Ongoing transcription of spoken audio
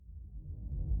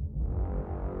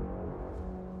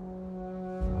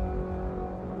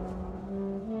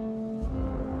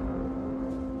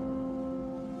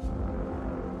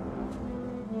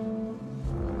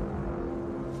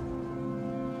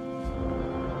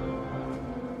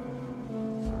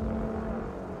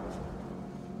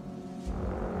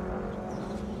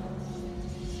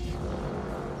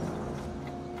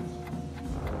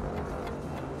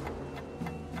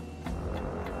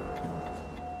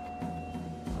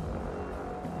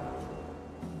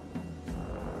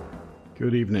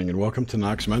Good evening and welcome to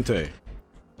Nox Mente.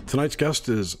 Tonight's guest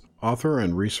is author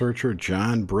and researcher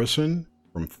John Brisson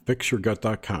from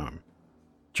FixYourGut.com.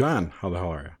 John, how the hell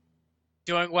are you?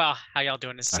 Doing well. How y'all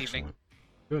doing this Excellent. evening?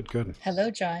 Good, good.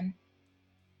 Hello, John.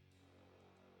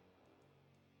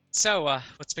 So,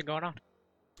 what's been going on?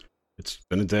 It's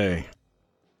been a day.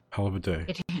 Hell of a day.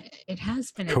 It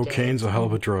has been a Cocaine's day. a hell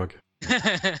of a drug.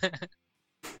 I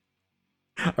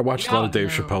watched a lot of Dave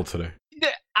Chappelle today.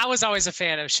 I was always a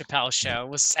fan of Chappelle's show. It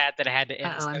was sad that I had to end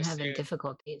Uh-oh, I'm so having soon.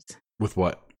 difficulties. With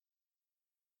what?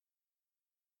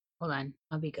 Hold on.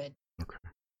 I'll be good. Okay.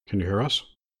 Can you hear us?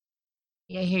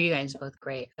 Yeah, I hear you guys both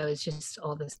great. I was just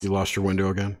all this. You lost your window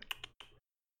again?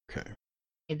 Okay.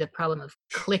 The problem of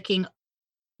clicking.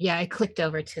 Yeah, I clicked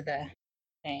over to the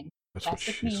thing. That's what That's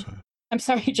with she me. said. I'm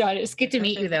sorry, John. It's good to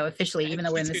meet you, though, officially, even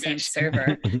though we're in the same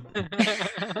server.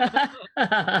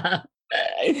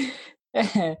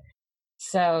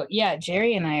 So, yeah,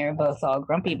 Jerry and I are both all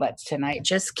grumpy butts tonight.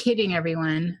 Just kidding,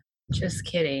 everyone. Just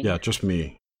kidding. Yeah, just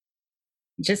me.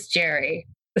 Just Jerry.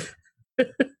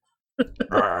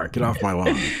 Arrgh, get off my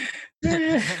lawn.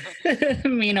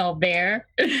 Mean old bear.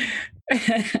 Not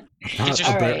a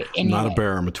All bear. right, Not a anyway.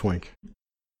 bear, I'm a twink.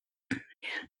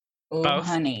 Oh, Both?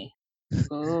 honey.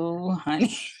 Oh,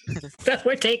 honey. So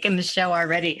we're taking the show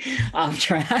already off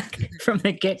track from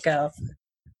the get-go.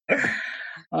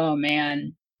 Oh,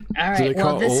 man. All Do they right.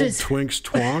 call Well, this old is... twinks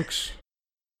twonks?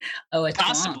 Oh, a twonk.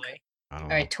 Possibly. I don't All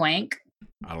know. right, twank.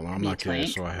 I don't know. I'm Maybe not gay, twink.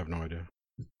 so I have no idea.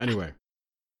 Anyway,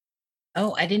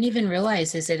 Oh, I didn't even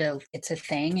realize. It's a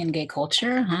thing in gay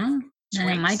culture, huh? None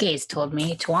of my Twinks? gays told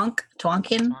me.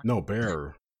 Twonkin? no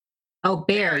bear. Oh,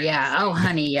 bear, yeah. Oh,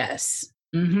 honey, yes.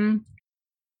 Mm-hmm.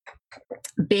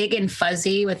 Big and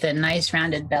fuzzy with a nice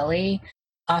rounded belly,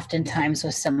 oftentimes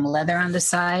with some leather on the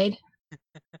side.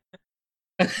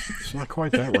 It's not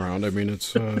quite that round. I mean,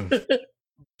 it's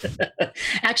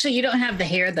Actually, you don't have the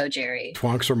hair though, Jerry.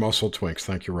 twonks or muscle twinks.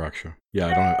 Thank you, Raksha.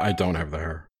 Yeah, I don't have the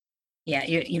hair, Yeah,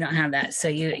 you don't have that. So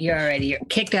you're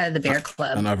kicked out of the bear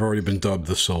club. and I've already been dubbed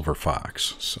the silver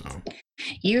fox. So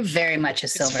You're very much a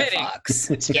silver fitting.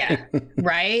 fox. Yeah,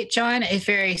 right, John. It's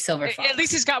very silver fox. At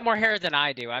least he's got more hair than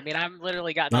I do. I mean, I'm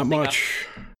literally got not nothing much.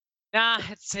 Nah,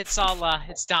 it's all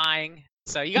it's dying.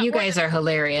 So you got You more guys than- are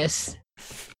hilarious.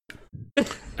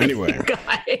 Anyway, Guys.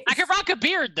 I can rock a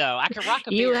beard though. I can rock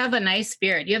a You beard. have a nice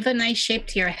beard. You have a nice shape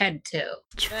to your head too.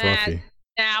 it's fluffy.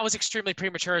 Nah, I was extremely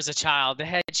premature as a child. The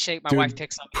head shape my Dude, wife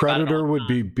picks on me about it Predator all would the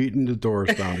be beating the doors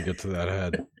down to get to that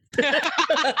head.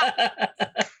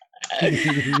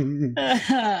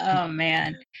 Oh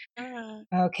man. time.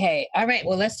 Okay. All right.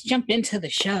 Well, let's jump into the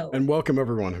show. And welcome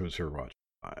everyone who's here watching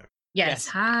live, Yes. Yes.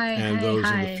 Hi. and hi, those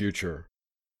hi. in the future.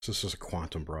 This is a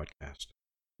quantum broadcast.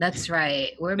 That's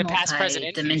right. We're The past, present,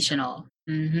 and multi-dimensional.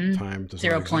 Mm-hmm. Time does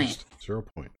 0 not point. exist. 0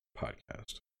 point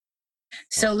podcast.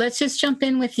 So let's just jump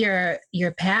in with your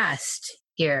past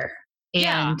here,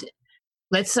 Yeah. and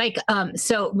let's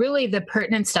so really the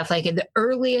pertinent stuff, like the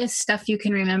earliest stuff you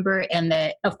can remember, and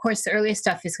of course the earliest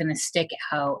stuff is going to stick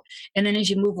out, and then as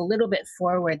you move a little bit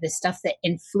forward, the stuff that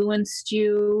influenced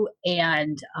you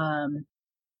and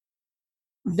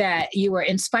that you were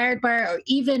inspired by, or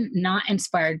even not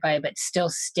inspired by, but still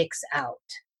sticks out.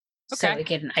 So Okay. we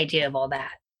get an idea of all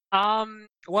that.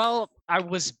 Well, I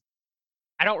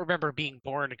don't remember being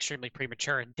born extremely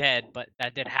premature and dead, but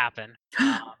that did happen.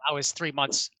 I was 3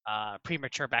 months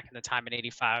premature back in the time in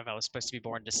 '85. I was supposed to be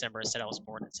born in December. Instead, I was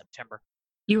born in September.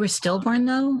 You were stillborn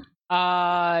though?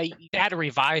 They had to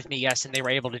revive me, yes, and they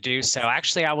were able to do so.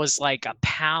 Actually, I was like a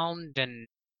pound and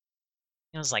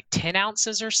it was like 10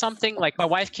 ounces or something. Like my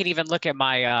wife can't even look at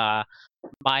my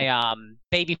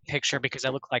baby picture because I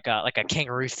look like a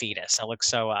kangaroo fetus. I look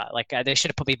so they should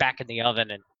have put me back in the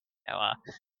oven and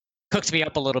cooked me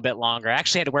up a little bit longer. I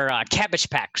actually had to wear Cabbage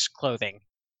Patch clothing.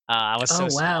 I was so Oh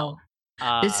small.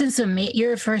 wow. This is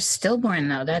your first stillborn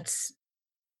though. That's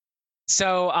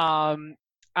So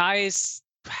I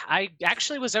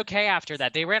actually was okay after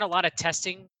that. They ran a lot of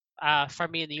testing for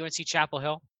me in the UNC Chapel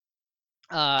Hill.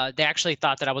 They actually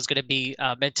thought that I was going to be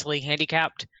mentally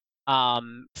handicapped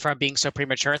from being so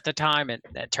premature at the time, and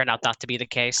it turned out not to be the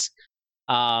case.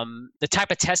 The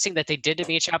type of testing that they did to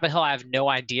me at Chapel Hill, I have no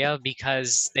idea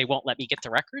because they won't let me get the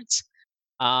records.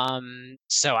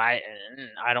 So I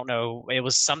don't know. It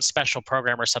was some special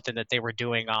program or something that they were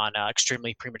doing on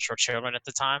extremely premature children at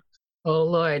the time. oh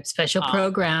Lord, special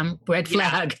program, red yeah.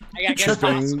 flag. I guess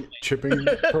possibly. Chipping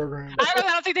program. I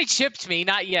don't think they chipped me,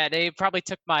 not yet. They probably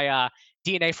took my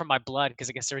DNA from my blood because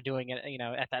I guess they were doing it,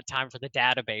 at that time for the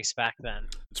database back then.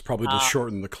 It's probably to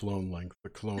shorten the clone length, the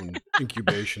clone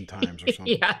incubation times or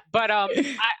something. Yeah. But I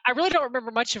really don't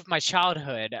remember much of my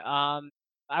childhood.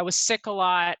 I was sick a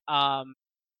lot. My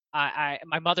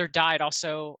mother died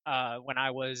also when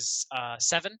I was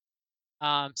 7,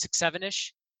 6,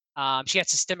 7-ish. She had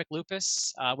systemic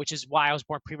lupus, which is why I was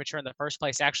born premature in the first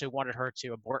place. I actually wanted her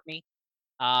to abort me,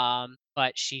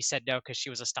 but she said no because she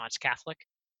was a staunch Catholic,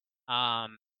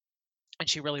 um, and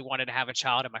she really wanted to have a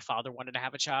child, and my father wanted to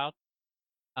have a child.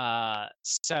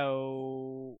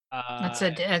 So That's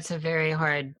a very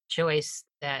hard choice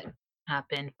that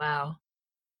happened. Wow.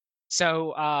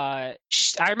 I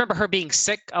remember her being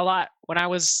sick a lot when I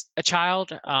was a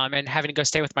child, and having to go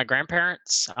stay with my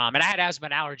grandparents. And I had asthma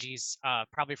and allergies,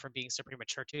 probably from being so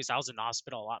premature too. So I was in the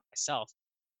hospital a lot myself.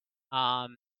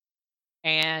 Um,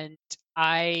 and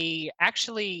I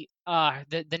actually,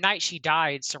 the night she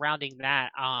died, surrounding that,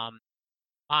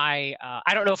 I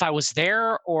don't know if I was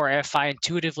there or if I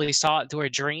intuitively saw it through a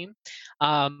dream.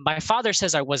 My father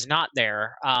says I was not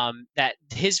there. That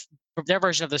his their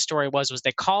version of the story was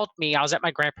they called me. I was at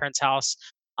my grandparents' house.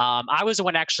 I was the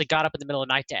one that actually got up in the middle of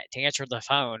the night to answer the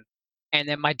phone, and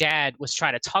then my dad was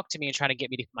trying to talk to me and trying to get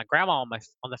me to put my grandma on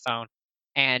the phone,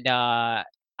 and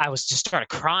I was just started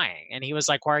crying, and he was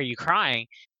like, "Why are you crying?"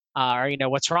 Or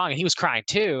what's wrong? And he was crying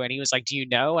too, and he was like, "Do you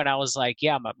know?" And I was like,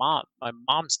 "Yeah, my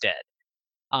mom's dead."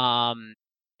 Um,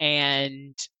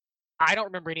 and I don't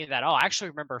remember any of that at all. I actually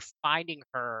remember finding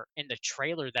her in the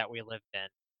trailer that we lived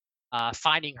in,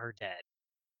 finding her dead.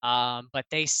 But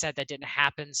they said that didn't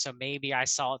happen, so maybe I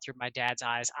saw it through my dad's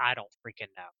eyes. I don't freaking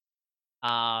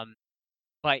know.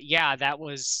 But yeah, that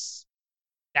was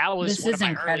This one of is my earliest.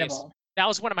 incredible. That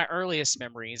was one of my earliest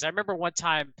memories. I remember one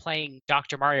time playing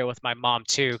Dr. Mario with my mom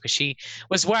too, because she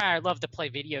was where I loved to play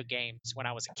video games when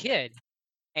I was a kid.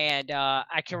 And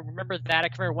I can remember that. I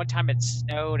can remember one time it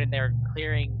snowed and they're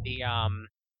clearing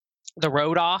the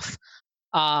road off.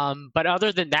 But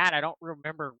other than that, I don't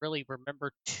really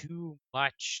remember too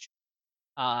much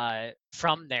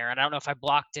from there. And I don't know if I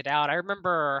blocked it out. I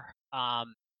remember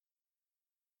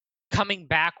coming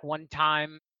back one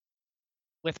time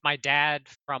with my dad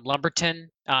from Lumberton.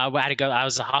 I had to go. I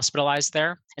was hospitalized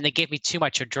there, and they gave me too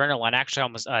much adrenaline. Actually, I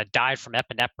almost died from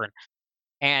epinephrine.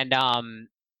 And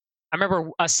I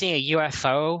remember us seeing a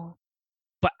UFO,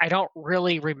 but I don't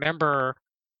really remember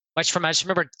much from it. I just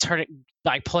remember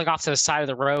pulling off to the side of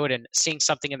the road and seeing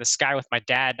something in the sky with my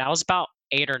dad. And I was about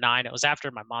 8 or 9. It was after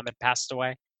my mom had passed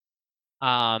away.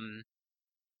 Um,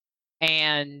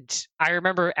 and I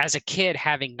remember as a kid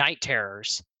having night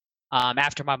terrors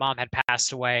after my mom had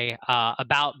passed away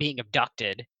about being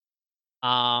abducted.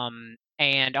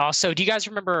 And also, do you guys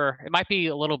remember? It might be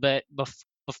a little bit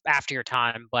after your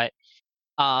time, but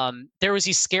there was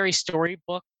these scary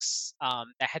storybooks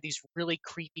that had these really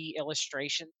creepy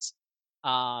illustrations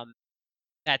um,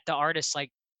 that the artists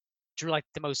like drew like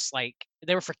the most like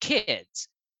they were for kids,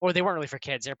 or they weren't really for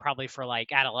kids. They're probably for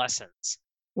like adolescents.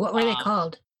 What were they Um,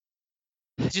 called?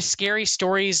 just scary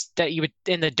stories that you would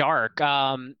in the dark.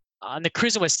 On the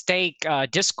Cruising with Steak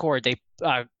Discord, they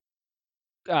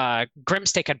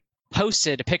Grimstake had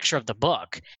posted a picture of the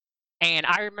book, and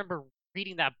I remember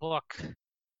reading that book when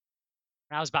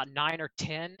I was about 9 or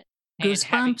 10, and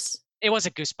having Goosebumps? it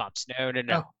wasn't Goosebumps. No, no,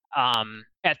 no. Oh,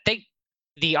 I think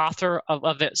the author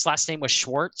of its last name was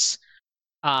Schwartz.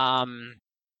 Um,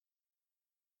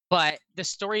 but the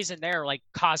stories in there like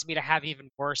caused me to have even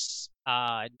worse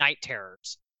night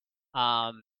terrors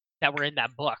that were in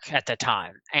that book at the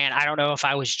time. And I don't know if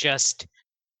I was just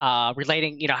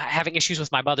relating, having issues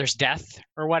with my mother's death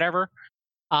or whatever.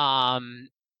 Um,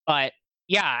 but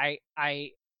yeah,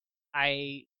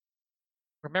 I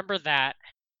remember that,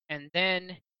 and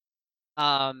then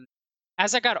um,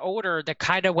 as I got older, that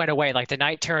kind of went away. Like the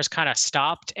night terrors kind of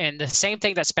stopped, and the same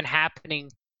thing that's been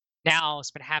happening now has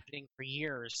been happening for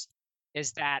years.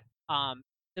 Is that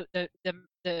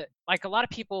the like a lot of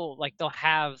people like they'll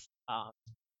have um,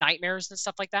 nightmares and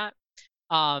stuff like that.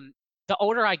 Um, the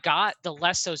older I got, the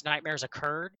less those nightmares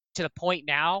occurred to the point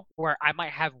now where I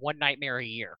might have one nightmare a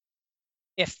year,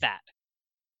 if that.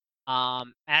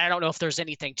 And I don't know if there's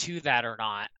anything to that or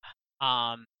not.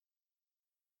 Um,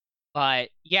 but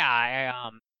yeah,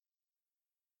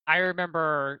 I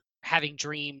remember having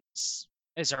dreams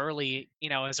as early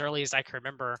as I can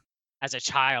remember as a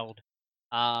child,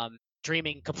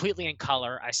 dreaming completely in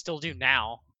color. I still do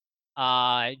now.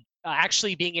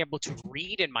 Actually being able to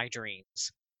read in my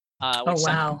dreams, oh which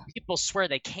some wow. people swear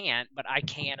they can't, but I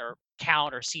can, or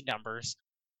count or see numbers.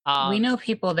 We Um, know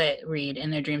people that read in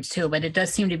their dreams too, but it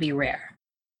does seem to be rare.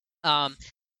 um,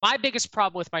 my biggest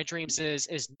problem with my dreams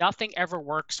is nothing ever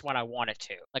works when I want it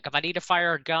to. Like if I need to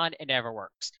fire a gun, it never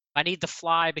works. If I need to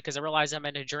fly because I realize I'm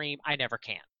in a dream, I never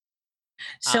can.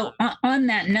 So on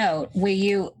that note,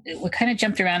 we kind of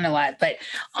jumped around a lot, but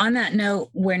on that note,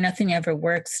 where nothing ever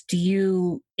works, do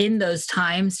you, in those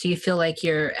times, do you feel like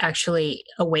you're actually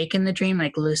awake in the dream,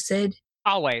 like lucid,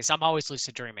 Always, I'm always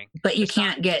lucid dreaming. but you There's not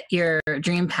can't get your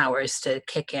dream powers to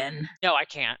kick in? No, I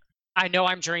can't. I know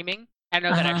I'm dreaming. I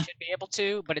know that I Uh-huh. should be able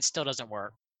to, but it still doesn't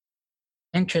work.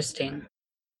 Interesting.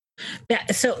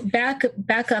 So back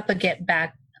up again,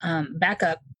 back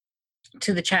up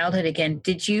to the childhood again.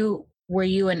 Were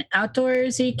you an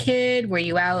outdoorsy kid? Were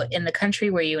you out in the country?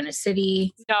 Were you in a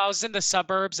city? No, I was in the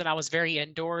suburbs and I was very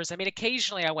indoors. I mean,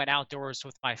 occasionally I went outdoors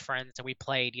with my friends and we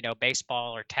played,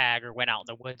 baseball or tag or went out in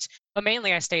the woods. But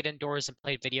mainly I stayed indoors and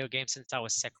played video games since I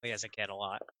was sickly as a kid a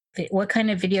lot. What kind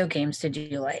of video games did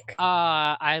you like?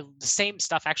 The same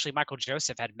stuff actually Michael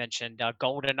Joseph had mentioned,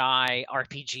 GoldenEye,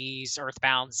 RPGs,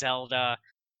 Earthbound, Zelda,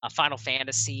 Final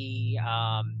Fantasy,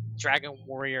 Dragon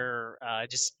Warrior,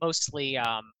 just mostly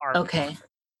Okay.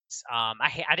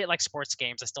 I didn't like sports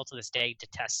games. I still to this day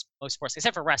detest most sports,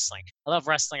 except for wrestling. I love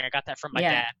wrestling. I got that from my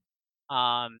Yeah.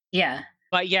 dad. Yeah.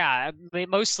 But yeah,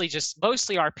 mostly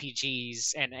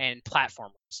RPGs and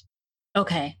platformers.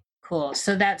 Okay. Cool.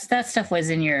 So that stuff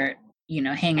was in your,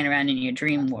 hanging around in your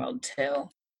dream world too.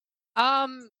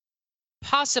 Um,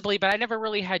 Possibly, but I never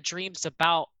really had dreams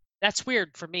about. That's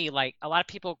weird for me. Like a lot of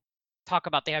people talk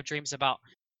about they have dreams about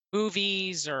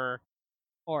movies or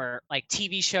like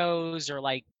TV shows or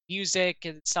like music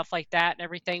and stuff like that and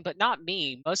everything, but not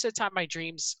me. Most of the time my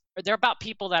dreams they're about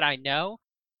people that I know,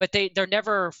 but they're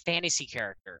never fantasy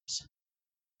characters.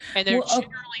 And they're Well,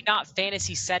 generally not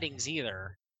fantasy settings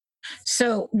either.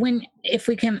 so if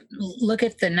we can look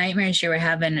at the nightmares you were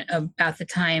having about the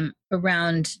time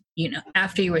around,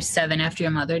 after you were 7, after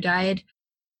your mother died,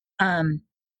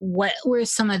 what were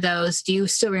some of those? Do you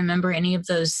still remember any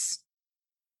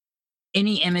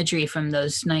imagery from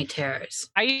those night terrors?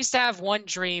 I used to have one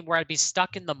dream where I'd be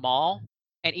stuck in the mall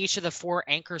and each of the 4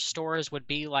 anchor stores would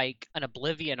be like an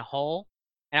oblivion hole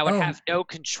and I would Oh, have no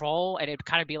control and it'd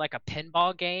kind of be like a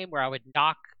pinball game where I would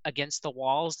knock against the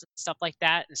walls and stuff like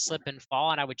that and slip and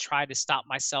fall and I would try to stop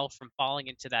myself from falling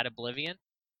into that oblivion.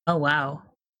 oh wow.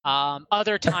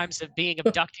 Other times of being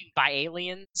abducted by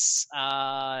aliens,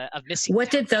 of missing.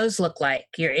 What did those look like?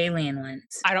 Your alien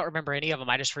ones? I don't remember any of them.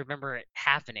 I just remember it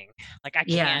happening. Like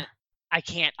Yeah, I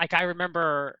can't. Like I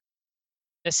remember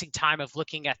missing time of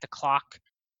looking at the clock,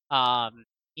 and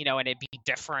it'd be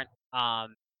different.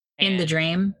 in the And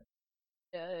dream.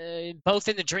 both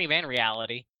in the dream and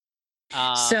reality.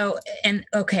 Uh, So, and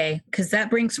okay, because that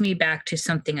brings me back to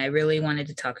something I really wanted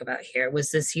to talk about here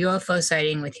was this UFO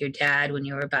sighting with your dad when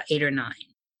you were about 8 or 9.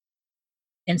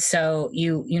 And so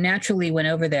you naturally went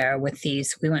over there with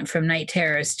these. We went from night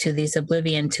terrors to these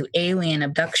oblivion to alien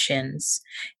abductions,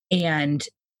 and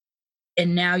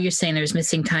now you're saying there's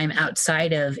missing time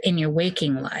outside of in your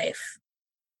waking life.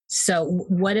 So,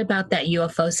 what about that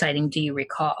UFO sighting do you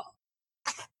recall?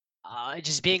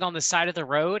 just being on the side of the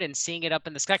road and seeing it up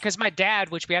in the sky. Because my dad,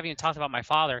 which we haven't even talked about, my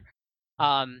father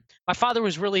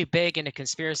was really big into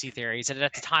conspiracy theories, and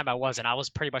at the time I wasn't. I was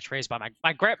pretty much raised by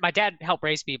my dad helped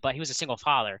raise me, but he was a single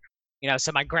father.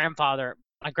 So my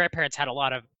grandparents had a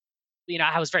lot of,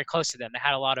 I was very close to them. They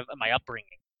had a lot of my upbringing.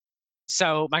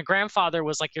 So my grandfather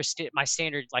was like my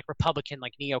standard like Republican,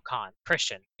 like neocon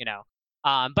Christian.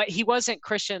 But he wasn't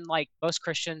Christian like most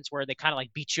Christians, where they kind of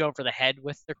like beat you over the head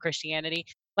with their Christianity.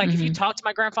 Like if you Hmm. talk to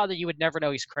my grandfather, you would never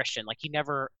know he's Christian. Like he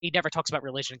never talks about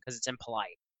religion because it's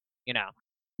impolite. You know.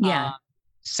 Uh, Yeah.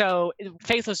 so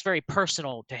faith was very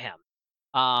personal to him,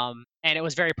 and it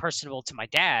was very personal to my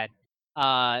dad.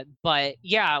 But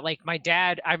yeah, like my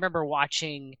dad, I remember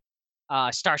watching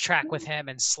Star Trek with him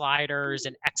and Sliders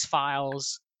and X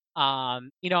Files.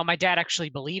 My dad actually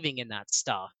believing in that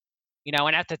stuff.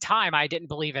 And at the time I didn't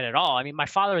believe it at all. I mean, my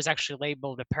father was actually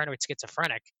labeled a paranoid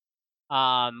schizophrenic,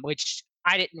 which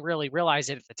I didn't really realize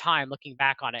it at the time. Looking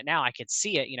back on it now, I could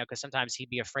see it, because sometimes he'd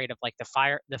be afraid of like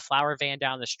the flower van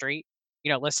down the street,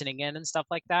 listening in and stuff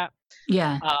like that.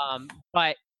 Yeah.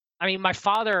 But I mean, my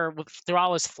father, through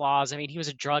all his flaws, I mean, he was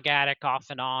a drug addict off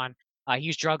and on. He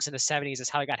used drugs in the 70s. That's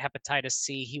how he got hepatitis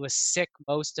C. He was sick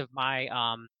most of my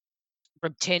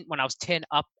from 10 when I was 10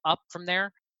 up from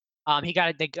there. They got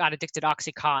addicted to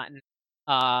OxyContin,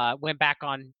 went back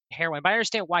on heroin. But I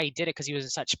understand why he did it because he was in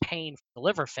such pain from the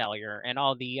liver failure and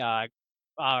all the.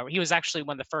 He was actually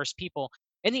one of the first people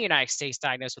in the United States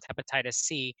diagnosed with hepatitis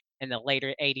C in the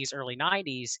later 80s, early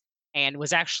 90s, and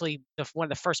was actually one of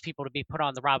the first people to be put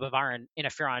on the ribavirin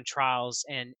interferon trials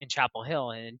in Chapel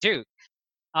Hill and in Duke.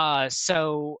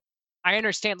 So I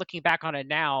understand looking back on it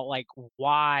now, like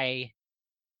why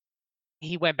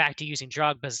he went back to using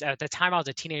drugs, but at the time I was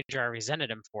a teenager, I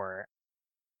resented him for it.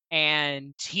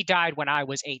 and he died when I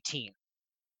was 18.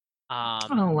 Um,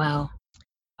 Oh, wow.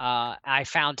 I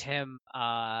found him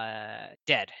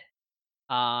dead,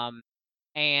 um,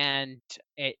 and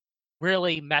it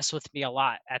really messed with me a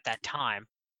lot at that time.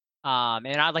 And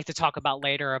I'd like to talk about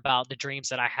later about the dreams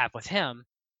that I have with him.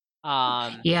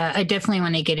 Um, Yeah, I definitely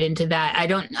want to get into that.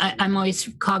 I'm always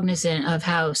cognizant of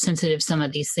how sensitive some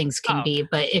of these things can oh be,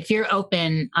 but if you're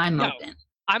open, I'm no, open.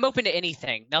 I'm open to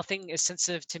anything. Nothing is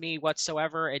sensitive to me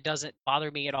whatsoever. It doesn't bother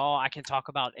me at all. I can talk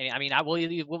about any. I mean, I will.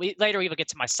 Later we will get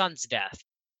to my son's death.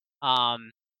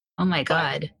 Um, Oh my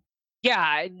but God.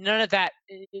 yeah, none of that.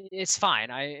 It's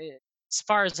fine. As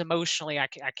far as emotionally, I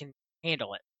can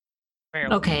handle it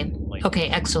fairly Okay. easily. Okay,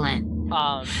 excellent.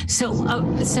 Um, So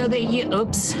that you,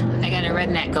 oops, I got a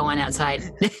redneck going outside.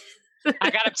 I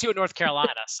got him too in North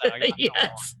Carolina, so I got going on.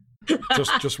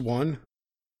 Yes. Just one?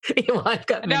 Well, I've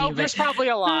got No, many, there's probably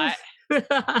a lot.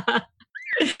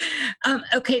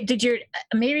 Okay,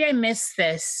 maybe I missed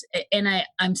this, and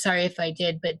I'm sorry if I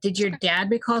did, but did It's your okay.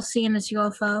 dad recall seeing this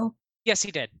UFO? Yes,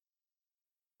 he did.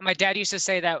 My dad used to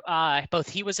say that both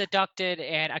he was abducted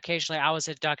and occasionally I was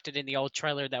abducted in the old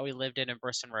trailer that we lived in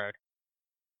Burston Road.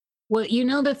 Well, you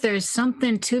know that there's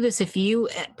something to this. If you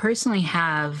personally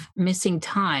have missing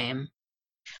time,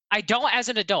 I don't as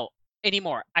an adult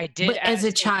anymore. I did but as a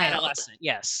as an child. adolescent.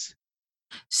 Yes.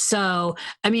 So,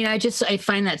 I mean, I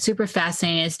find that super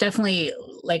fascinating. It's definitely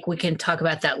like we can talk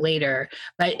about that later,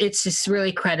 but it's just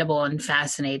really credible and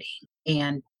fascinating.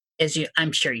 And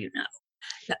I'm sure you know.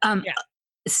 Yeah.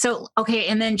 So, okay,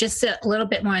 and then just a little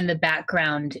bit more in the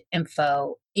background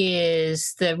info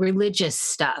is the religious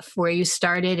stuff, where you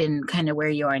started and kind of where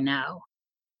you are now.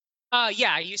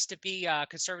 Yeah, I used to be a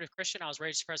conservative Christian. I was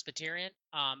raised Presbyterian.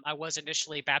 I was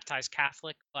initially baptized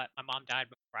Catholic, but my mom died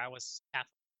before I was Catholic.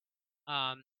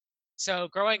 Um, so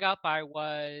growing up, I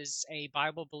was a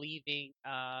Bible believing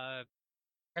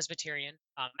Presbyterian.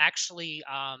 Actually,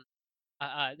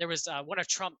 there was one of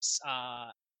Trump's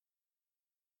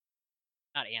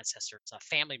not ancestors,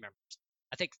 family members.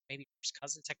 I think maybe first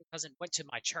cousin, second cousin went to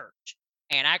my church,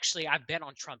 and actually I've been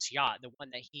on Trump's yacht, the one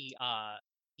that he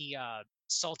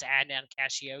sold to Adnan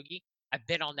Khashoggi. I've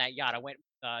been on that yacht. I went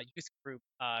with a youth group,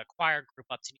 choir group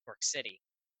up to New York City.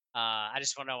 I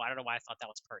just don't know. I don't know why I thought that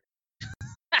was pertinent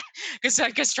because I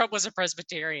guess Trump was a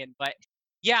Presbyterian, but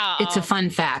yeah, It's a fun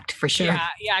fact for sure.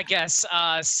 yeah, I guess.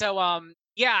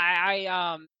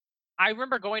 Yeah, I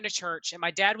remember going to church, and my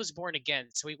dad was born again,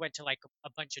 so we went to like a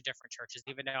bunch of different churches.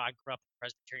 Even though I grew up in a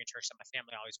Presbyterian church that my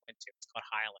family always went to, it's called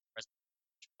Highland Presbyterian.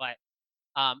 But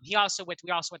he also went.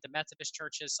 We also went to Methodist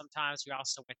churches sometimes. We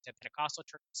also went to Pentecostal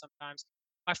churches sometimes.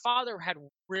 My father had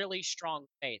really strong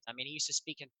faith. I mean, he used to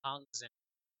speak in tongues,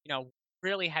 and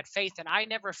really had faith, and I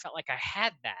never felt like I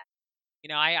had that.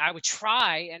 I would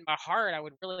try in my heart. I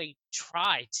would really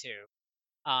try to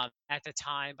at the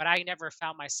time, but I never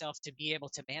found myself to be able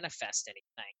to manifest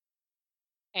anything.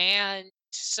 And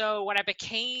so when I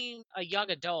became a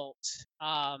young adult,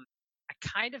 I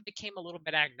kind of became a little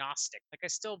bit agnostic. Like I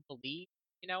still believe,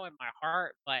 in my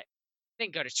heart, but I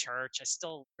didn't go to church. I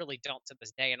still really don't to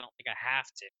this day. I don't think I have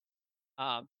to.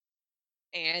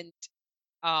 And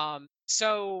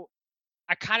so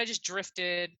I kind of just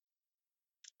drifted,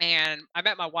 and I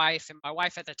met my wife, and my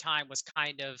wife at the time was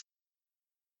kind of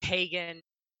pagan,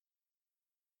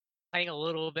 playing a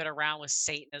little bit around with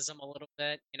Satanism a little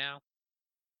bit.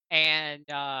 And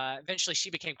eventually she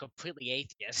became completely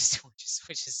atheist,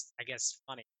 which is I guess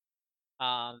funny.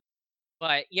 Um,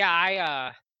 but yeah,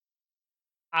 I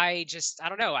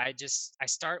don't know. I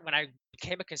start when I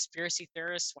became a conspiracy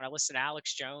theorist when I listened to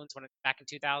Alex Jones back in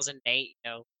 2008.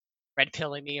 Red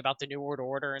pilling me about the New World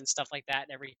Order and stuff like that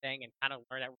and everything, and kind of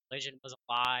learned that religion was a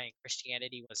lie and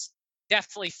Christianity was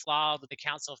definitely flawed with the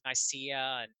Council of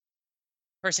Nicaea and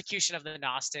persecution of the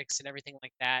Gnostics and everything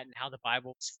like that, and how the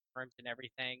Bible was formed and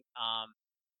everything. I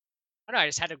don't know. I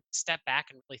just had to step back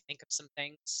and really think of some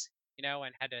things,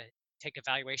 and had to take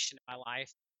evaluation of my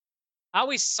life.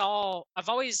 I've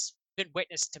always been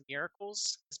witness to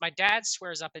miracles because my dad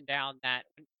swears up and down that.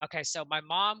 Okay, so my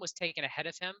mom was taken ahead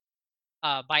of him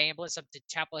by ambulance up to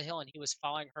Chapel Hill, and he was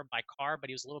following her by car, but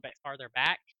he was a little bit farther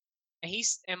back.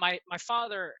 And my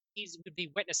father, would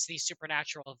be witness to these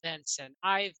supernatural events, and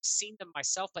I've seen them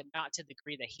myself, but not to the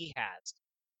degree that he has.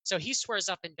 So he swears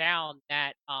up and down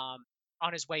that on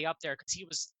his way up there,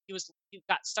 because he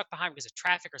got stuck behind because of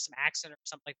traffic or some accident or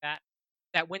something like that.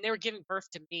 That when they were giving birth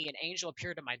to me, an angel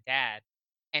appeared to my dad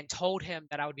and told him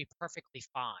that I would be perfectly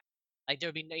fine. Like there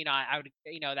would be, I would,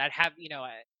 that I'd have,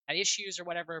 had issues or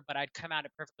whatever, but I'd come out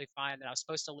it perfectly fine. That I was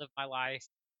supposed to live my life.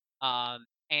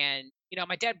 And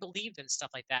my dad believed in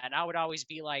stuff like that, and I would always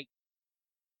be like,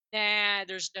 nah,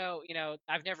 there's no,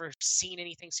 I've never seen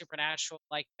anything supernatural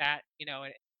like that,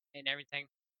 and everything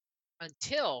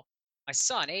until my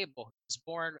son Abel was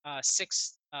born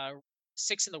six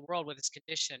in the world with this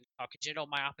condition called congenital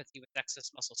myopathy with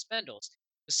excess muscle spindles.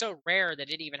 It was so rare that it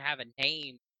didn't even have a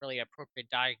name, really appropriate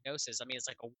diagnosis. I mean, it's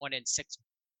like a 1 in 6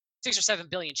 or 7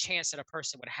 billion chance that a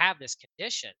person would have this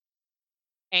condition,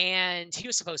 and he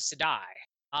was supposed to die.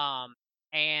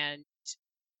 And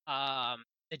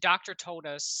the doctor told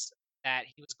us that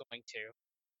he was going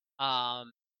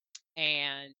to.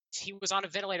 And he was on a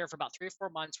ventilator for about 3 or 4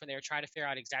 months when they were trying to figure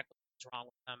out exactly what was wrong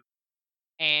with him.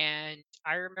 And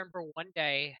I remember one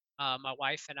day, my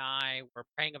wife and I were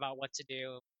praying about what to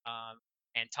do,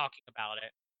 and talking about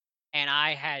it. And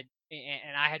I had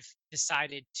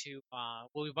decided to, well,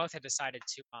 we both had decided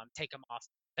to take him off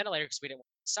the ventilator because we didn't want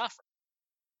him to suffer.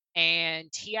 And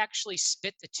he actually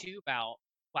spit the tube out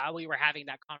while we were having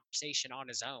that conversation on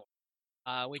his own,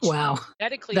 which Wow.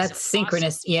 medically is That's impossible.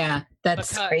 synchronous. Yeah, that's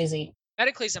Because crazy.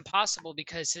 medically is impossible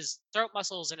because his throat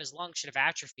muscles and his lungs should have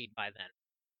atrophied by then.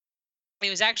 He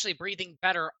was actually breathing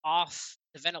better off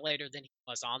the ventilator than he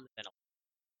was on the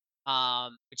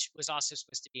ventilator, which was also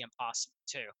supposed to be impossible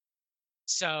too.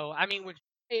 So, I mean,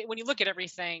 when you look at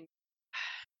everything,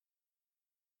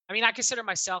 I mean, I consider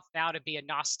myself now to be a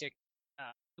Gnostic,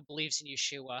 who believes in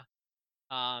Yeshua.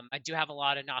 I do have a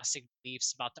lot of Gnostic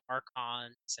beliefs about the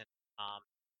archons and,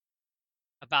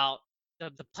 about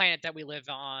the planet that we live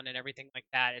on and everything like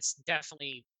that. It's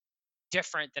definitely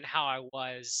different than how I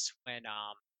was when,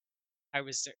 I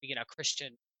was,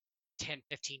 Christian 10,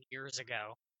 15 years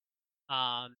ago.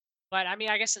 Um, but I mean,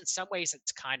 I guess in some ways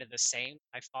it's kind of the same.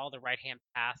 I follow the right hand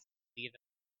path, believe in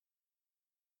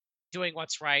doing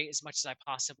what's right as much as I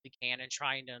possibly can, and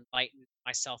trying to enlighten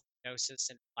myself in gnosis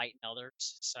and enlighten others.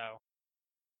 So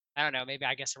I don't know. Maybe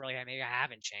I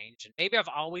haven't changed, and maybe I've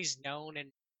always known, and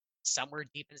somewhere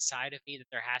deep inside of me, that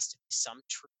there has to be some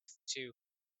truth to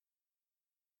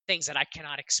things that I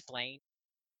cannot explain.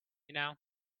 You know,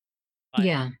 but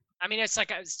Yeah. I mean, it's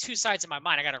like it's two sides of my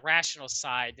mind. I got a rational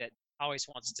side that always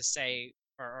wants to say,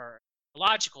 or a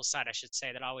logical side, I should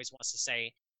say, that always wants to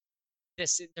say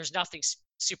this. There's nothing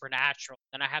supernatural.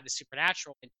 Then I have the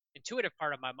supernatural, intuitive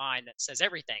part of my mind that says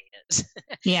everything is.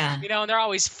 Yeah. And they're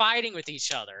always fighting with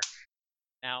each other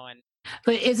now. And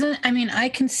But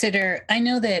I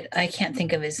know that I can't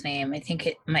think of his name. I think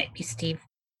it might be Steve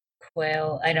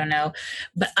Quayle. I don't know.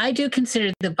 But I do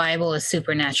consider the Bible a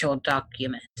supernatural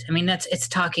document. I mean, it's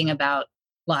talking about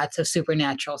lots of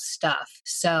supernatural stuff.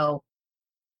 So,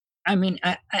 I mean,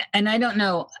 and I don't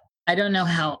know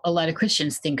how a lot of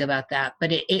Christians think about that,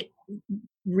 but it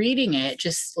reading it,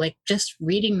 just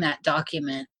reading that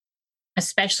document,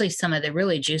 especially some of the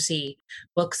really juicy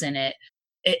books in it,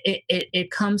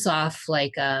 it comes off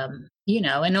like an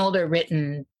older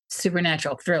written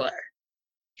supernatural thriller.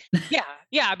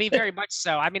 yeah, I mean, very much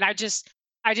so. I mean, I just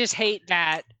hate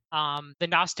that, the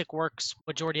Gnostic works,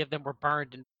 majority of them were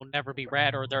burned and will never be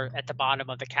read, or they're at the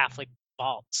bottom of the Catholic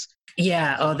vaults.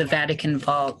 Yeah. Oh, the Vatican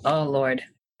vault. Oh, Lord.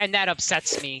 And that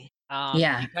upsets me,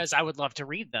 Yeah. because I would love to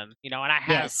read them, and I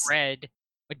have Yes. read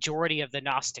majority of the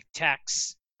Gnostic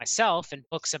texts myself and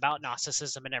books about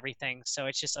Gnosticism and everything. So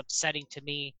it's just upsetting to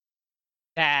me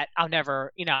that I'll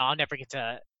never get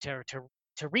to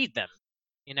read them.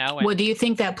 And Well, do you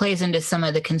think that plays into some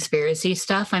of the conspiracy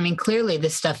stuff? I mean, clearly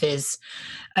this stuff is,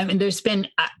 there's been,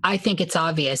 I think it's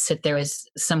obvious that there was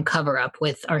some cover up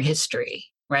with our history,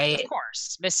 right? of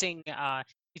course, missing. You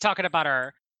talking about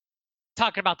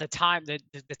the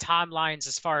timelines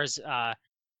as far as,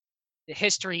 the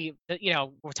history.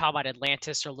 We're talking about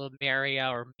Atlantis or Lemuria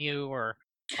or Mu or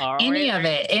Any of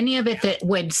it that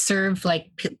would serve like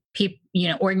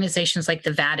organizations like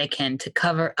the Vatican to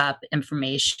cover up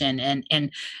information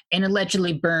and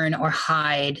allegedly burn or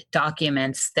hide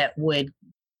documents that would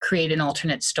create an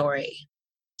alternate story.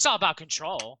 It's all about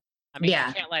control. I mean, Yeah.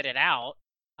 you can't let it out.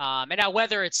 And now,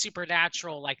 whether it's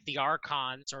supernatural like the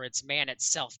archons or it's man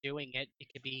itself doing it, it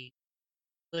could be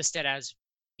listed as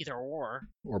either or.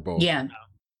 Or both. Yeah.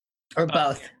 Or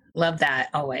both. Love that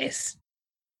always.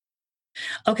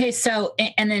 Okay, so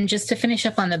and then just to finish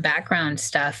up on the background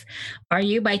stuff, are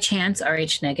you by chance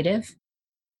Rh negative?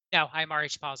 No, I'm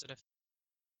Rh positive.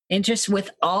 And just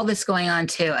with all this going on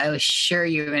too, I was sure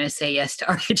you were going to say yes to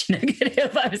Rh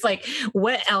negative. I was like,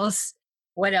 what else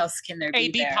can there be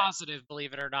AB there? positive,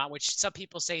 believe it or not, which some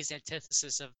people say is the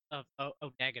antithesis of O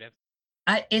negative.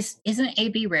 Isn't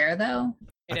AB rare though?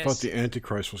 I thought the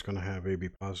Antichrist was going to have AB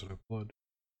positive blood.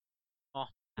 Well,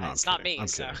 No, it's I'm not kidding. me, I'm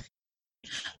so kidding.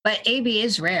 But AB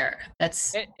is rare.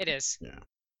 That's it is. Yeah.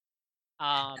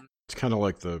 Um, It's kind of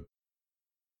like the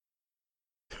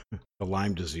The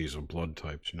Lyme disease of blood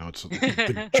types. It's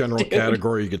the general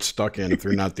category you get stuck in if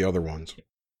you're not the other ones.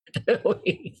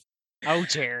 Oh,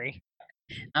 Jerry.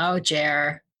 Oh,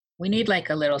 Jer. We need like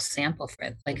a little sample for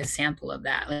it, like a sample of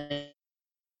that.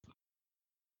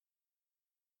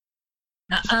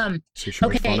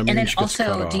 Okay, and then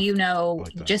also, do you know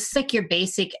like just like your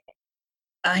basic?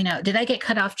 I know. Did I get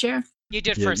cut off, Jer? You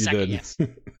did for a second. Yes.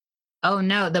 Oh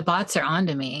no, the bots are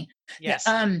onto me. Yes.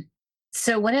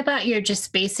 So what about your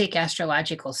just basic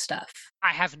astrological stuff? I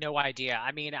have no idea.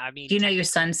 I mean. Do you know your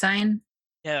sun sign?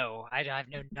 No, I have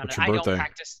no. None What's of, your birthday? I don't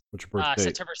practice. What's your birthday?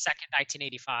 September 2nd,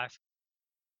 1985.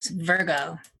 It's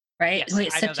Virgo, right? Yes,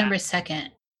 wait, September 2nd.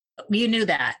 You knew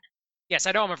that? Yes,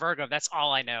 I know I'm a Virgo. That's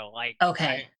all I know. Like,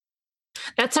 okay,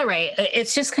 that's all right.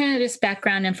 It's just kind of just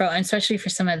background info, and especially for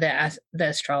some of the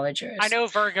astrologers. I know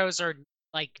Virgos are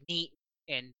like neat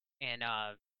and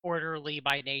orderly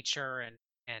by nature, and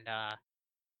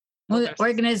well,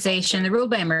 organization. They're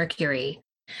ruled by Mercury.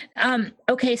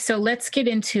 Okay, so let's get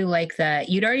into like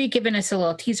you'd already given us a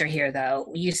little teaser here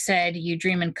though. You said you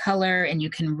dream in color and you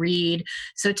can read.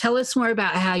 So tell us more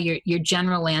about how your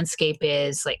general landscape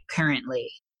is like currently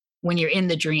when you're in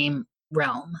the dream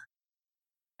realm.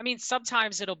 I mean,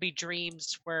 sometimes it'll be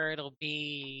dreams where it'll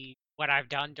be what I've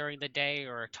done during the day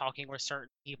or talking with certain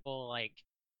people, like,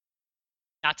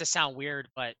 not to sound weird,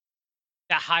 but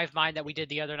that hive mind that we did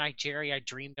the other night, Jerry, I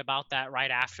dreamed about that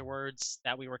right afterwards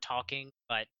that we were talking,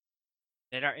 but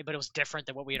it was different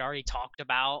than what we had already talked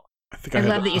about. I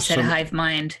love that you said hive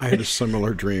mind. I had a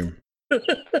similar dream.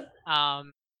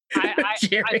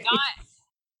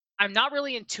 I'm not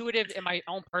really intuitive in my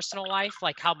own personal life,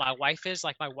 like how my wife is.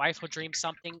 Like my wife will dream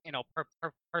something,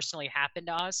 personally happen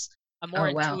to us. I'm more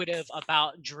intuitive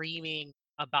about dreaming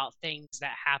about things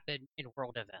that happen in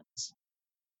world events.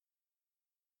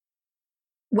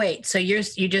 Wait, so you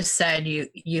just said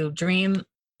you dream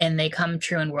and they come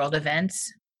true in world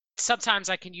events? Sometimes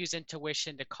I can use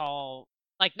intuition to call,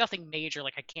 like, nothing major,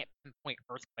 like I can't pinpoint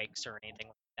earthquakes or anything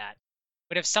like that.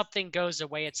 But if something goes the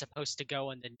way it's supposed to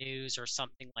go in the news or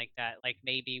something like that, like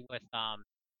maybe with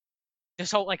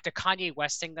this whole like the Kanye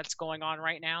West thing that's going on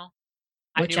right now,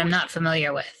 which I'm not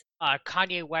familiar with.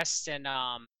 Kanye West and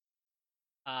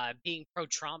being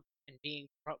pro-Trump and being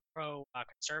pro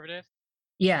conservative.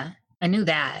 Yeah, I knew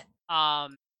that.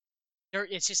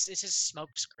 It's just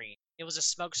smokescreen. It was a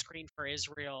smokescreen for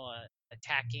Israel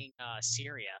attacking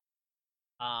Syria.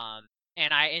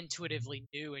 And I intuitively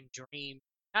knew and dreamed,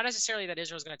 not necessarily that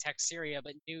Israel was going to attack Syria,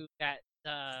 but knew that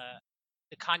the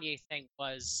Kanye thing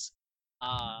was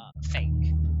fake.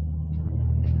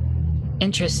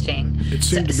 Interesting. It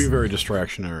seemed to be very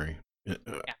distractionary,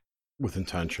 with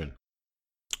intention.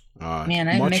 Man,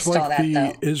 I missed all that, though. Much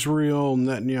like the Israel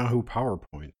Netanyahu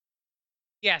PowerPoint.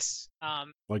 Yes.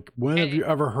 Like, when have you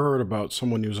ever heard about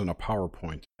someone using a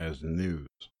PowerPoint as news?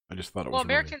 I just thought it was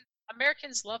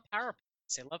Americans love PowerPoints.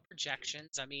 They love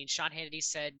projections. I mean, Sean Hannity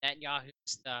said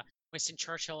Netanyahu's the Winston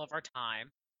Churchill of our time.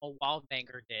 Old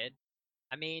Wildbanger did.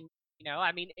 I mean,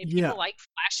 if people like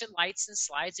flashing lights and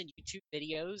slides and YouTube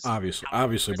videos.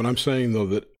 Obviously. But I'm saying, though,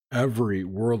 that every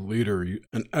world leader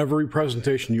and every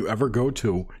presentation you ever go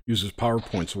to uses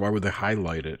PowerPoint. So why would they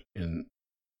highlight it?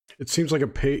 It seems like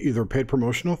either a paid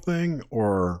promotional thing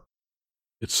or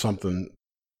it's something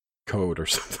code or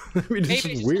something. I mean, it's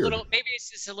just weird. Maybe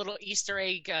it's just a little Easter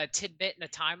egg tidbit in the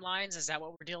timelines. Is that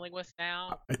what we're dealing with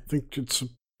now? I think it's a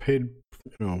paid,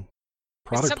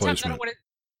 product placement.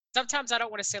 Sometimes I don't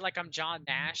want to say like I'm John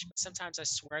Nash, but sometimes I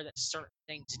swear that certain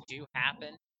things do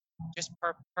happen just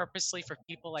purposely for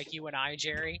people like you and I,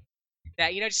 Jerry.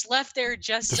 That just left there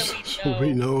just so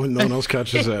we know. No one else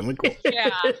catches that.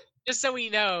 Yeah, just so we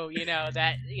know,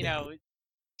 that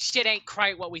shit ain't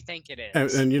quite what we think it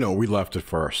is. And we left it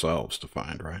for ourselves to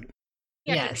find, right?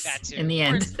 Yeah, yes, that too. In the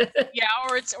end.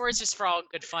 or it's just for all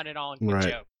good fun and all good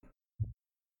joke.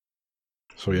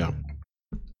 So yeah.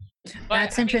 But,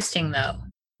 that's interesting though.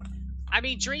 I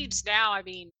mean, dreams now, I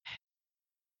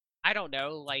don't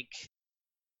know, like,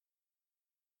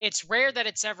 it's rare that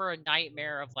it's ever a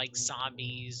nightmare of like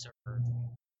zombies or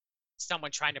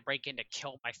someone trying to break in to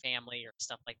kill my family or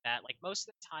stuff like that. Like, most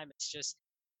of the time it's just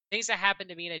things that happen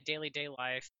to me in a daily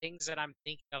life, things that I'm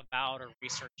thinking about or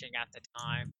researching at the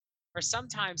time. Or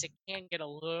sometimes it can get a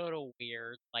little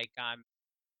weird, like I'm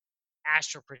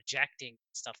astral projecting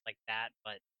stuff like that.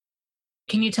 But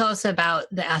can you tell us about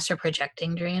the astral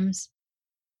projecting dreams?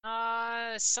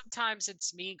 Sometimes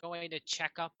it's me going to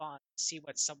check up on, see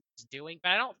what someone's doing,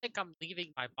 but I don't think I'm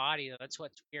leaving my body though. That's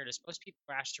what's weird, is most people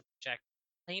who astral project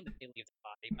claim that they leave the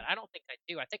body, but I don't think I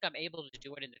do. I think I'm able to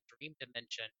do it in the dream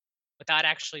dimension without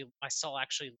my soul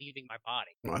actually leaving my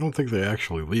body. I don't think they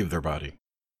actually leave their body.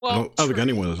 Well, I don't think true,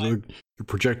 anyone is. but, You're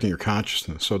projecting your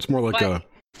consciousness, so it's more like but a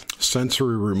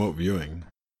sensory remote viewing.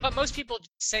 but most people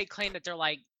claim that they're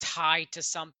like tied to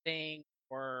something,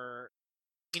 or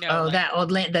Oh, like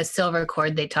that the silver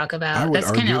cord they talk I about. would That's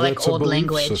kind argue of like that's a old belief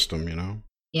language. system, you know?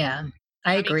 Yeah,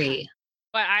 I I mean, agree.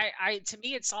 but to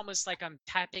me, it's almost like I'm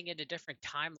tapping into different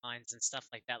timelines and stuff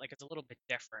like that. Like it's a little bit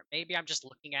different. Maybe I'm just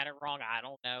looking at it wrong. I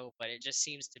don't know, but it just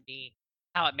seems to be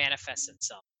how it manifests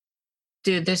itself.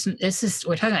 Dude,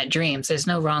 we're talking about dreams. There's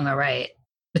no wrong or right.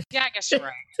 Yeah, I guess you're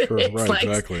right. Sure, It's right, like,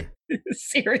 exactly.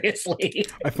 seriously.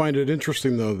 I find it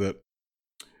interesting, though, that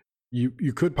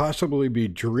you could possibly be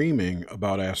dreaming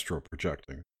about astral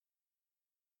projecting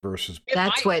versus. It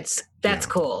That's Yeah.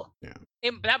 cool. Yeah.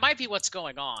 that might be what's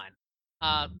going on.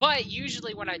 But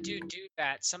usually when I do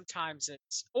that, sometimes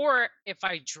or if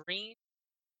I dream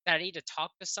that I need to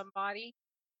talk to somebody,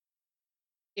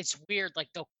 it's weird. Like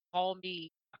they'll call me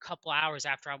a couple hours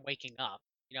after I'm waking up.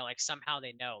 Like somehow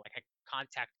they know. Like I can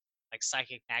contact like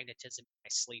psychic magnetism in my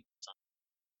sleep or something.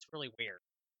 It's really weird.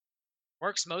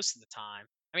 Works most of the time.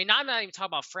 I mean, I'm not even talking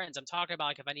about friends. I'm talking about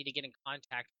like if I need to get in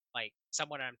contact with like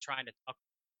someone I'm trying to talk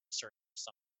to or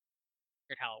something.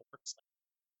 Weird how it works. Like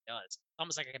it does. It's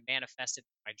almost like I can manifest it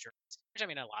in my dreams. Which I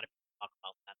mean, a lot of people talk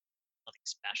about that. Nothing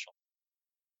special.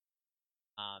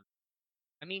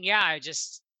 I mean, yeah.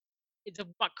 The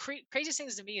craziest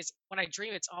things to me is when I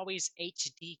dream, it's always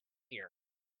HD clear.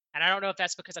 And I don't know if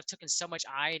that's because I've taken so much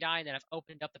iodine that I've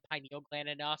opened up the pineal gland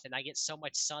enough, and I get so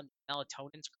much sun,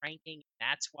 melatonin's cranking.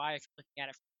 That's why if you're looking at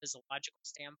it from a physiological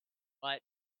standpoint. But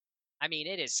I mean,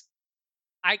 it is.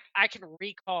 I can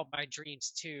recall my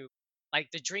dreams too. Like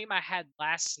the dream I had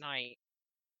last night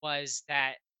was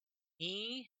that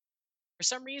me, for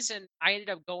some reason, I ended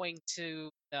up going to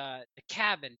the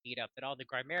cabin meetup that all the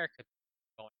Grimerica people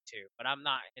are going to, but I'm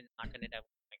not gonna end up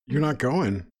going. You're not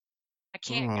going. I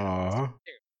can't go.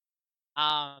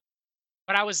 Aw.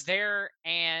 But I was there,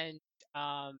 and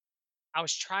um, I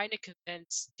was trying to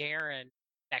convince Darren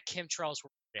that chemtrails were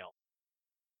real,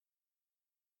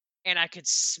 and I could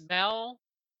smell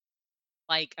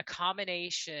like a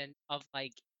combination of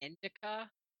like indica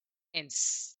and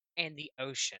the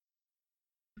ocean.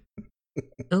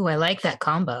 Ooh, I like that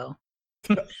combo.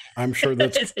 I'm sure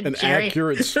that's an Jerry.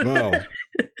 accurate smell.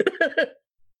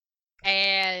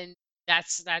 And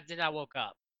then I woke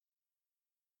up.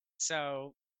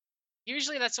 So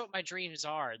usually that's what my dreams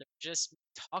are. They're just me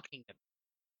talking to me,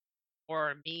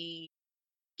 or me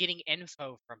getting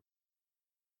info from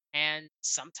me. And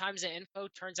sometimes the info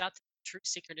turns out to be true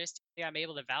synchronistically. I'm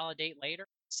able to validate later.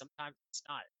 Sometimes it's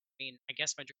not. I mean, I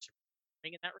guess my dreams are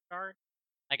in that regard.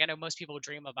 Like I know most people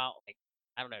dream about like,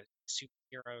 I don't know,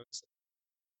 superheroes.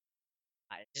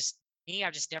 I've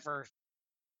just never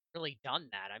really done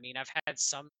that. I mean, I've had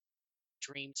some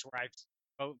dreams where I've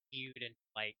boat viewed and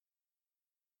like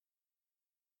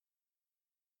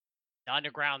the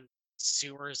underground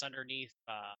sewers underneath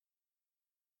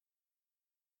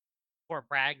Fort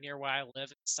Bragg near where I live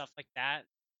and stuff like that.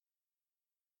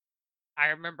 I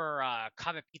remember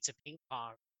Comet Pizza Ping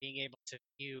Pong being able to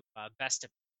view Best of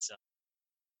Pizza.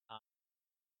 Uh,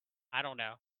 I don't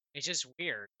know. It's just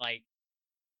weird. Like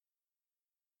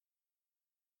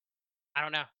I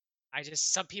don't know.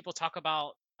 Some people talk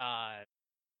about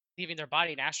leaving their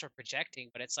body and astral projecting,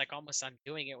 but it's like almost I'm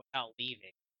doing it without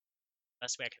leaving.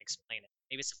 Best way I can explain it.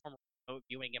 Maybe it's a form of remote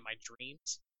viewing in my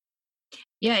dreams.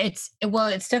 Yeah, it's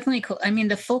definitely cool. I mean,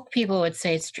 the folk people would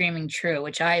say it's dreaming true,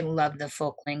 which I love the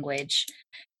folk language.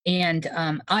 And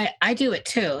I do it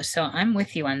too. So I'm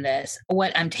with you on this.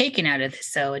 What I'm taking out of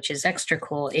this, though, which is extra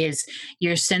cool, is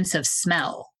your sense of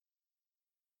smell.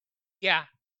 Yeah,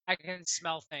 I can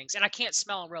smell things, and I can't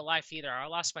smell in real life either. I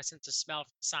lost my sense of smell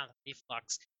from silent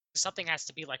reflux. Something has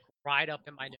to be like right up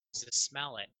in my nose to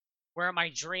smell it. Where in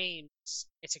my dreams,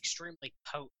 it's extremely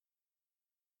potent.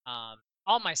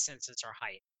 All my senses are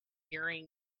heightened. Hearing,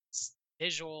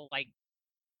 visual, like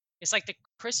it's like the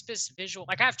crispest visual.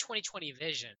 Like I have 20/20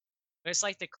 vision, but it's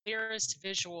like the clearest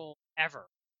visual ever.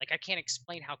 Like I can't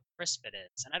explain how crisp it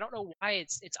is, and I don't know why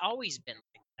it's always been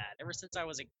like that ever since I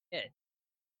was a kid.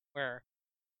 Where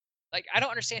like I don't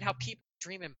understand how people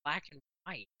dream in black and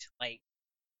white. Like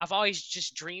I've always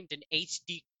just dreamed in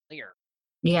HD clear.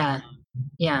 Yeah,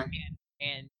 yeah,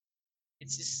 And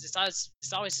it's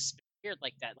always just been weird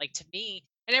like that. Like to me,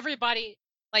 and everybody,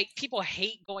 like people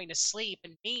hate going to sleep,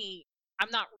 and me,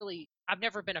 I've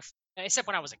never been except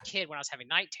when I was a kid when I was having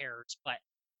night terrors. But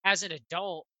as an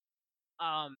adult,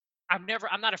 I'm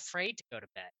not afraid to go to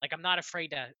bed. Like I'm not afraid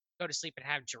to go to sleep and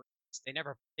have dreams.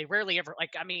 They rarely ever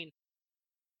like. I mean,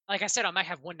 like I said, I might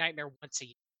have one nightmare once a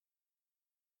year,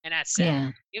 and that's it.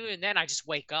 yeah. Even then, I just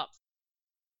wake up.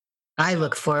 I So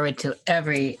look forward to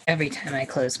every time I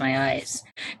close my eyes.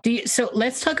 So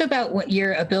let's talk about what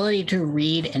your ability to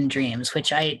read in dreams,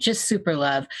 which I just super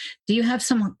love. Do you have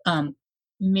some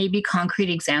maybe concrete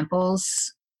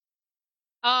examples?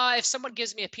 if someone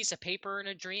gives me a piece of paper in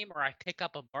a dream, or I pick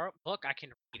up a book, I can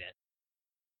read it.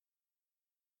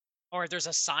 Or if there's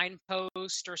a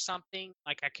signpost or something,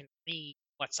 like I can read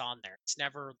what's on there. It's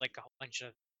never like a whole bunch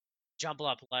of jumble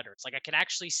up letters. Like I can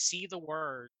actually see the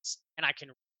words and I can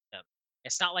read them.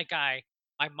 It's not like my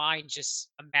mind just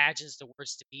imagines the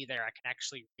words to be there. I can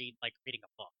actually read like reading a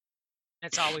book.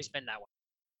 It's always been that way.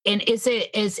 And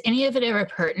is any of it ever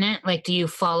pertinent? Like, do you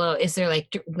follow? Is there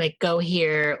like go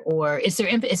here, or is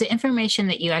it information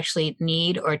that you actually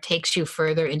need, or takes you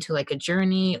further into like a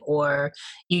journey, or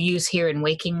you use here in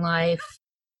waking life?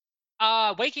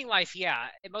 Waking life, yeah.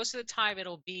 And most of the time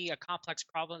it'll be a complex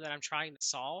problem that I'm trying to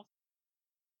solve.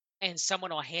 And someone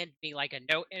will hand me like a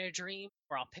note in a dream,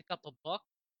 or I'll pick up a book,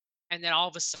 and then all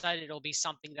of a sudden it'll be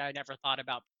something that I never thought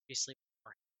about previously.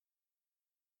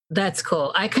 That's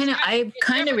cool. It's not I it's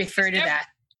kind of never refer to that.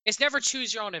 it's never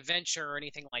choose your own adventure or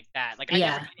anything like that. Like I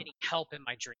never Yeah, get any help in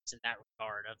my dreams in that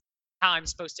regard of how I'm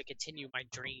supposed to continue my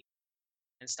dream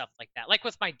and stuff like that. Like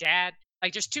with my dad,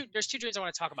 like there's two dreams I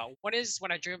want to talk about. One is when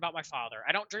I dream about my father.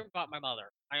 I don't dream about my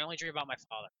mother. I only dream about my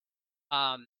father.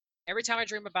 Um, every time I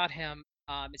dream about him,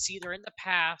 it's either in the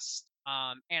past,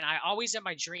 and I always in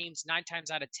my dreams 9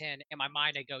 times out of 10 in my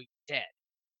mind I go, "You're dead.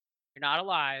 You're not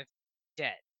alive.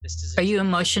 Dead. This is a are you dream."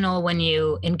 emotional when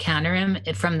you encounter him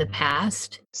from the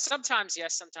past? Sometimes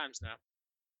yes, sometimes no.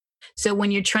 So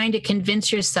when you're trying to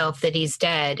convince yourself that he's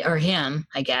dead, or him,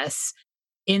 I guess,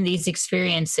 in these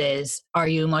experiences, are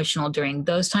you emotional during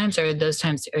those times, or those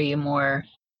times are you more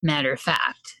matter of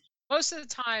fact? Most of the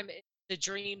time, the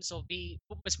dreams will be.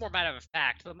 It's more matter of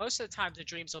fact, but most of the time the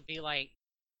dreams will be like,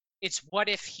 it's what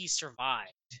if he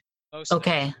survived. Most of the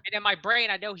time, Okay, and in my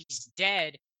brain, I know he's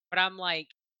dead, but I'm like,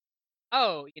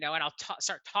 oh, and I'll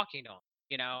start talking to him,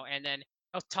 and then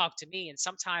he'll talk to me, and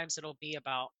sometimes it'll be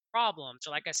about problems,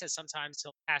 or like I said, sometimes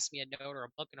he'll pass me a note or a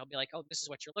book, and he'll be like, oh, this is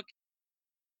what you're looking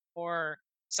for. Or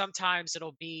sometimes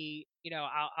it'll be,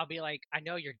 I'll be like, I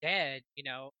know you're dead,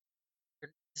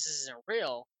 this isn't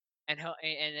real, and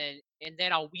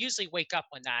then I'll usually wake up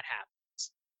when that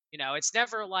happens. It's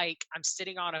never like I'm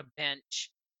sitting on a bench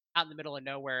out in the middle of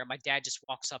nowhere and my dad just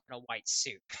walks up in a white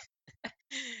suit.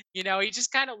 He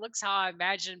just kind of looks how I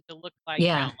imagine him to look like now,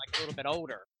 yeah. like a little bit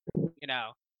older. you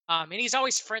know. And he's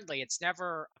always friendly. It's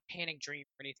never a panic dream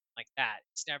or anything like that.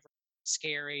 It's never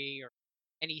scary or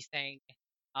anything.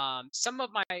 Some of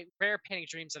my rare panic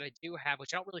dreams that I do have,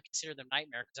 which I don't really consider them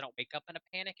nightmare because I don't wake up in a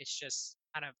panic. It's just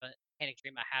kind of a panic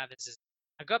dream I have. Is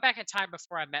I go back in time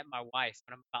before I met my wife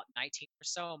when I'm about 19 or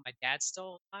so, and my dad's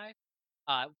still alive.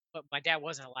 But my dad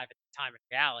wasn't alive at the time in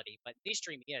reality, but in this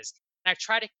dream he is. And I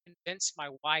try to convince my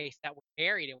wife that we're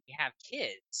married and we have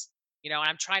kids. And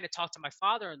I'm trying to talk to my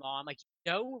father-in-law. I'm like,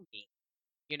 you know me,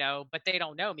 but they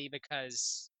don't know me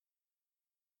because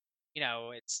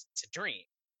it's a dream,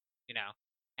 you know.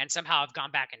 And somehow I've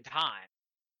gone back in time.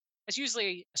 It's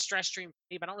usually a stress dream for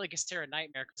me, but I don't really consider it a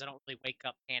nightmare because I don't really wake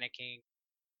up panicking,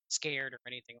 scared, or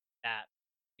anything like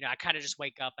that. I kind of just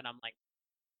wake up and I'm like,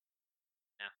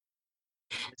 nah,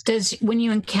 it's good. Does when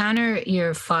you encounter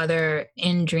your father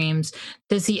in dreams,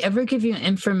 does he ever give you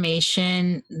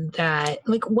information that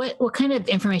like what kind of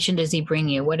information does he bring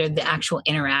you? What are the actual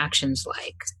interactions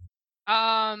like?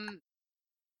 Um,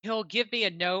 he'll give me a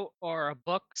note or a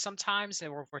book sometimes,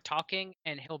 and we're talking,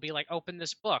 and he'll be like, "Open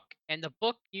this book," and the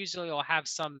book usually will have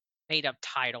some made up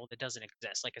title that doesn't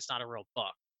exist, like it's not a real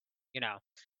book. you know.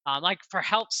 Like for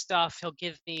health stuff, he'll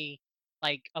give me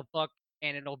like a book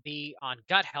and it'll be on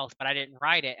gut health, but I didn't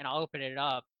write it, and I'll open it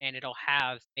up and it'll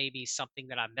have maybe something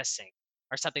that I'm missing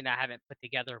or something that I haven't put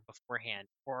together beforehand,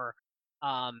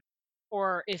 um,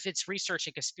 or if it's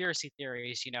researching conspiracy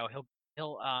theories,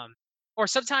 he'll or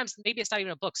sometimes maybe it's not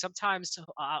even a book. Sometimes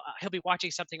he'll be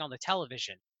watching something on the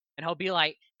television and he'll be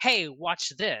like, "Hey, watch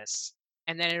this,"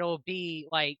 and then it'll be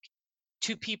like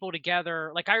two people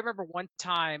together. Like I remember one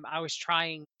time I was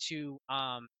trying to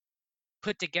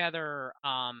put together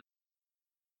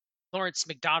Lawrence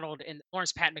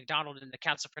Patton McDonald in the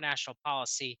Council for National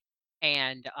Policy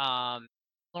and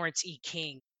Lawrence E.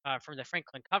 King from the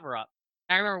Franklin cover up.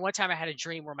 I remember one time I had a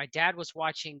dream where my dad was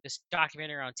watching this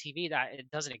documentary on TV that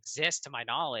it doesn't exist to my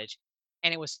knowledge,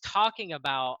 and it was talking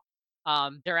about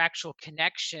their actual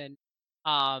connection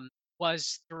um,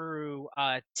 was through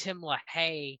Tim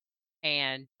LaHaye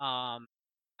and um,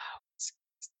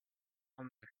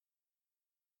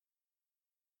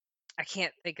 I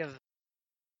can't think of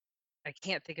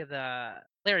the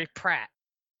Larry Pratt.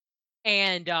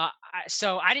 And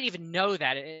so I didn't even know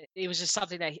that it was just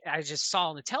something that I just saw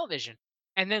on the television.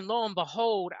 And then lo and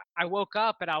behold, I woke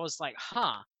up and I was like,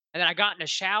 huh. And then I got in a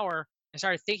shower and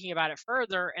started thinking about it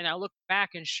further. And I looked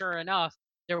back, and sure enough,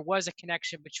 there was a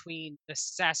connection between the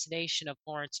assassination of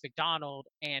Lawrence McDonald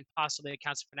and possibly the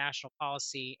Council for National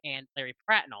Policy and Larry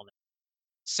Pratt and all that.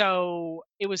 So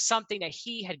it was something that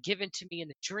he had given to me in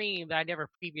the dream that I never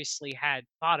previously had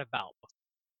thought about.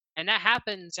 And that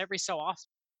happens every so often.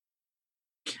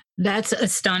 That's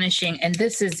astonishing, and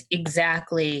this is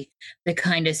exactly the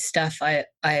kind of stuff I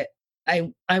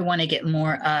want to get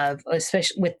more of,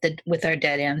 especially with our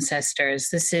dead ancestors.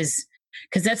 This is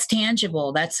because that's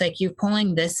tangible. That's like you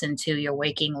pulling this into your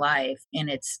waking life, and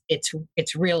it's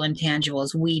real and tangible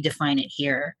as we define it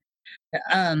here.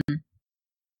 Um,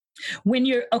 when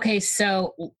you're okay,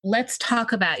 so let's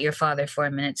talk about your father for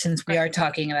a minute, since we Okay. are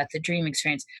talking about the dream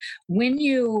experience. When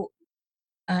you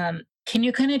can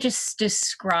you kind of just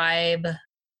describe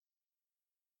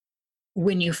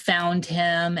when you found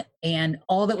him and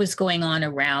all that was going on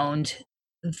around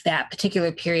that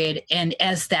particular period, and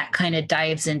as that kind of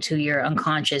dives into your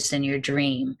unconscious and your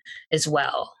dream as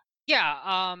well?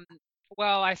 Yeah.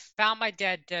 Well, I found my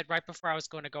dad dead right before I was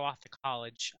going to go off to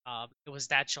college. It was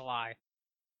that July.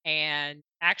 And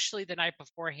actually, the night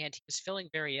beforehand, he was feeling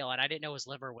very ill, and I didn't know his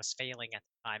liver was failing at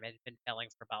the time. It had been failing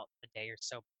for about a day or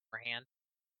so beforehand.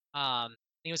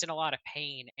 He was in a lot of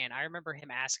pain, and I remember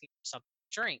him asking for something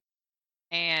to drink.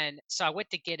 And so I went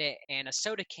to get it, and a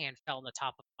soda can fell on the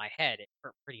top of my head. It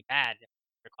hurt pretty bad at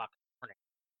 3 o'clock in the morning.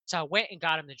 So I went and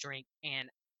got him the drink, and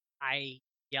I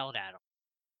yelled at him.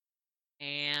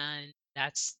 And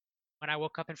that's when I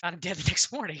woke up and found him dead the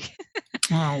next morning.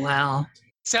 Oh wow.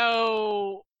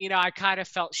 So, I kind of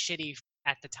felt shitty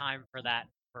at the time for that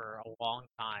for a long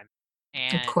time. Of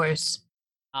And, course.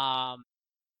 um,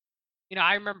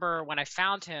 I remember when I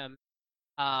found him,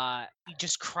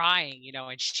 just crying,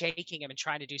 and shaking him and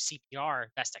trying to do CPR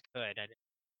best I could. I didn't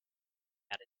know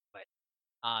how to do it.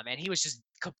 And he was just,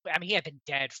 he had been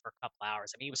dead for a couple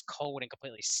hours. He was cold and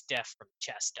completely stiff from the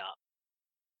chest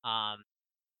up. Um,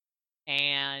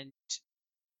 and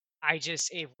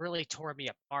it really tore me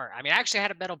apart. I actually had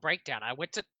a mental breakdown. I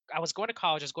was going to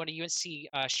college. I was going to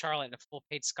UNC Charlotte in a full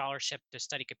paid scholarship to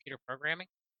study computer programming,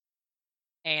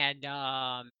 and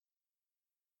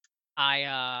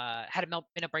I had a mental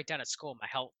breakdown at school. My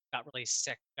health got really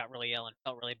sick, got really ill, and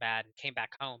felt really bad, and came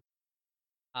back home.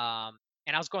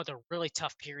 And I was going through a really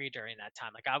tough period during that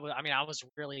time. Like I was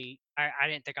really, I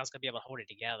didn't think I was gonna be able to hold it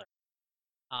together.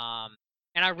 Um,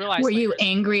 and I realized Were you later.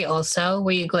 angry also?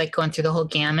 Were you like going through the whole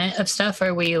gamut of stuff,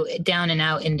 or were you down and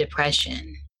out in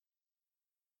depression?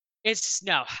 It's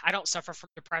no, I don't suffer from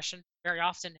depression very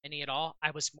often, any at all.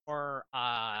 I was more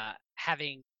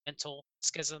having mental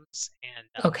schisms and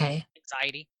Okay.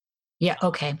 anxiety Yeah, um,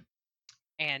 okay.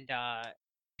 and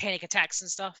panic attacks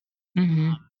and stuff.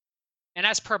 Hmm. And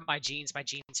as per my genes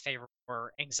favor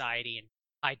more anxiety and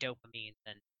high dopamine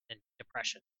than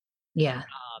depression. Yeah.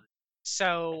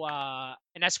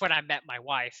 And that's when I met my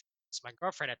wife. It's my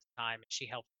girlfriend at the time, and she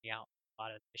helped me out with a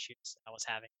lot of issues I was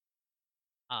having.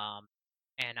 Um,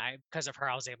 and because of her,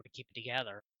 I was able to keep it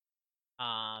together.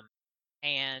 Um,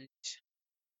 and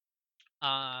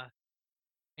uh,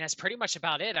 and that's pretty much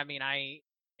about it. I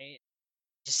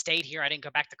just stayed here. I didn't go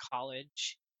back to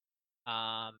college. Um,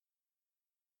 I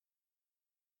mean,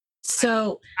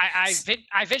 So, I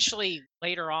eventually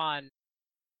later on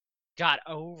got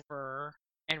over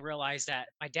and realized that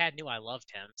my dad knew I loved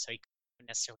him, so he couldn't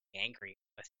necessarily be angry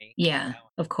with me. yeah,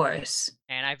 of course.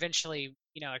 And I eventually,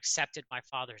 accepted my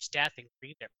father's death and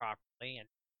grieved it properly.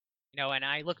 And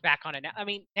I look back on it now.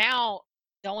 Now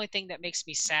the only thing that makes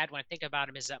me sad when I think about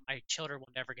him is that my children will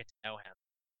never get to know him.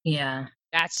 Yeah.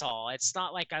 That's all. It's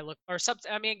not like I look or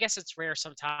something. I guess it's rare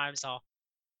sometimes I'll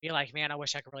be like, man, I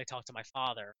wish I could really talk to my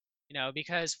father,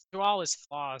 because through all his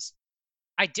flaws,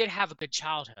 I did have a good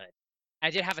childhood. I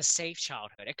did have a safe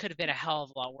childhood. It could have been a hell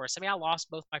of a lot worse. I lost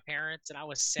both my parents and I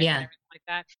was sick and Yeah. everything like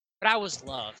that, but I was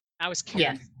loved. I was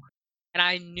Yeah. cared for, and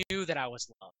I knew that I was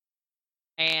loved.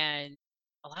 And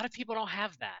a lot of people don't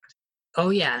have that. Oh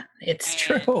yeah, it's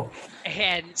And true.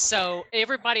 and so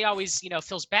everybody always,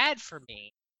 feels bad for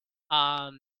me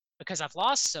um because I've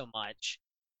lost so much.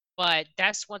 But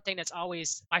that's one thing that's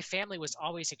always my family was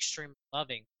always extremely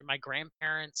loving through my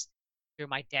grandparents, through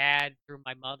my dad, through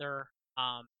my mother.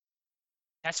 Um,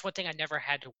 that's one thing I never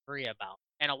had to worry about.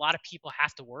 And a lot of people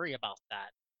have to worry about that.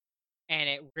 And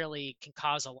it really can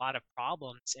cause a lot of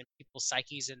problems in people's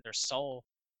psyches and their soul,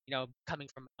 coming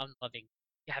from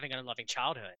having an unloving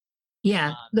childhood.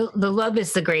 Yeah, Um, the love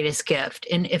is the greatest gift,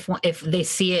 and if they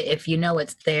see it, if you know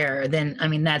it's there, then I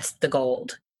mean that's the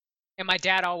gold. And my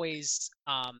dad always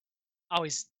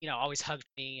hugged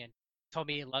me and told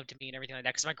me he loved me and everything like that.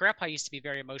 Because my grandpa used to be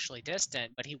very emotionally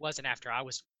distant, but he wasn't after I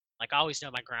was. Like, I always know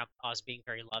my grandpa as being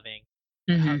very loving,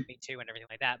 would hug Hmm. me too and everything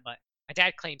like that. But my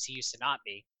dad claims he used to not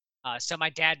be. So my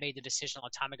dad made the decision a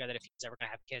long time ago that if he was ever going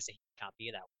to have kids, that he would not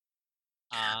be that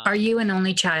way. Are you an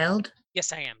only child?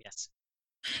 Yes, I am. Yes.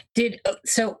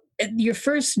 Your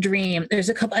first dream, I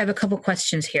have a couple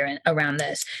questions here around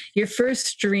this. Your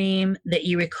first dream that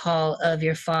you recall of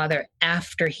your father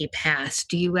after he passed,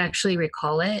 do you actually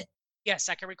recall it? Yes,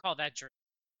 I can recall that dream.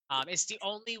 It's the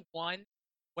only one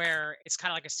where it's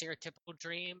kind of like a stereotypical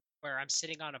dream where I'm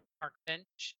sitting on a park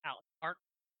bench out in the park,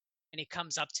 and he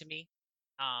comes up to me,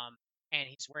 um, and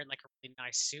he's wearing like a really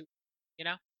nice suit, you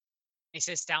know. He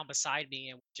sits down beside me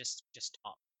and we just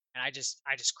talk, and I just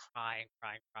cry and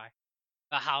cry and cry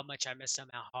about how much I miss him,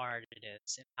 how hard it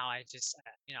is, and how I just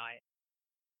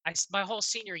my whole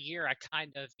senior year I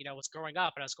kind of was growing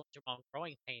up and I was going through my own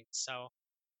growing pains. So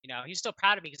he was still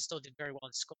proud of me because I still did very well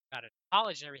in school, got into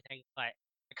college and everything, but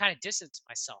I kind of distanced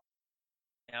myself,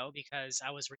 because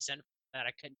I was resentful that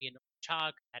I couldn't be a normal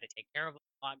child, I had to take care of him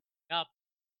while I'm growing up,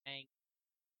 and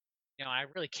I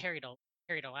really carried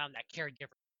around that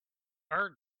caregiver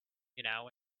burden, and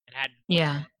had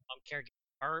Yeah. long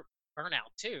caregiver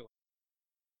burnout too.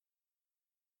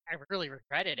 I really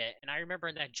regretted it, and I remember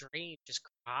in that dream just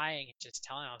crying and just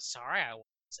telling him how sorry I was,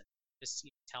 and just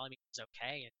telling me it was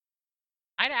okay. And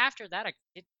kind of after that, I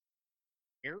did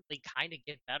weirdly kind of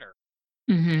get better.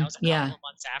 That was a couple Yeah. of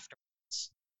months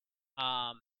afterwards.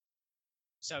 Um,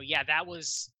 so yeah, that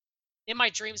was in my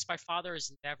dreams. My father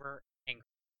is never angry.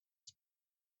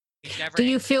 He's never Do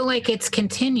you angry. feel like it's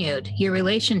continued your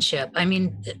relationship? I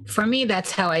mean, for me,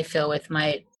 that's how I feel with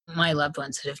my loved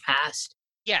ones that have passed.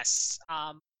 Yes,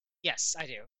 yes, I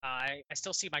do. I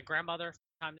still see my grandmother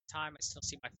from time to time. I still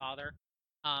see my father.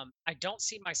 I don't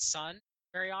see my son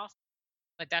very often,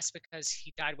 but that's because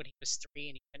he died when he was 3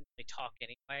 and he couldn't really talk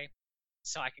anyway.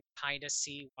 So I can kind of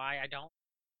see why I don't.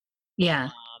 Yeah.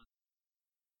 Um,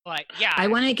 but yeah, I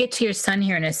want to get to your son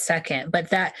here in a second,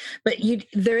 but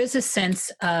there is a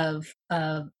sense of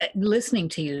listening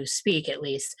to you speak. At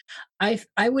least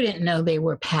I wouldn't know they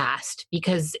were past,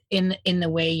 because in the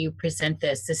way you present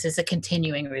this is a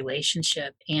continuing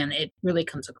relationship, and it really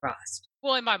comes across.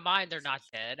 well, in my mind, they're not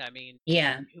dead. I mean,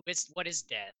 Yeah, what is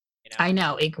dead? You know? I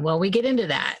know. Well, we get into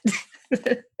that.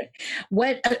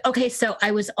 Okay, so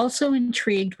I was also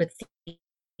intrigued with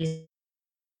these.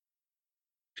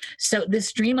 So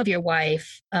this dream of your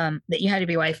wife, that you had of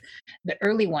your wife, the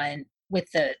early one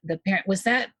with the parent,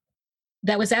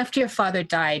 that was after your father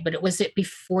died, but was it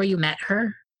before you met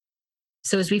her?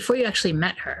 So it was before you actually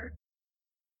met her.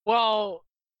 Well,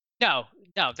 no,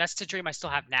 no, that's the dream I still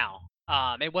have now.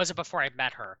 It wasn't before I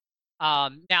met her.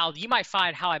 Now you might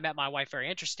find how I met my wife very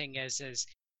interesting. Is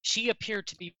she appeared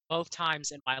to be both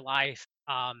times in my life,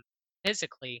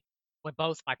 physically, when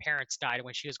both my parents died and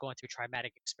when she was going through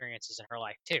traumatic experiences in her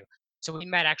life too. So we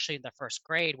met actually in the first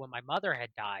grade when my mother had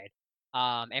died,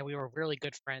 and we were really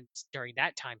good friends during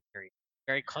that time period,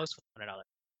 very close with one another.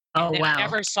 Oh And then I wow.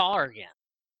 never saw her again.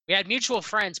 We had mutual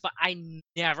friends, but I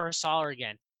never saw her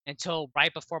again until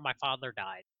right before my father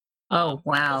died. Oh A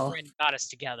wow. girlfriend got us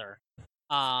together.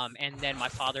 And then my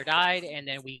father died, and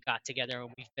then we got together,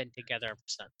 and we've been together ever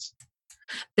since.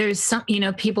 There's some,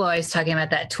 people always talking about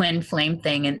that twin flame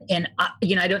thing, and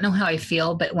I don't know how I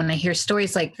feel, but when I hear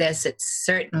stories like this, it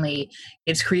certainly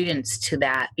gives credence to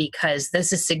that, because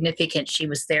this is significant. She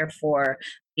was there for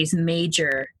these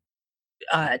major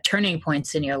turning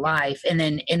points in your life, and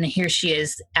here she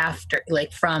is after,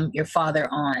 like, from your father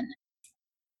on.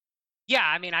 Yeah,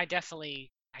 I mean, I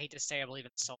hate to say I believe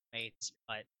in soulmates,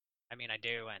 but I mean, I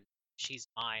do, and she's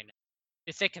mine.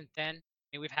 Through thick and thin.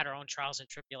 I mean, we've had our own trials and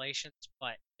tribulations,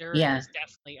 but there Yeah. is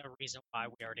definitely a reason why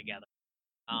we are together.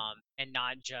 And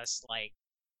not just like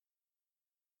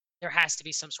there has to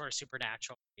be some sort of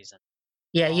supernatural reason.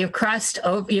 Yeah, Um, you've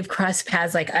crossed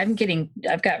paths. Like, I've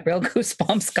got real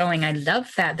goosebumps going. I love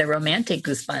that, the romantic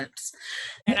goosebumps.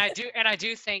 and I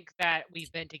do think that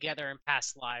we've been together in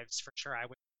past lives for sure. I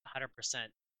would 100%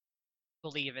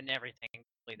 believe in everything.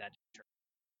 Believe that to be true.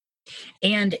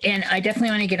 And I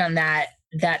definitely want to get on that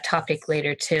topic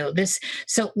later too.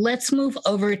 So let's move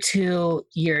over to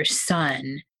your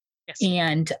son, Yes.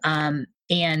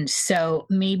 and so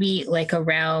maybe like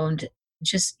around,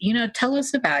 just tell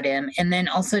us about him, and then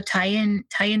also tie in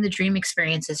the dream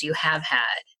experiences you have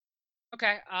had.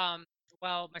 Okay.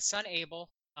 Well, my son Abel,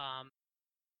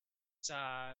 was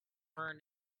born in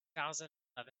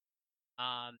 2011.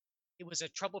 Um, it was a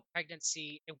troubled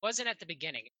pregnancy. It wasn't at the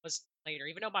beginning. It was later.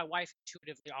 Even though my wife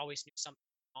intuitively always knew something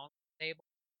wrong with Abel,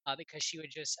 because she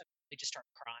would just they just start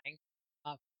crying.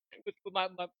 Uh, with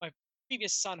my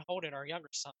previous son Holden, our younger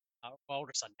son, well,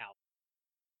 older son now,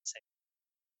 say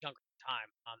younger at the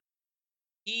time.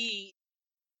 He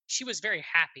she was very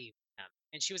happy with him,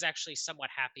 and she was actually somewhat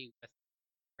happy with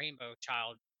Rainbow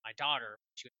Child, my daughter,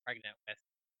 she was pregnant with.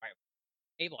 Right,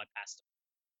 Abel had passed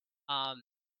away.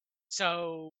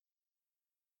 So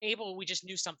Abel, we just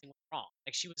knew something was wrong.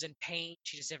 Like she was in pain,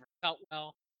 she just never felt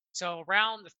well. So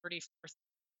around the 34th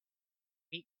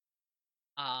week,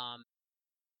 um,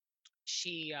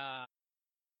 she uh,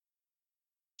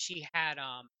 she had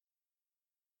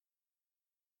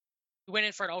we went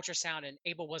in for an ultrasound, and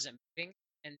Abel wasn't moving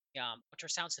in the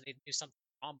ultrasound, so they knew something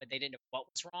was wrong, but they didn't know what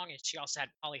was wrong. And she also had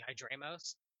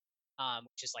polyhydramnios,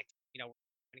 which is like when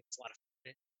it's a lot of food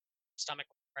in your stomach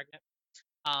when you're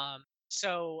pregnant.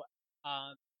 So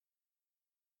um,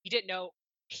 he didn't know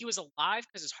he was alive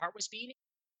because his heart was beating,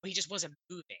 but he just wasn't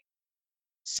moving.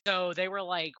 So they were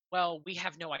like, "Well, we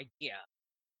have no idea."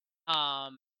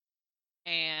 Um,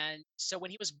 and so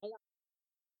when he was born,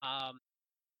 um,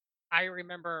 I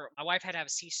remember my wife had to have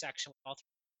a C-section with all three.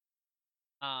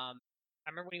 I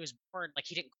remember when he was born, like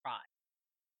he didn't cry,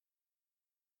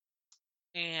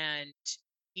 and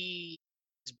he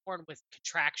was born with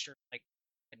contracture, like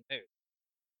couldn't move.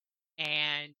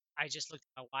 And I just looked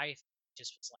at my wife,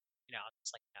 just was like, I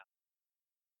was like, no,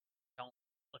 don't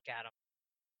look at him.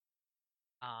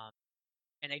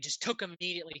 And they just took him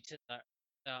immediately the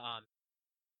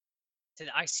to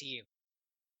the ICU.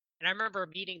 And I remember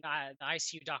meeting the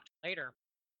ICU doctor later,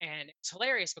 and it's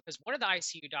hilarious because one of the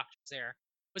ICU doctors there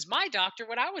was my doctor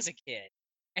when I was a kid,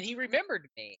 and he remembered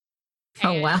me.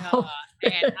 Oh, And wow.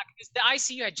 the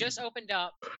ICU had just opened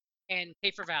up in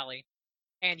Caper Valley,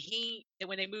 and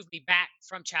when they moved me back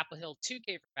from Chapel Hill to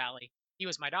Caper Valley, he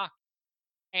was my doctor,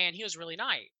 and he was really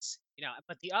nice,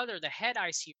 But the head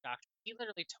ICU doctor, he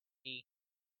literally told me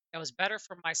it was better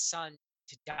for my son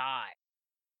to die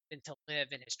than to live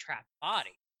in his trapped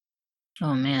body.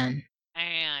 Oh, man.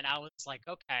 And I was like,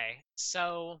 okay.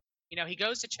 So, he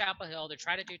goes to Chapel Hill. They're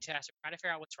trying to do tests. They're trying to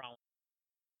figure out what's wrong.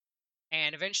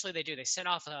 And eventually they do. They send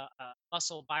off a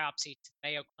muscle biopsy to the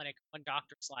Mayo Clinic. One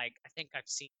doctor's like, I think I've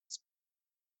seen this.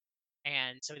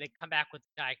 And so they come back with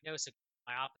the diagnosis of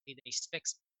myopathy. Then he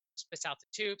spits out the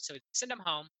tube. So they send him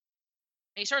home.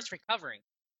 And he starts recovering.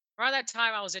 Around that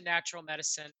time, I was in natural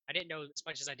medicine. I didn't know as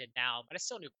much as I did now, but I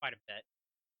still knew quite a bit.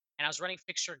 And I was running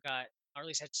Fix Your Gut, or at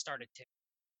least had started to.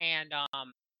 And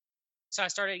so I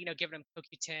started, giving him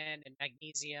CoQ10 and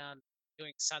magnesium,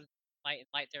 doing sunlight and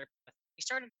light therapy. He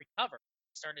started to recover.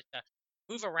 He started to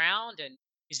move around, and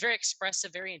he's very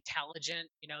expressive, very intelligent.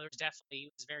 He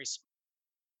was very smart.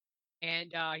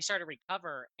 And he started to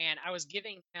recover. And I was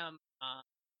giving him,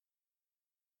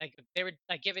 like, they were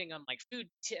like giving him like food,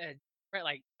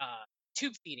 like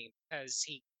tube feeding because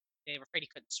they were afraid he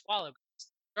couldn't swallow because his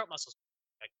throat muscles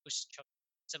like most children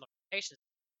with similar mutations in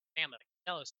the family, like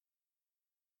Costello's.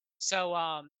 So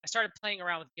I started playing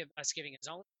around with us giving his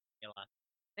own formula.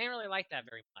 They didn't really like that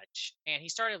very much, and he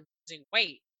started losing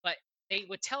weight. But they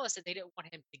would tell us that they didn't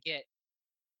want him to get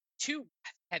too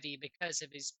heavy because of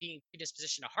his being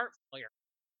predisposition to heart failure,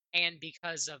 and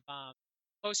because of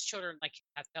most children like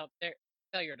have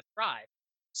failure to thrive.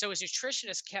 So his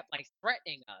nutritionist kept like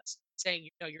threatening us, saying,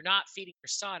 you're not feeding your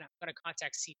son. I'm going to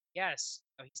contact CPS.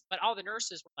 But all the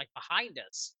nurses were like behind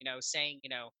us, saying,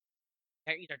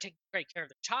 they're taking great care of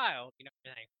the child,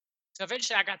 everything. So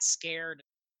eventually I got scared.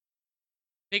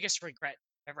 Biggest regret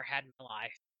I've ever had in my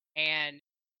life. And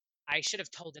I should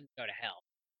have told him to go to hell.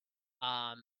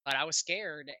 But I was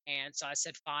scared, and so I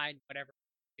said, fine, whatever,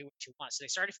 do what you want. So they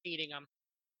started feeding him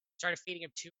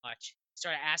too much.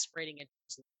 Started aspirating into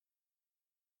his lungs.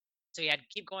 So he had to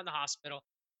keep going to the hospital.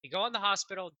 They go in the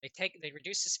hospital, they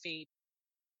reduce his feed,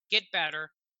 get better.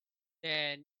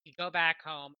 Then he'd go back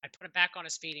home. I put him back on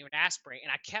his feet. He would aspirate,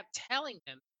 and I kept telling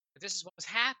them that this is what was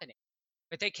happening.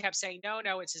 But they kept saying, no,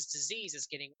 no, it's his disease. It's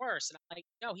getting worse. And I'm like,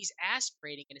 no, he's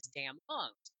aspirating in his damn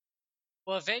lungs.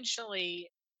 Well, eventually,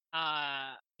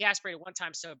 he aspirated one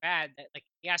time so bad that, like,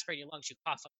 he aspirated your lungs, you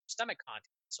cough up your stomach contents.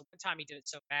 So one time he did it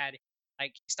so bad,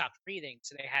 like, he stopped breathing.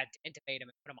 So they had to intubate him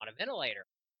and put him on a ventilator.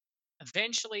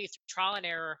 Eventually, through trial and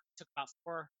error, it took about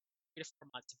 3 to 4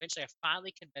 months. Eventually, I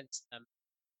finally convinced them,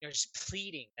 just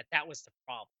pleading that was the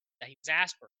problem, that he was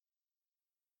aspirating.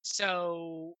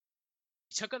 So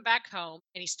took him back home,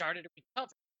 and he started to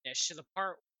recover to the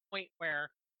point where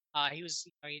he was,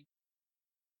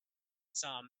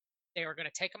 they were going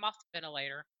to take him off the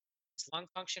ventilator. His lung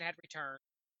function had returned.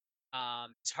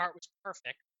 His heart was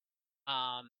perfect,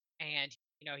 and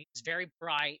he was very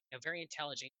bright, very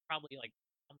intelligent, probably like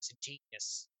almost a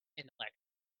genius intellect.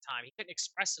 time. He couldn't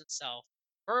express himself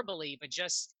verbally, but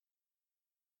just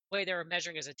the way they were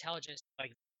measuring his intelligence,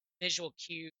 like visual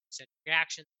cues and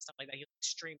reactions and stuff like that. He was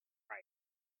extremely bright,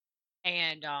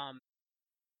 and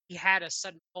he had a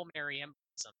sudden pulmonary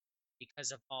embolism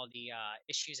because of all the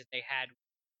issues that they had with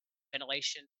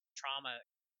ventilation trauma a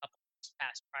couple months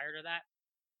past prior to that,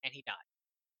 and he died.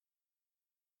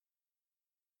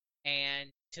 And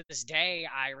to this day,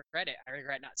 I regret it. I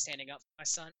regret not standing up for my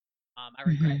son. I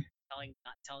regret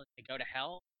not telling him to go to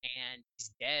hell, and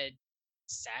he's dead,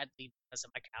 sadly, because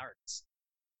of my cowardice.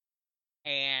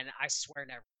 And I swear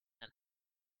never again.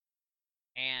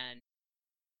 And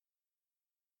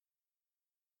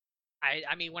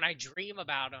I mean, when I dream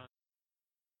about him,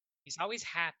 he's always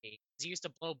happy. He used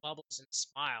to blow bubbles and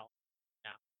smile,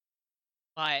 you know.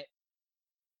 But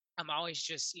I'm always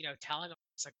just, telling him,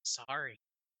 it's like, sorry.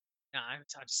 No, I'm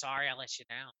sorry I let you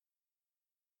down.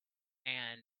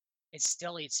 And it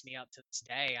still eats me up to this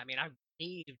day. I mean, I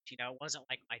grieved, it wasn't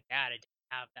like my dad. I didn't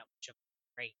have that much of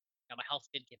a great, my health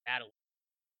did get bad a little.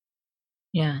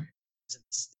 Yeah. It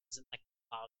wasn't like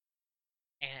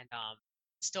and it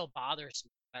still bothers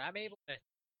me, but I'm able to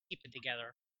keep it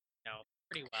together,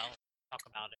 pretty well. Talk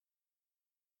about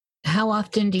it. How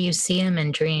often do you see him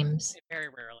in dreams? Very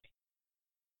rarely.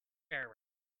 Very rarely.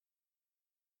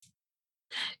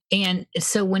 And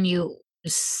so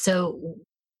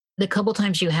the couple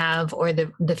times you have, or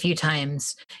the few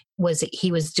times,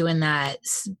 he was doing that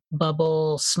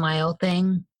bubble smile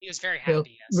thing? He was very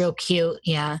happy, yes. Real cute,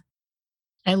 yeah.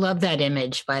 I love that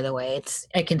image, by the way.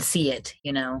 I can see it,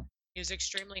 He was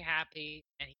extremely happy,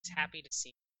 and he's happy to see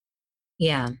me.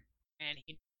 Yeah. And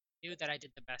he knew that I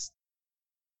did the best.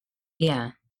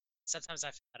 Yeah. Sometimes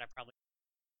I feel that I probably,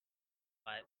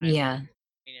 but yeah. I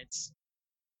mean,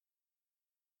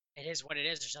 it is what it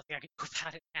is. There's nothing I can do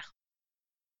about it now.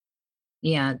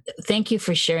 Yeah. Thank you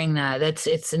for sharing that.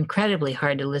 It's incredibly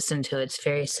hard to listen to. It's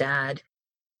very sad.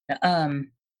 I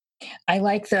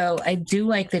do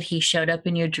like that he showed up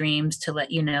in your dreams to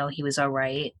let you know he was all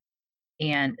right.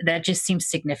 And that just seems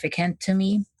significant to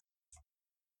me.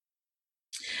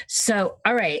 So,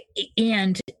 all right.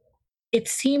 And it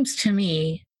seems to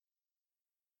me,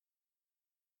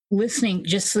 listening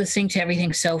to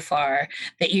everything so far,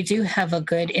 that you do have a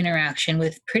good interaction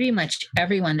with pretty much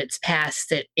everyone that's passed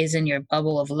that is in your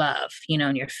bubble of love,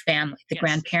 in your family, the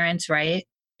grandparents, right?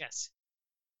 Yes.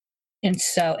 And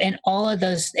so, and all of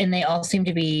those, and they all seem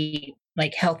to be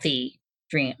like healthy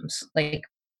dreams. Like,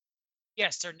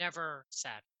 yes, they're never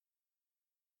sad.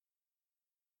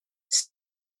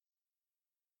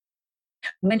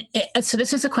 So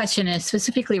this is a question is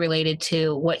specifically related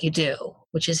to what you do,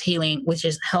 which is healing, which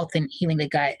is health and healing the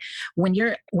gut. When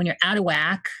you're out of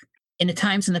whack, in the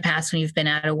times in the past when you've been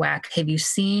out of whack, have you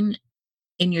seen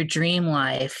in your dream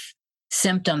life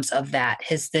symptoms of that?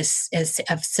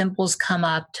 Have symbols come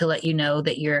up to let you know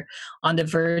that you're on the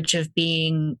verge of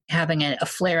having a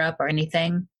flare up or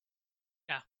anything?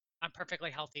 Yeah, I'm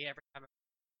perfectly healthy every time.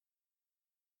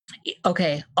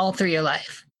 Okay, all through your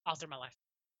life. All through my life.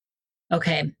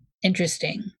 Okay,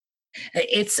 interesting.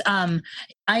 It's I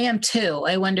am too.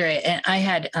 I wonder. And I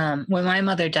had when my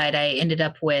mother died, I ended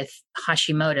up with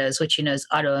Hashimoto's, which is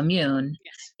autoimmune,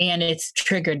 yes. And it's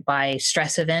triggered by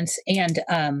stress events. And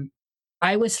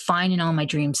I was fine in all my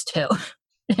dreams too.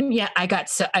 And yeah, I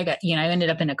ended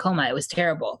up in a coma. It was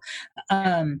terrible.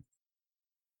 And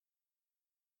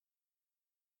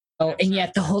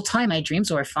yet the whole time my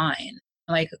dreams were fine.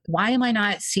 I'm like, why am I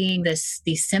not seeing these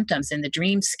symptoms in the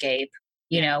dreamscape?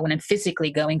 When I'm physically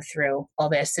going through all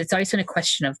this, it's always been a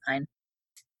question of mine.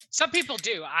 Some people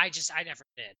do. I never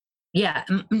did. Yeah,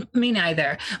 me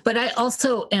neither. But I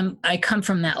also I come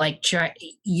from that, like,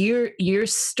 your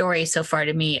story so far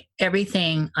to me,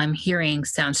 everything I'm hearing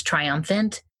sounds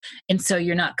triumphant. And so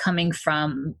you're not coming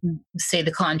from, say,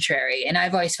 the contrary. And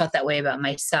I've always felt that way about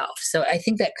myself. So I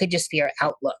think that could just be our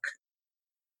outlook.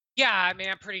 Yeah, I mean,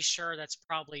 I'm pretty sure that's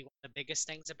probably one of the biggest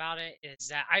things about it is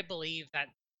that I believe that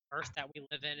Earth that we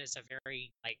live in is a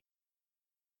very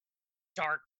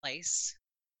dark place.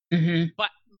 Mm-hmm. But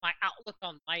my outlook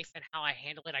on life and how I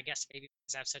handle it, I guess maybe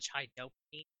because I have such high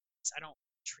dopamine, I don't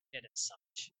treat it as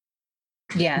such.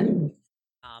 Yeah.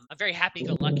 I'm very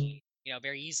happy-go-lucky,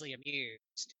 very easily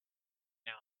amused.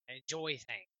 I enjoy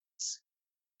things.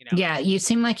 Yeah, you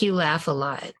seem like you laugh a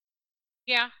lot.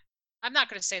 Yeah, I'm not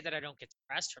going to say that I don't get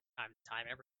depressed from time to time,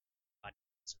 everybody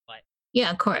does, but yeah,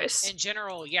 of course. In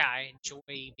general, yeah, I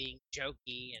enjoy being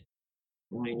jokey and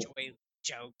I enjoy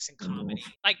jokes and comedy.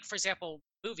 Like, for example,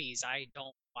 movies, I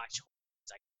don't watch horror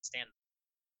movies. I can't stand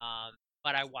them.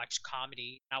 But I watch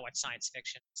comedy, I watch science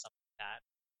fiction and stuff like that.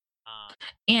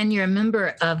 And you're a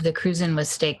member of the Cruisin' with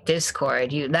Steak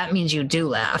Discord. That means you do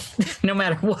laugh, no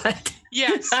matter what.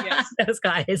 Yes, yes. Those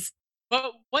guys.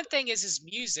 But one thing is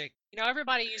music.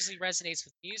 Everybody usually resonates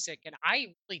with music, and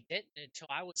I really didn't until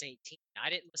I was 18. I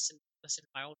didn't listen to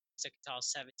my own music until I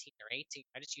was 17 or 18.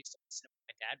 I just used to listen to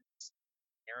my dad listen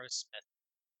to Aerosmith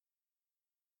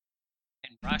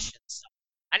and Rush and stuff.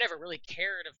 I never really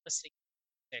cared of listening to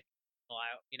music until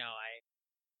I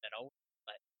got older.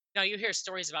 But you hear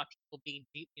stories about people being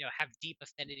deep, have deep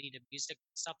affinity to music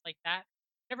and stuff like that.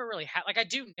 Never really had, like, I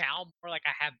do now, more like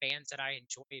I have bands that I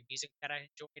enjoy, music that I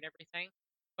enjoy and everything.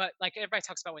 But like everybody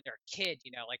talks about when they're a kid,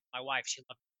 like my wife, she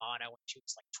loved Nirvana when she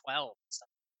was like 12 and stuff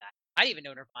like that. I didn't even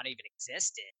know Nirvana even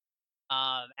existed.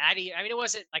 I mean, it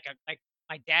wasn't like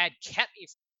my dad kept me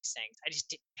from these things. I just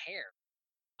didn't care.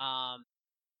 I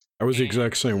was the And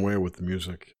exact same way with the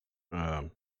music.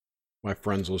 My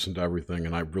friends listened to everything,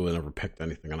 and I really never picked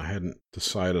anything, and I hadn't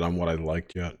decided on what I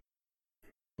liked yet.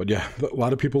 But yeah, a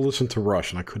lot of people listen to Rush,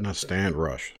 and I could not stand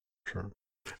Rush. Sure.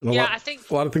 And yeah, I think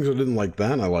a lot of things I didn't like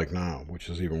then, I like now, which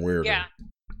is even weirder. yeah,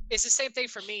 it's the same thing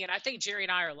for me, and I think Jerry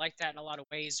and I are like that in a lot of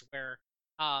ways, where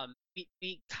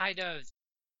we kind of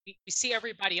we see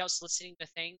everybody else listening to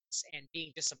things and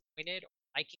being disappointed or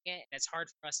liking it, and it's hard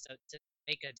for us to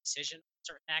make a decision on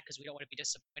certain that because we don't want to be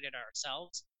disappointed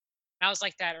ourselves. And I was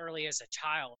like that early as a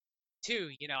child too.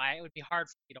 It would be hard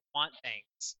for me to want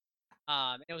things.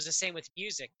 And it was the same with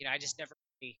music. I just never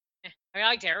really. I mean, I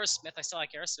liked Aerosmith. I still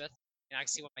like Aerosmith. And I can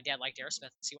see what my dad liked Aerosmith.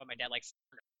 And see what my dad liked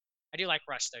Foreigner. I do like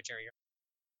Rush though, Jerry.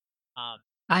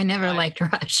 I never But liked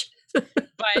Rush.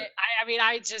 I mean,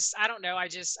 I don't know. I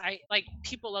like,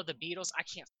 people love the Beatles. I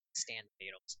can't stand the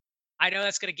Beatles. I know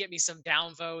that's gonna get me some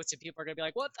down votes, and people are gonna be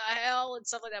like, "What the hell?" and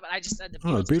stuff like that. But I just the Oh,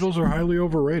 Beatles. the Beatles are highly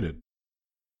overrated.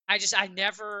 I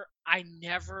never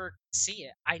see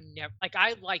it. I never like.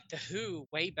 I like the Who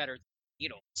way better than the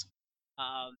Beatles.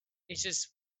 It's just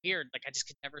weird. Like, I just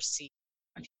could never see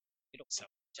the Beatles so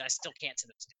much. I still can't to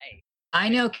this day. I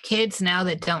know kids now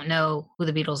that don't know who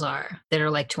the Beatles are, that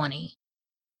are like 20.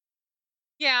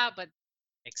 Yeah, but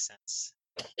makes sense.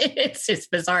 It's just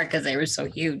bizarre because they were so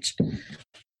huge.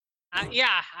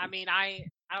 Yeah, I mean, I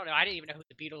don't know. I didn't even know who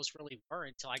the Beatles really were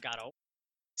until I got old.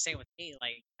 Same with me.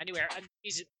 Like, I knew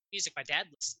music my dad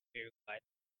listened to, but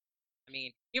I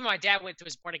mean, even my dad went through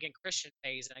his born again Christian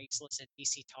phase, and I used to listen to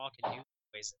DC Talk and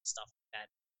Newsboys and stuff like that.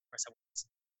 Of course, I wouldn't listen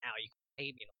now. You can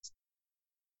pay me to listen.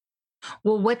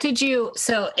 Well,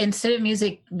 so instead of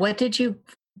music, what did you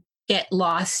get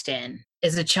lost in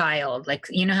as a child? Like,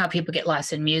 how people get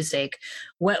lost in music.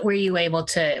 What were you able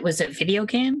to, was it video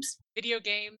games? Video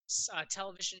games,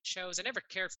 television shows. I never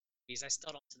cared for movies. I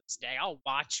still don't to this day. I'll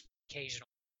watch occasional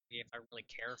movie if I really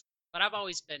care. But I've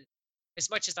always been, as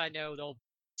much as I know, the old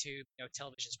YouTube,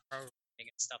 television's programming and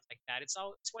stuff like that. It's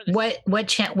one of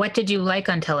the What did you like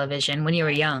on television when you were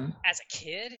young? As a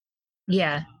kid.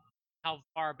 Yeah. How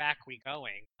far back are we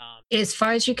going? As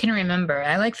far as you can remember.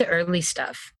 I like the early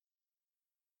stuff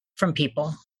from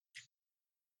people.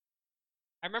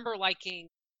 I remember liking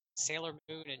Sailor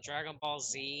Moon and Dragon Ball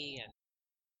Z, and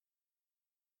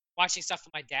watching stuff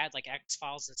with my dad, like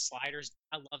X-Files and Sliders.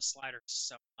 I love Sliders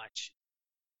so much.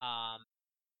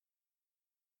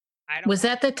 Was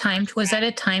that a time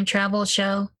travel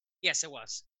show? Yes, it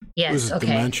was. Yes, it was a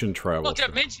dimension travel. Well,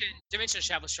 dimension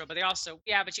travel show, but they also,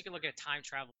 but you can look at time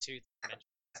travel too. But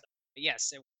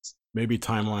yes, it was. Maybe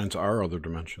timelines are other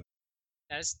dimensions.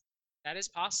 That is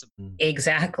possible.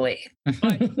 Exactly.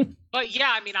 but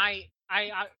yeah, I mean, I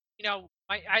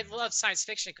love science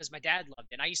fiction because my dad loved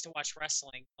it. And I used to watch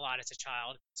wrestling a lot as a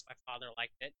child because my father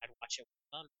liked it. I'd watch it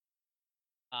with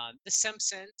them. The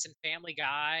Simpsons and Family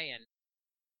Guy, and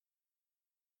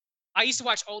I used to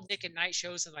watch old Nick at Night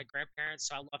shows with my grandparents.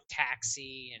 So I love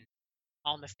Taxi and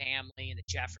All in the Family and the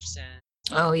Jeffersons.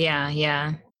 Oh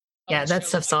yeah. That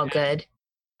stuff's all good.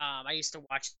 I used to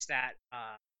watch that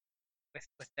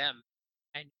with them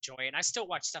and enjoy it. And I still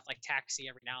watch stuff like Taxi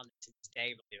every now and then to this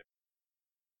day, believe it.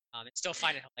 And still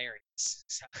find it hilarious.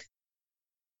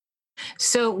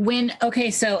 So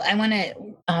I want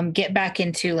to get back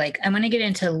into I want to get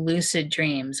into lucid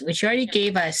dreams, which you already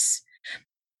gave us.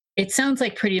 It sounds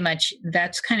like pretty much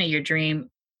that's kind of your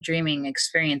dreaming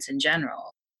experience in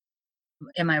general.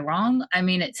 Am I wrong? I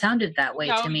mean, it sounded that way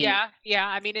to me. Yeah.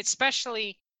 I mean, it's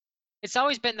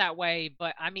always been that way.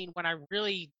 But I mean, when I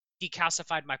really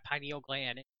decalcified my pineal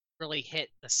gland, it really hit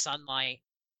the sunlight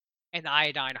and the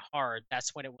iodine hard.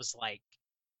 That's when it was like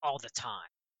all the time.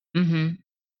 Mm-hmm.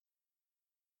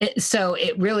 So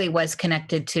it really was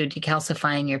connected to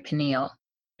decalcifying your pineal.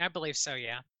 I believe so,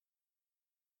 yeah.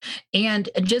 And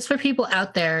just for people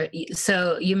out there,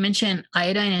 so you mentioned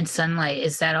iodine and sunlight.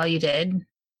 Is that all you did?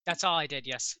 That's all I did.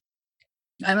 Yes.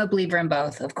 I'm a believer in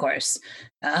both, of course,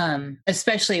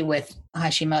 especially with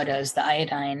Hashimoto's, the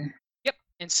iodine. Yep.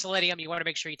 And selenium. You want to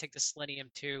make sure you take the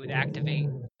selenium too to activate.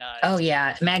 Oh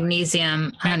yeah,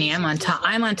 magnesium, honey. I'm on top.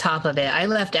 I'm on top of it. I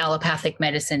left allopathic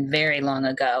medicine very long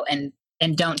ago, and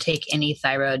don't take any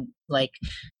thyroid like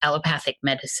allopathic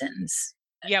medicines.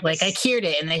 Yeah, like I cured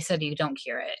it, and they said you don't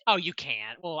cure it. Oh, you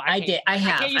can. Well, I did. I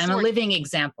have. I'm a living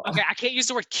example. Okay, I can't use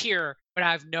the word cure, but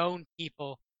I've known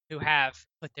people who have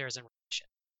put theirs in remission.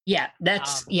 Yeah,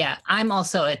 that's yeah. I'm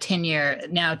also a 10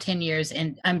 years,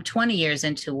 and I'm 20 years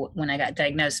into when I got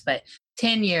diagnosed, but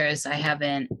 10 years I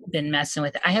haven't been messing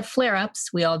with it. I have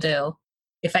flare-ups. We all do.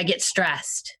 If I get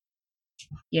stressed,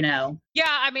 Yeah,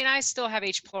 I mean, I still have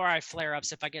H. pylori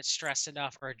flare-ups if I get stressed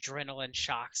enough or adrenaline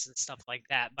shocks and stuff like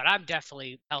that. But I'm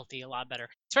definitely healthy, a lot better.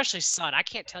 Especially sun. I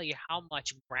can't tell you how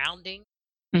much grounding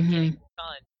and getting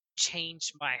sun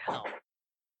changed my health.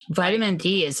 Vitamin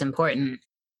D is important.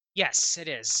 Yes, it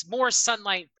is. More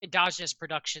sunlight endogenous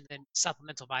production than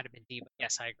supplemental vitamin D, but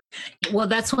yes, I agree. Well,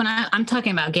 that's when I'm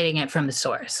talking about getting it from the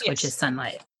source, which is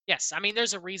sunlight. Yes, I mean,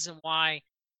 there's a reason why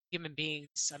human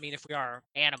beings, I mean, if we are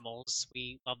animals,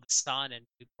 we love the sun and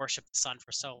we worship the sun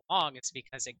for so long. It's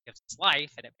because it gives us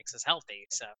life and it makes us healthy.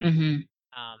 So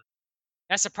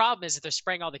that's the problem, is that they're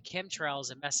spraying all the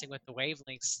chemtrails and messing with the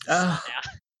wavelengths.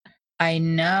 I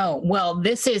know. Well,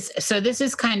 this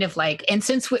is kind of like, and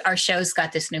since our show's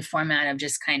got this new format of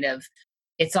just kind of,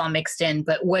 it's all mixed in,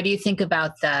 but what do you think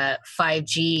about the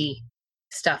 5G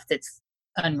stuff that's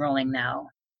unrolling now?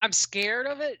 I'm scared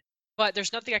of it, but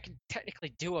there's nothing I can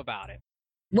technically do about it.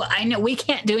 Well, I know we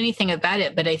can't do anything about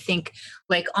it, but I think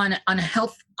like on a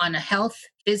health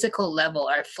physical level,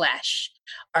 our flesh,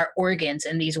 our organs,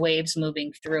 and these waves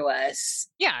moving through us.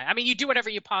 Yeah, I mean, you do whatever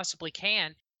you possibly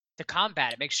can to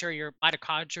combat it. Make sure your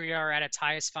mitochondria are at its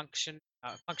highest functional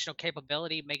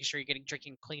capability. Making sure you're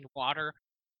drinking clean water.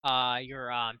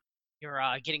 You're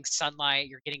getting sunlight.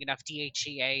 You're getting enough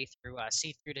DHEA through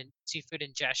seafood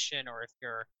ingestion, or if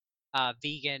you're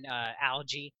vegan,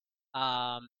 algae.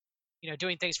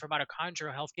 Doing things for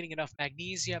mitochondrial health, getting enough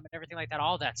magnesium and everything like that.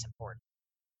 All that's important.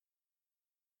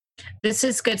 This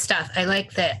is good stuff. I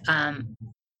like that.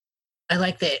 I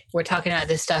like that we're talking about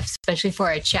this stuff, especially for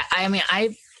a chat. I mean,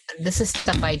 this is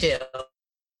stuff I do.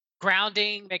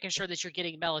 Grounding, making sure that you're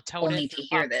getting melatonin. Only to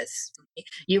hear this.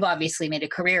 You've obviously made a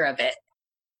career of it.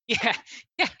 Yeah.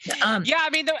 I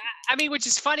mean, which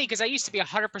is funny because I used to be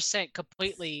 100%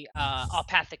 completely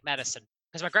allopathic medicine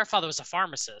because my grandfather was a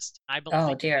pharmacist. I believe.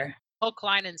 Oh dear. Hook,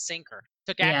 line, and sinker.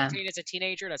 Took Accutane as a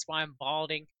teenager. That's why I'm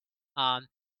balding. And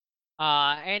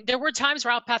there were times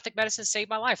where allopathic medicine saved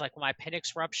my life, like when my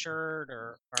appendix ruptured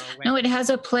or when... No, it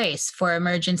has a place for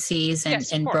emergencies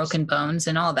and broken bones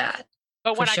and all that.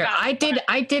 But when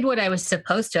I did what I was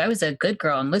supposed to. I was a good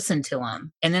girl and listened to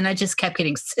them. And then I just kept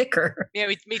getting sicker.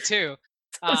 Yeah, me too.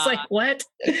 I was like, what?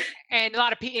 And a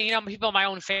lot of people, people in my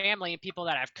own family and people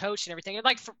that I've coached and everything. And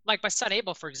like my son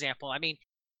Abel, for example, I mean,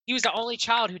 he was the only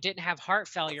child who didn't have heart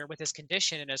failure with his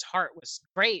condition, and his heart was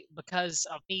great because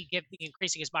of me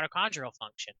increasing his mitochondrial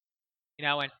function.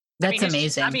 And that's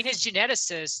amazing. His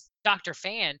geneticist, Dr.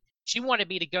 Fan, she wanted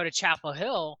me to go to Chapel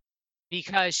Hill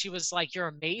because she was like, "You're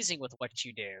amazing with what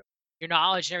you do, your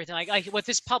knowledge and everything." Like with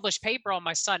this published paper on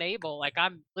my son Abel, like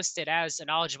I'm listed as a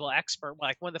knowledgeable expert,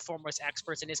 like one of the foremost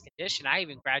experts in his condition. I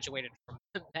even graduated from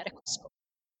medical school.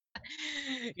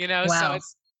 Wow. So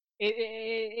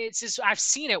it's just, I've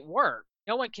seen it work.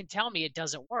 No one can tell me it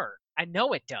doesn't work. I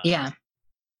know it does.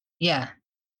 Yeah.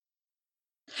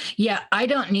 I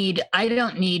don't need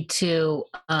to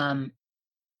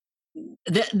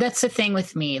that's the thing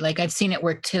with me. Like I've seen it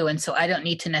work too, and so I don't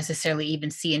need to necessarily even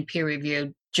see in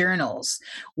peer-reviewed journals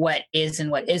what is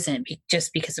and what isn't,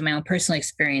 just because of my own personal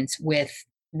experience with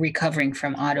recovering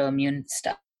from autoimmune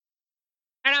stuff.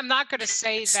 And I'm not going to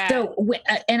say that. So,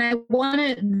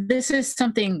 this is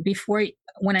something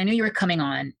when I knew you were coming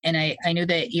on, and I knew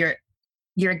that you're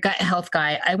a gut health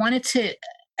guy. I wanted to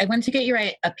get your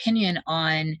opinion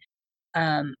on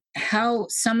how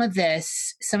some of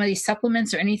these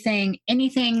supplements or anything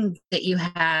that you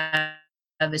have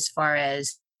as far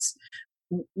as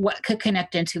what could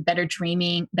connect into better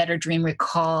dreaming, better dream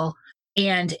recall,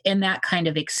 and in that kind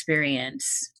of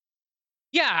experience.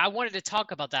 Yeah, I wanted to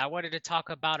talk about that. I wanted to talk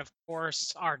about, of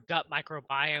course, our gut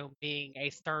microbiome being a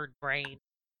third brain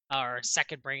or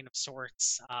second brain of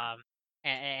sorts. Or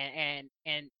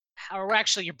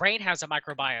actually, your brain has a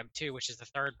microbiome too, which is the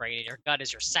third brain, and your gut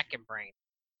is your second brain.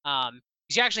 Because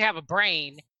you actually have a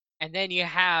brain, And then you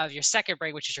have your second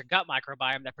brain, which is your gut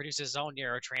microbiome that produces its own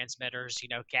neurotransmitters,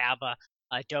 GABA,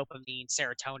 dopamine,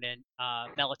 serotonin,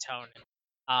 melatonin.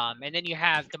 And then you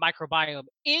have the microbiome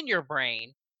in your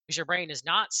brain, because your brain is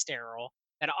not sterile,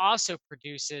 that also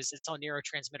produces its own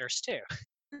neurotransmitters too.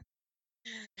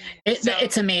 So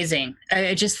It's amazing.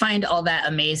 I just find all that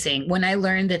amazing. When I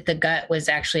learned that the gut was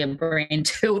actually a brain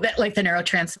too, that like the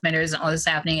neurotransmitters and all this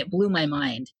happening, it blew my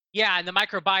mind. yeah, and the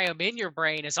microbiome in your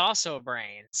brain is also a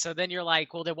brain. So then you're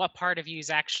like, well, then what part of you is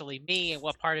actually me, and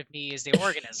what part of me is the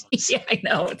organisms? Yeah, I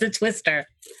know. It's a twister.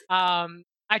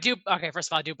 I do. Okay, first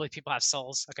of all, I do believe people have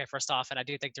souls. Okay, first off, and I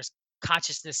do think there's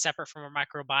consciousness separate from our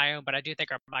microbiome, but I do think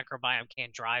our microbiome can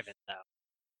drive it though.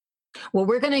 Well,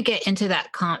 we're going to get into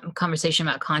that conversation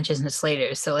about consciousness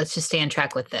later. So let's just stay on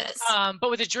track with this. But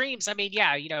with the dreams, I mean,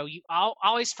 yeah, you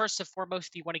always first and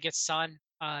foremost you want to get sun,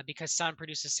 because sun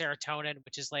produces serotonin,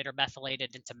 which is later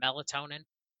methylated into melatonin.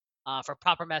 For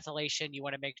proper methylation, you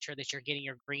want to make sure that you're getting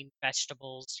your green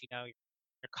vegetables, your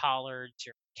collards,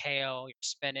 your kale, your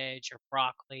spinach, your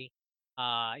broccoli.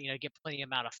 Get plenty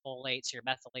amount of folate, so your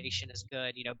methylation is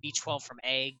good. B12 from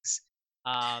eggs.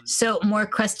 Um, So more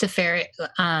cruciferous.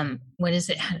 What is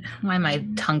it? Why am I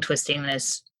tongue twisting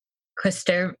this?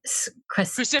 Cruster,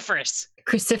 cruciferous.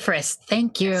 Cruciferous.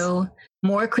 Thank Yes. you.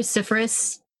 More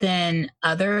cruciferous than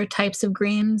other types of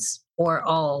greens, or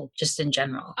all just in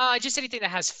general? Just anything that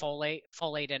has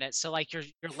folate in it. So like your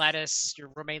lettuce, your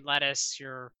romaine lettuce,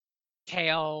 your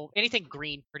kale, anything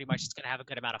green, pretty much is going to have a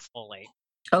good amount of folate.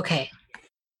 Okay.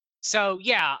 So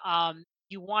yeah,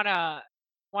 you wanna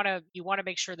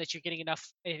make sure that you're getting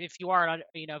enough. If you are,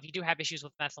 if you do have issues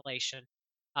with methylation,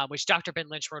 which Dr. Ben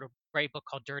Lynch wrote a great book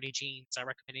called Dirty Genes. I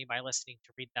recommend anybody listening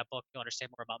to read that book. You'll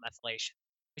understand more about methylation.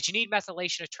 But you need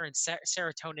methylation to turn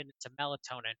serotonin into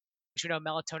melatonin, which we know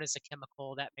melatonin is a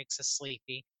chemical that makes us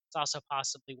sleepy. It's also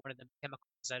possibly one of the chemicals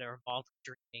that are involved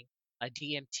with dreaming.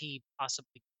 DMT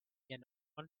possibly be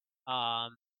another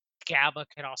one. GABA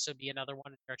could also be another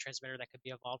one, a neurotransmitter that could be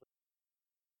involved.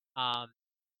 Um,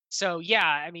 so yeah,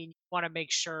 I mean, you want to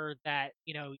make sure that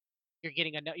you're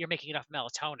making enough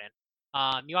melatonin.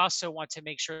 You also want to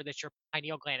make sure that your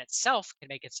pineal gland itself can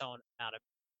make its own amount of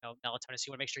melatonin. So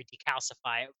you want to make sure you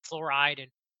decalcify it. Fluoride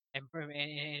and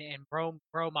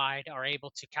bromide are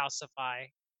able to calcify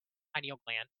pineal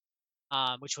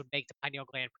gland, which would make the pineal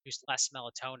gland produce less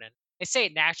melatonin. They say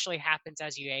it naturally happens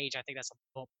as you age. I think that's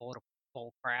a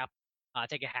bull crap. I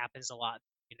think it happens a lot.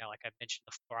 Like I mentioned,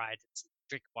 the fluoride, it's in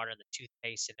drinking water, and the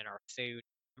toothpaste, and in our food.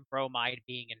 And bromide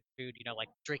being in food, like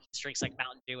drinking drinks like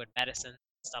Mountain Dew and medicine,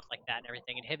 stuff like that, and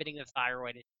everything, inhibiting the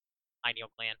thyroid and pineal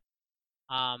gland.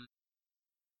 Um,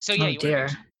 so yeah, Oh you want to dear.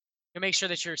 make sure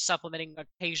that you're supplementing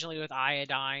occasionally with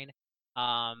iodine,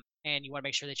 and you want to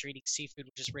make sure that you're eating seafood,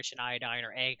 which is rich in iodine,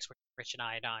 or eggs, which are rich in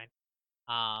iodine.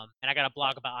 And I got a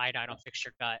blog about iodine on Fix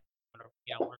Your Gut.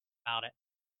 Learn about it.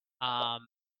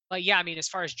 But yeah, I mean, as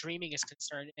far as dreaming is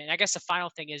concerned, and I guess the final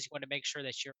thing is you want to make sure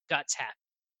that your gut's happy,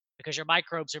 because your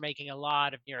microbes are making a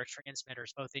lot of neurotransmitters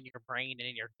both in your brain and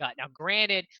in your gut. Now,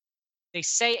 granted, they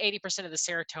say 80% of the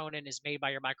serotonin is made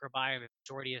by your microbiome, and the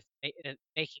majority of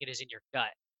making it is in your gut.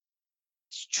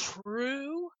 It's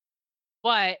true,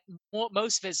 but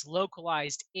most of it's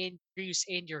localized in use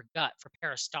in your gut for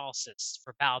peristalsis,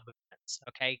 for bowel movements.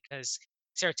 Okay, because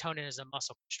serotonin is a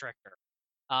muscle constrictor.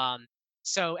 Um,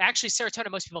 so actually,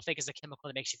 serotonin most people think is a chemical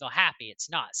that makes you feel happy. It's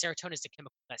not. Serotonin is the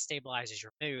chemical that stabilizes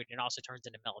your mood and also turns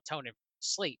into melatonin for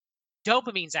sleep.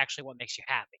 Dopamine is actually what makes you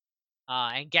happy,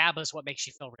 and GABA is what makes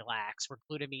you feel relaxed. Where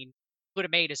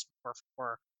glutamate is more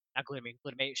for, not glutamate.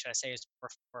 Glutamate, should I say, is more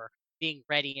for being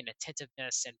ready and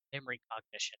attentiveness and memory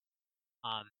cognition,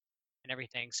 um, and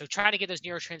everything. So trying to get those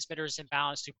neurotransmitters in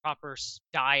balance through proper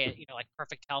diet, like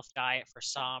perfect health diet for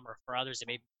some, or for others it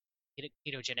may be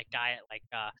ketogenic diet like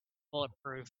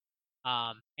Bulletproof,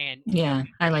 and Yeah,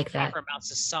 I like that. proper amounts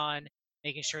of sun,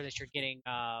 making sure that you're getting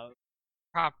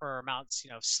proper amounts,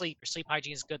 of sleep. Your sleep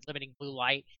hygiene is good, limiting blue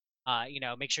light.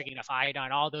 Make sure you get enough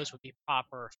iodine. All those would be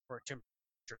proper for to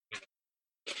improve.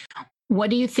 What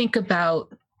do you think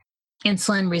about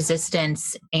insulin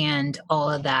resistance and all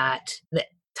of that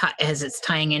as it's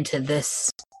tying into this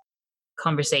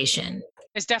conversation?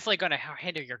 It's definitely going to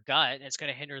hinder your gut. It's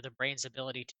going to hinder the brain's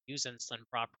ability to use insulin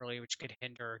properly, which could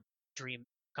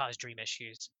cause dream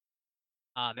issues,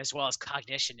 as well as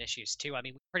cognition issues too. I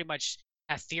mean, we pretty much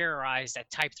have theorized that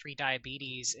type 3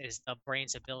 diabetes is the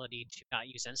brain's ability to not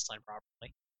use insulin properly,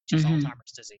 which is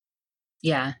Alzheimer's disease.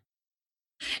 Yeah.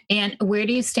 And where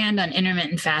do you stand on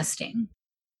intermittent fasting?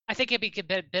 I think it'd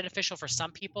be beneficial for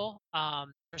some people.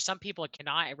 For some people, it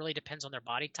cannot. It really depends on their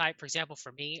body type. For example,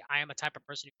 for me, I am a type of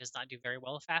person who does not do very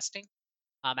well with fasting.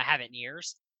 I haven't in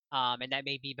years. And that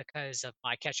may be because of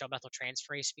my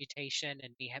ketchup-methyltransferase mutation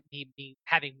and me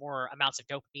having more amounts of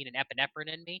dopamine and epinephrine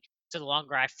in me. So the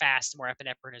longer I fast, the more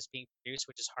epinephrine is being produced,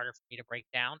 which is harder for me to break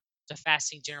down. So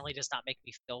fasting generally does not make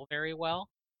me feel very well.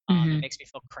 It Hmm. makes me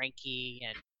feel cranky,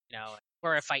 and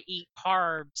or if I eat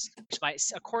carbs,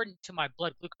 which according to my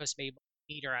blood glucose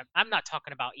meter, I'm not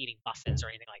talking about eating muffins or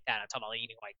anything like that. I'm talking about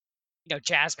eating like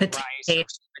jasmine rice or Potato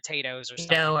sweet potatoes or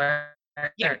stuff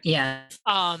like yeah, yeah,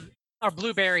 um, or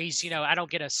blueberries, I don't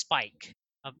get a spike.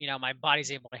 My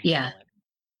body's able to yeah. handle it.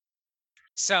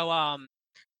 So,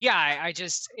 yeah, I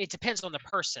just it depends on the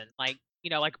person. Like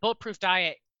bulletproof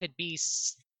diet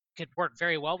could work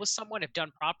very well with someone if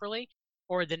done properly,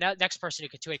 or the next person who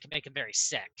could do it can make them very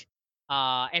sick.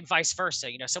 And vice versa.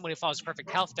 Someone who follows a perfect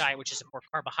health diet, which is a more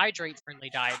carbohydrate-friendly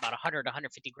diet, about 100 to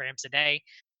 150 grams a day.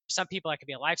 For some people, that could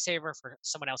be a lifesaver. For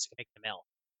someone else, it could make them ill.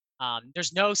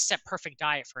 There's no set perfect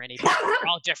diet for anybody. We're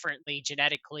all differently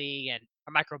genetically, and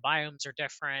our microbiomes are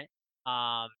different.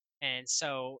 Um, and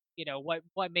so,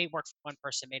 what may work for one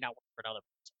person may not work for another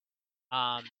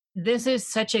person. This is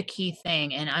such a key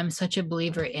thing, and I'm such a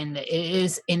believer in that it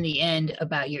is in the end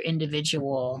about your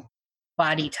individual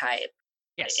body type.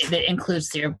 Yes, That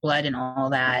includes your blood and all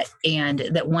that, and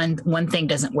that one thing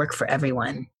doesn't work for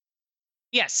everyone.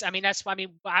 yes. I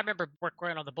remember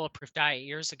working on the bulletproof diet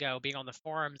years ago, being on the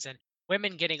forums, and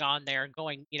women getting on there and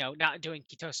going, not doing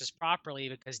ketosis properly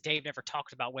because Dave never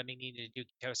talked about women needing to do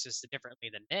ketosis differently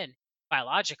than men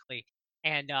biologically,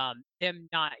 and them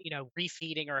not,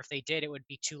 refeeding, or if they did, it would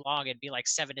be too long. It'd be like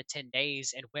 7 to 10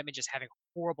 days, and women just having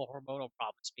horrible hormonal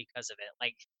problems because of it,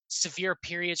 like severe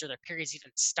periods or their periods even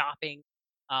stopping,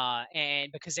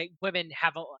 and because women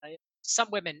have some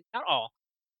women, not all,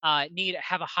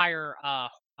 have a higher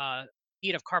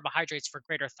need of carbohydrates for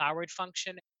greater thyroid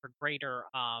function, for greater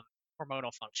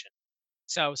hormonal function.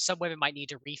 So some women might need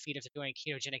to refeed if they're doing a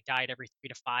ketogenic diet every 3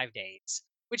 to 5 days,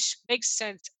 which makes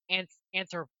sense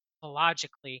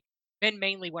anthropologically. Men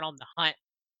mainly went on the hunt,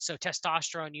 so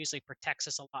testosterone usually protects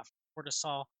us a lot from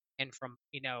cortisol and from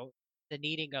the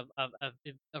needing of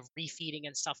refeeding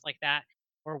and stuff like that.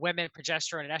 Or women,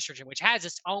 progesterone and estrogen, which has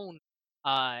its own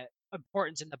uh,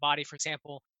 importance in the body. For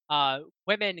example,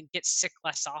 women get sick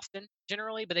less often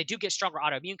generally, but they do get stronger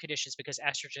autoimmune conditions because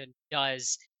estrogen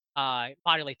does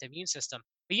modulate the immune system.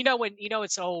 But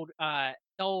it's old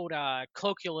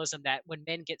colloquialism that when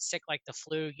men get sick like the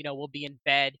flu, we'll be in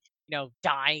bed,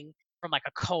 dying from like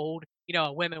a cold.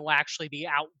 And women will actually be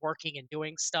out working and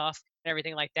doing stuff and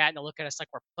everything like that, and they'll look at us like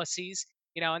we're pussies.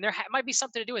 And there might be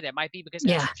something to do with it. It might be because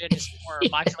Yeah. estrogen is more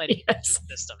modulating the Yes. immune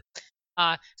system.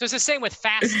 So it's the same with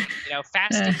fasting.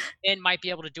 Fasting, men might be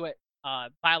able to do it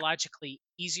biologically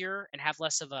easier and have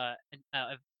less of a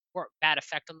more bad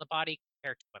effect on the body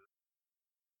compared to women.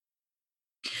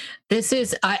 This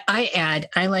is I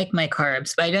like my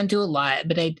carbs, but I don't do a lot,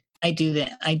 but I do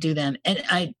that. I do them. And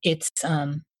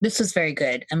this was very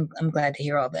good. I'm glad to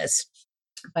hear all this.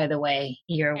 By the way,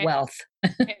 your And, wealth.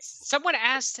 and someone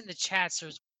asked in the chats, there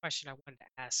was a question I wanted to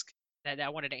ask that I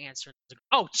wanted to answer.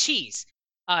 Oh, cheese.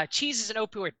 Cheese is an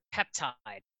opioid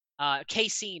peptide.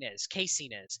 Casein is.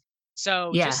 Casein is.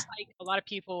 So Yeah. just like a lot of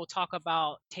people talk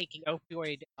about taking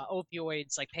opioids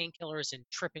like painkillers and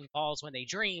tripping balls when they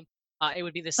dream, it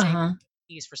would be the same Uh-huh.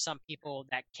 for some people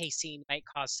that casein might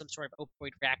cause some sort of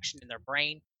opioid reaction in their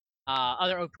brain.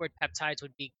 Other opioid peptides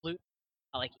would be gluten,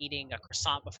 like eating a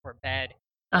croissant before bed,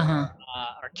 Uh-huh.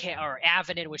 or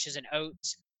Avenin, which is an oat.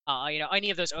 Any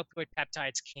of those opioid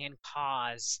peptides can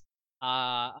cause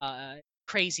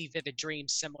crazy vivid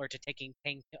dreams similar to taking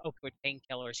opioid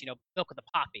painkillers. Milk of the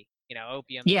poppy.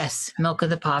 Opium. Yes, milk of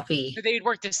the poppy. So they'd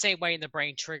work the same way in the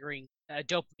brain, triggering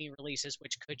dopamine releases,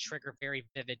 which could trigger very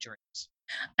vivid dreams.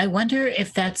 I wonder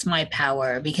if that's my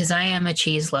power because I am a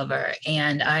cheese lover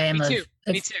and I am Me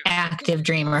a too. active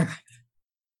dreamer.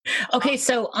 Okay,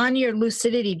 so on your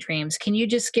lucidity dreams, can you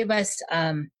just give us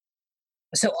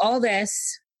so all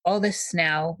this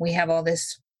now, we have all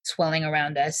this swelling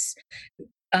around us.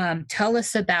 Tell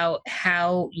us about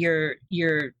how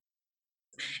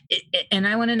and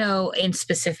I want to know in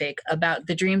specific about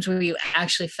the dreams where you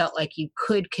actually felt like you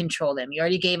could control them. You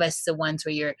already gave us the ones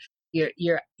where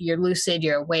you're lucid,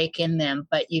 you're awake in them,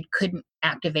 but you couldn't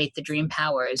activate the dream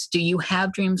powers. Do you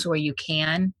have dreams where you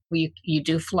can, where you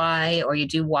do fly or you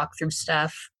do walk through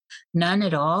stuff? None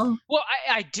at all? Well,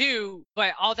 I do,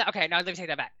 but all that. Okay, now let me take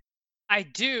that back. I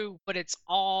do, but it's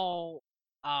all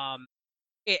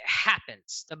it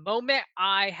happens the moment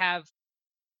I have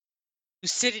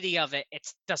lucidity of it. It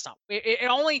does not. It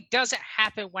only doesn't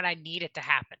happen when I need it to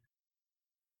happen.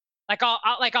 Like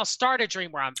I'll start a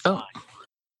dream where I'm flying,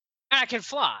 and I can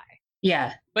fly.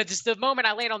 Yeah. But just the moment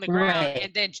I land on the ground, Right.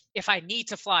 and then if I need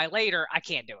to fly later, I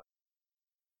can't do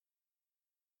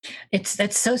it.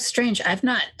 That's so strange. I've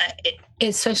not,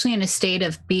 especially in a state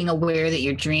of being aware that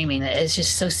you're dreaming. That is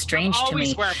just so I'm strange to always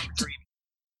me. where I'm dreaming.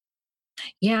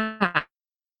 Yeah,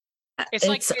 It's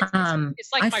like it's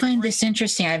like I my find brain. this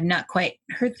interesting. I've not quite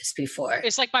heard this before.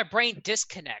 It's like my brain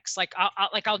disconnects. Like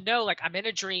I'll know like I'm in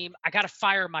a dream. I gotta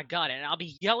fire my gun, and I'll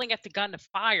be yelling at the gun to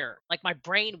fire, like my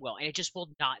brain will, and it just will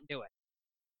not do it.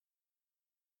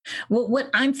 Well, what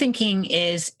I'm thinking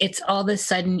is, it's all of a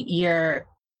sudden you're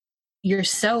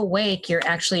so awake, you're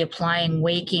actually applying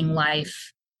waking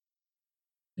life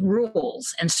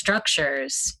rules and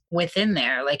structures within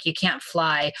there. Like, you can't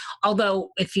fly, although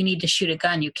if you need to shoot a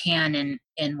gun, you can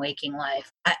in waking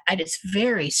life. It's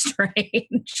very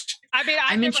strange. I mean,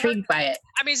 I've I'm never heard. intrigued by it.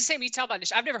 I mean, it's the same you tell about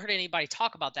this. I've never heard anybody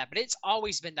talk about that, but it's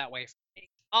always been that way for me.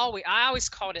 I always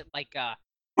called it like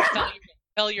failure,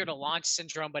 failure to launch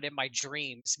syndrome, but in my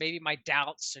dreams. Maybe my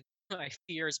doubts and my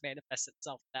fears manifest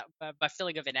itself that by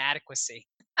feeling of inadequacy.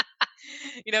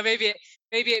 Maybe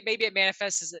it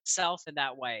manifests itself in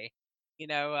that way.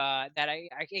 That I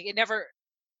it never.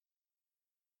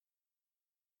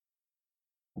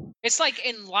 It's like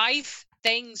in life,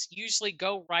 things usually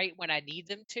go right when I need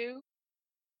them to,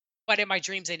 but in my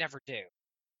dreams they never do.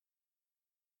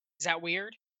 Is that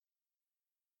weird?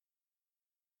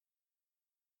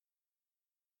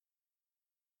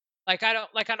 I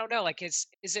don't know. Like, is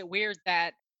it weird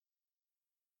that,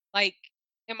 like,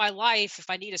 in my life, if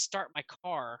I need to start my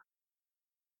car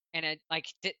and I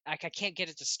can't get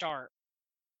it to start,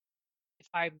 if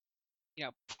I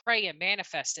pray and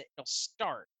manifest it, it'll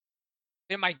start.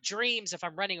 In my dreams, if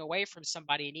I'm running away from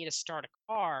somebody and need to start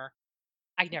a car,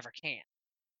 I never can,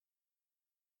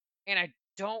 and I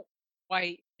don't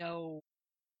quite know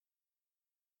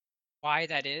why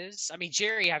that is. I mean,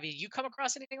 Jerry, have you come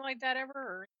across anything like that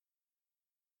ever?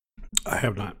 I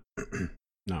have not.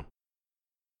 No.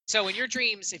 So in your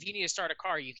dreams, if you need to start a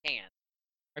car, you can,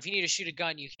 or if you need to shoot a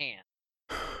gun, you can.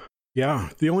 Yeah,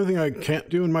 the only thing I can't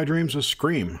do in my dreams is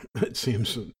scream. It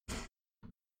seems.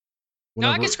 No,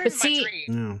 I Whenever, can scream in my See, dream.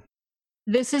 yeah.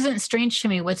 this isn't strange to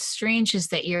me. What's strange is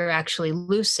that you're actually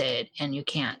lucid and you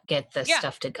can't get the Yeah,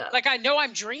 stuff to go. like I know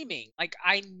I'm dreaming. Like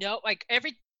I know, like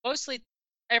mostly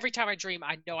every time I dream,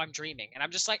 I know I'm dreaming, and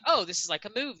I'm just like, oh, this is like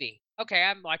a movie. Okay,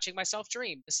 I'm watching myself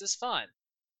dream. This is fun,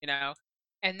 you know.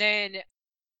 And then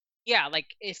yeah, like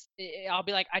if I'll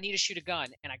be like, I need to shoot a gun,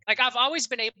 and I've always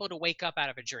been able to wake up out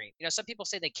of a dream. Some people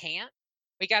say they can't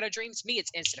wake out of dreams. Me,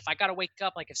 it's instant. If I gotta wake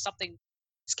up, like if something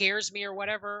scares me or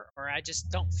whatever, or I just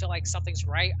don't feel like something's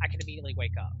right, I can immediately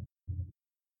wake up.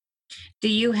 Do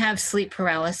you have sleep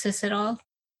paralysis at all?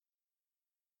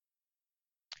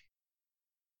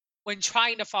 When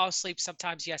trying to fall asleep,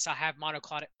 sometimes yes, I have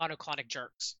monoclonic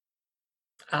jerks.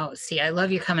 Oh, see, I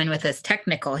love you coming with this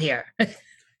technical here.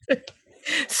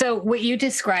 So, will you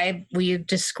describe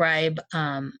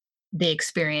the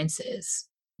experiences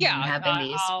when Yeah, having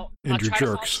these? I'll And your try to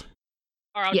fall, jerks.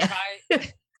 or I'll Yeah.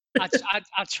 try.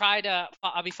 I'll try to.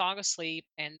 I'll be falling asleep,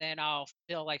 and then I'll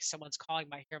feel like someone's calling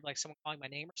like someone calling my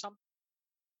name or something.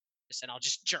 And I'll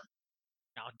just jerk.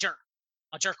 I'll jerk.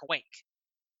 I'll jerk awake.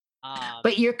 Um,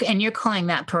 But you're calling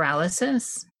that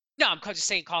paralysis? no, I'm just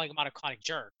saying calling them monoclonic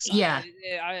jerks. Yeah.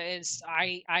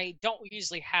 I don't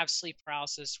usually have sleep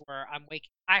paralysis where I'm waking.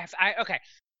 Okay.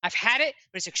 I've had it,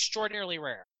 but it's extraordinarily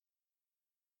rare.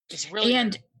 It's really rare.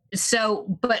 And so,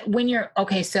 but when you're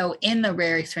okay, so in the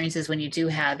rare experiences when you do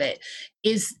have it,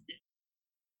 is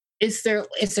there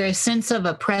a sense of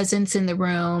a presence in the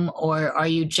room, or are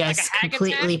you Like a just hag attack?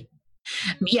 completely,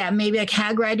 yeah, maybe like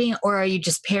hag riding, or are you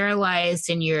just paralyzed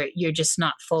and you're just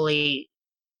not fully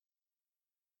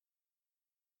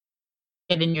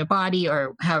it in your body,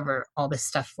 or however all this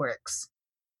stuff works?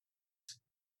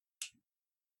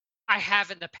 I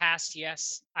have in the past,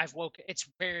 yes. It's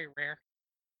very rare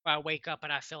where I wake up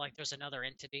and I feel like there's another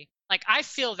entity. Like I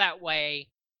feel that way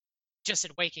just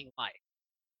in waking life.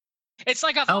 It's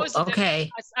like I've Oh, always looked at it. okay.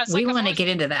 It's We like I've want to always get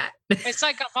into that. It's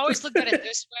like I've always looked at it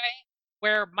this way,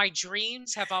 where my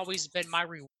dreams have always been my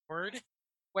reward,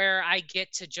 where I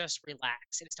get to just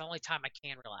relax. And it's the only time I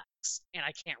can relax, and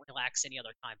I can't relax any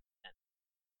other time then.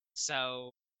 So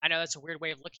I know that's a weird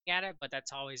way of looking at it, but I've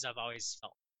always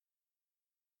felt.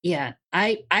 Yeah,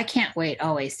 I can't wait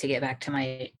always to get back to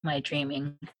my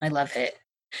dreaming. I love it.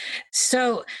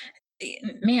 So,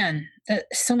 man,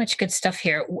 so much good stuff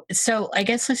here. So, I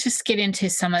guess let's just get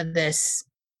into some of this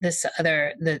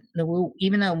other the woo.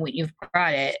 Even though you've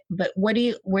brought it, but where do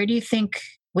you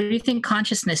think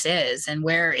consciousness is, and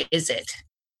where is it?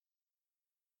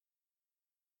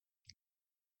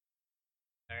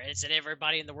 isn't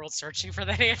everybody in the world searching for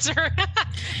that answer?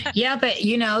 Yeah, but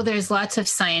you know, there's lots of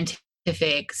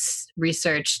scientific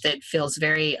research that feels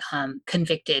very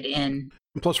convicted And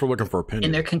plus, we're looking for in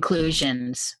opinion. their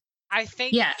conclusions. I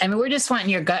think. Yeah, I mean, we're just wanting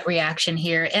your gut reaction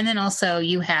here, and then also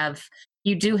you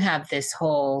do have this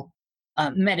whole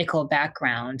medical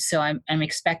background, so I'm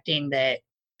expecting that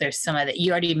there's some of that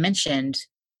you already mentioned.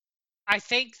 I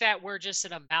think that we're just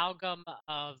an amalgam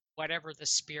of whatever the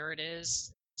spirit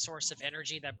is, source of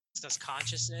energy that brings us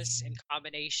consciousness, in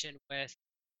combination with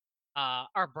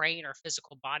our brain, our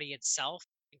physical body itself,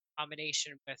 in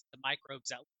combination with the microbes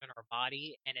that live in our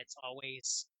body, and it's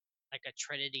always like a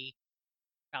trinity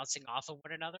bouncing off of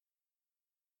one another.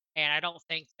 And I don't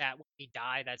think that when we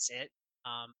die, that's it.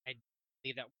 I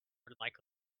believe that we're likely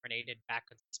reincarnated back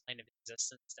into this plane of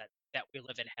existence, that we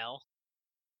live in hell.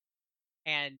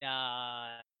 And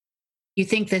You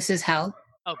think this is hell?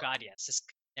 oh God, yes, this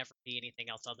could never be anything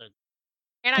else other than.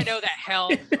 And I know that hell,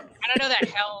 and I know that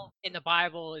hell in the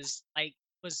Bible was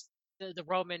the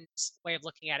Romans' way of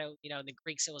looking at it. You know, in the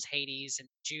Greeks it was Hades, and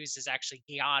Jews is actually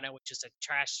Gehenna, which is a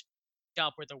trash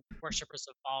dump where the worshippers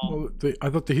of Baal. Well, I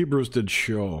thought the Hebrews did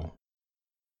Sheol.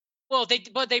 Well,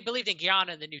 they believed in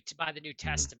Gehenna in by the New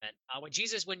Testament. When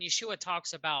Yeshua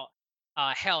talks about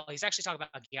hell, he's actually talking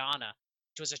about Gehenna,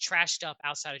 which was a trash dump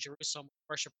outside of Jerusalem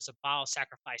where worshippers of Baal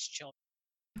sacrificed children.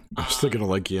 I was thinking of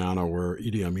like Guyana, where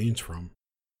Idi Amin's from.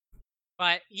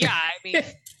 But yeah, I mean,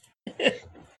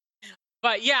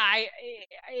 but yeah,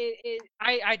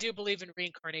 I do believe in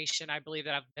reincarnation. I believe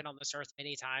that I've been on this earth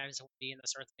many times and will be in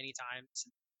this earth many times in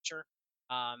the future.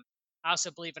 I also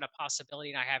believe in a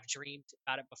possibility, and I have dreamed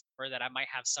about it before, that I might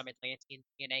have some Atlantean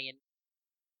DNA in.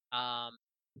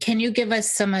 Can you give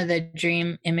us some of the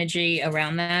dream imagery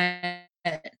around that?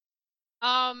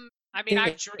 I mean,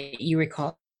 you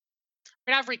recall?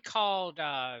 I mean, I've recalled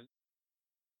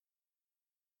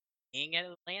being at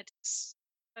Atlantis.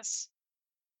 Yes.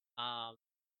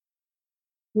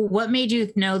 What made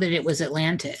you know that it was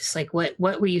Atlantis? Like, what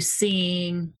were you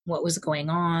seeing? What was going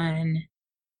on?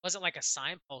 It wasn't like a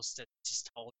signpost that just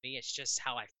told me. It's just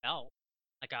how I felt.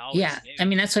 Like I always knew. I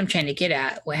mean, that's what I'm trying to get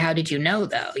at. Well, how did you know,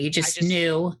 though? You just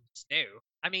knew. Just knew.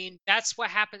 I mean, that's what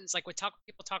happens. Like people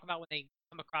talk about when they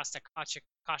come across the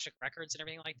Akashic records and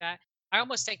everything like that. I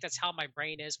almost think that's how my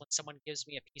brain is when someone gives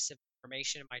me a piece of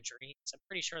information in my dreams. I'm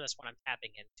pretty sure that's what I'm tapping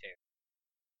into.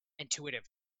 Intuitive.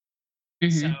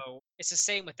 Mm-hmm. So it's the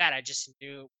same with that. I just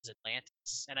knew it was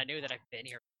Atlantis, and I knew that I've been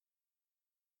here.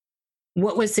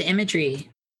 What was the imagery?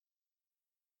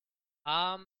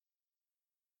 The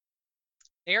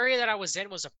area that I was in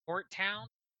was a port town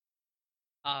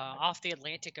off the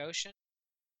Atlantic Ocean,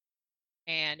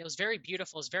 and it was very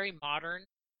beautiful. It was very modern.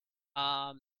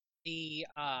 The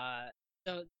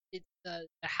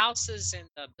houses and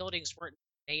the buildings weren't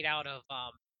made out of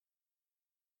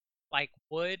like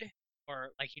wood,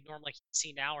 or like you normally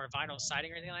see now, or vinyl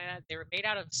siding or anything like that. They were made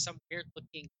out of some weird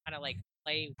looking kind of like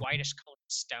clay, whitish colored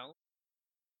stone,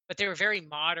 but they were very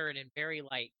modern and very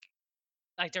like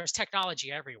there was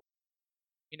technology everywhere,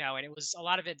 you know. And it was a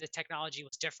lot of it. The technology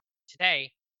was different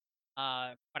today,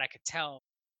 but I could tell.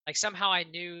 Like somehow I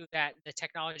knew that the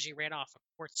technology ran off of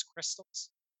quartz crystals,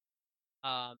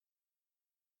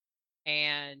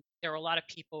 and there were a lot of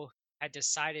people who had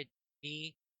decided to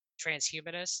be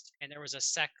transhumanist, and there was a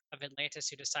sect of Atlantis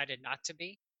who decided not to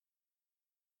be.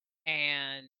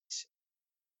 And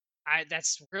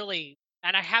that's really,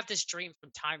 and I have this dream from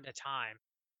time to time.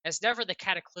 It's never the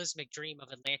cataclysmic dream of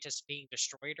Atlantis being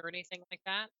destroyed or anything like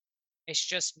that. It's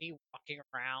just me walking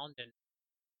around and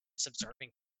just observing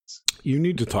things. You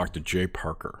need to talk to Jay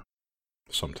Parker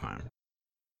sometime.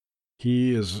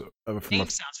 He is Name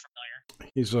sounds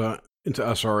familiar. He's into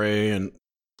SRA and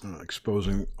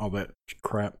exposing all that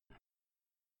crap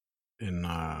in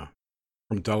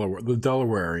from Delaware. The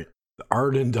Delaware, the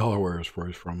Arden, Delaware is where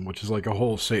he's from, which is like a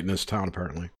whole Satanist town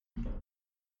apparently.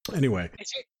 Anyway,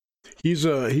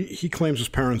 he claims his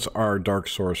parents are dark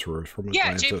sorcerers from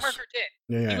Atlantis. Yeah, Jay Parker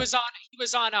did. Yeah. He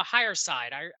was on a higher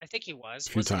side. I think he was.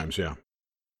 A few times, yeah.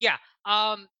 Yeah.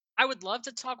 I would love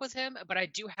to talk with him, but I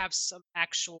do have some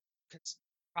actual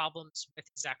problems with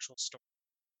his actual story.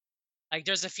 Like,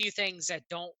 there's a few things that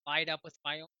don't line up with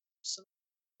my own personal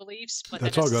beliefs. But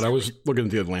that's all good. I was looking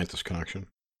at the Atlantis connection.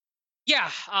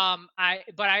 Yeah. I'm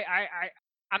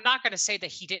not going to say that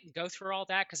he didn't go through all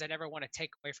that, because I never want to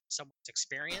take away from someone's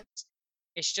experience.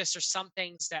 It's just there's some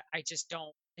things that I just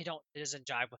don't. It doesn't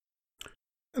jive with.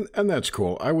 And that's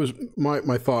cool.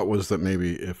 My thought was that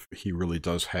maybe if he really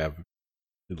does have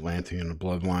Atlantean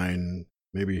bloodline,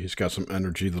 maybe he's got some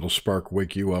energy that'll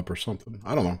wake you up or something.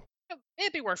 I don't know.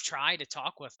 It'd be worth trying to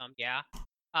talk with him. Yeah.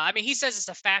 I mean, he says it's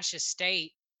a fascist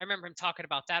state, I remember him talking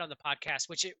about that on the podcast,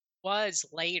 which it was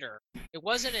later. It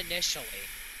wasn't initially.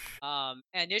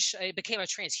 Initially, it became a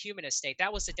transhumanist state.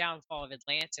 That was the downfall of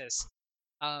Atlantis.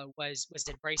 Was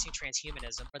embracing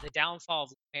transhumanism, but the downfall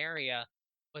of Lemuria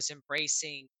was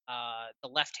embracing the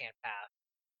left-hand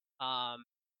path.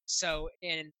 So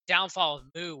in downfall of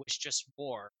Mu was just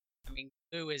war. I mean,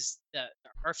 Mu is the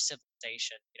Earth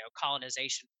civilization.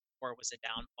 Colonization war was the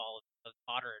downfall of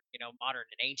modern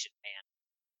and ancient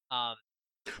man.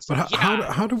 But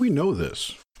Yeah, how do we know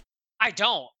this? I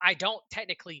don't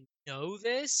technically know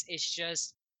this. It's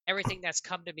just everything that's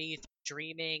come to me through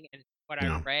dreaming and what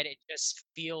Yeah. I've read. It just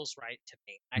feels right to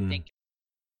me. I Mm. think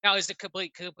now is it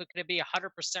complete? Could it be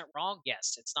 100% wrong?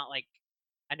 Yes. It's not like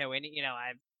I know any.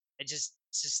 It's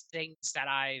just things that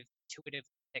I've intuitively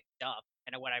picked up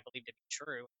and what I believe to be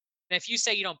true. And if you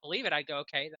say you don't believe it, I go,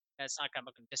 okay, that's not. I'm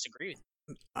not going to disagree with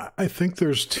you. I think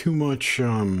there's too much.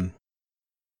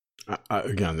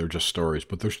 Again, they're just stories,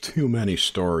 but there's too many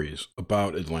stories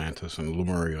about Atlantis and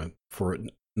Lemuria for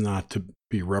it not to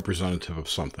be representative of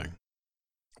something.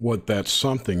 What that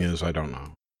something is, I don't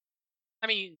know. I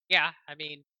mean, yeah. I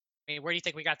mean, where do you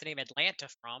think we got the name Atlanta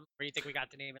from? Where do you think we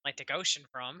got the name Atlantic Ocean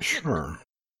from? Sure.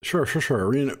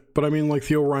 But I mean, like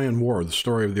the Orion War, the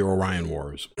story of the Orion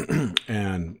Wars,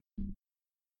 and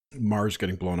Mars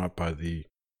getting blown up by the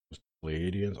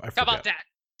Pleiadians. I How forget. about that?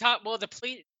 Well,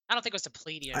 I don't think it was the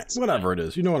Pleiadians. Whatever it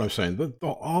is, you know what I'm saying.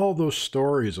 All those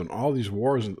stories and all these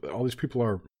wars and all these people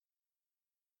are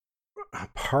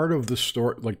part of the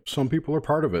story. Like some people are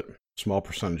part of it, small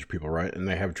percentage of people, right? And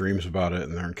they have dreams about it,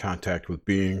 and they're in contact with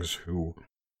beings who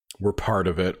were part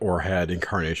of it or had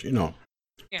incarnation. Yeah.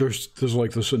 There's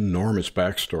like this enormous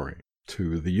backstory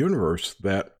to the universe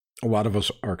that a lot of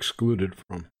us are excluded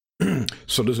from.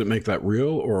 So does it make that real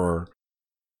or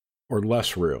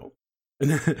less real?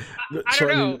 I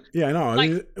don't know. I know.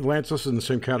 Like, Atlantis is in the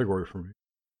same category for me.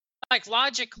 Like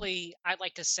logically, I'd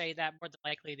like to say that more than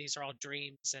likely these are all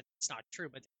dreams and it's not true,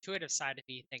 but the intuitive side of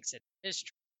me thinks it is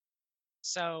true.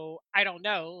 So I don't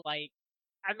know.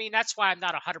 That's why I'm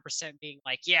not 100% being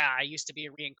like, yeah, I used to be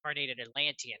a reincarnated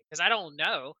Atlantean because I don't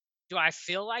know. Do I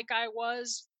feel like I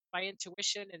was my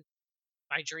intuition and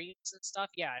my dreams and stuff?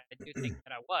 Yeah, I do think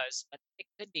that I was, but it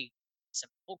could be some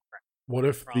bullcrap. What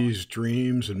if these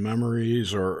dreams and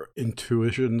memories or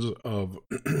intuitions of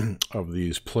of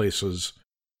these places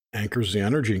anchors the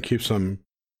energy and keeps them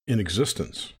in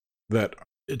existence? That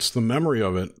it's the memory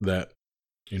of it that,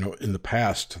 in the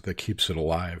past that keeps it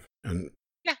alive. And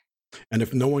yeah. And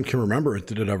if no one can remember it,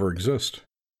 did it ever exist?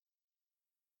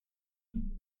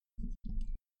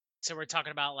 So we're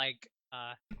talking about like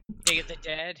Day of the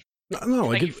Dead. No,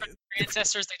 like your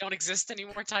ancestors, they don't exist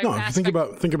anymore. Type. No, think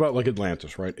about like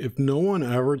Atlantis, right? If no one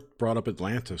ever brought up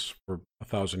Atlantis for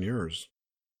 1,000 years,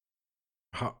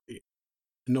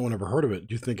 no one ever heard of it,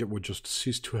 do you think it would just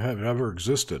cease to have ever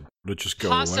existed? Would it just go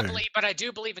Possibly, away? but I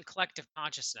do believe in collective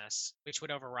consciousness, which would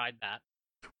override that.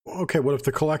 Okay, what if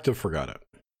the collective forgot it?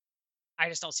 I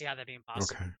just don't see how that being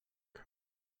possible. Okay.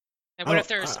 And what if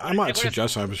there's? I'm not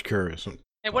suggesting. I'm just curious.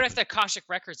 And what if the Akashic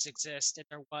records exist and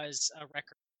there was a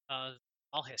record of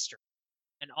all history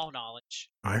and all knowledge?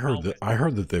 I heard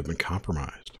that they've been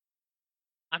compromised.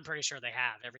 I'm pretty sure they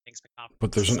have. Everything's been compromised.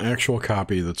 But there's an actual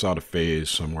copy that's out of phase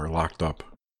somewhere, locked up.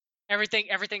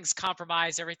 Everything's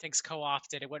compromised. Everything's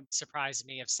co-opted. It wouldn't surprise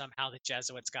me if somehow the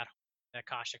Jesuits got the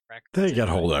Akashic records. They got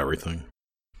hold of everything.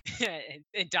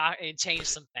 and changed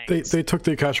some things. They took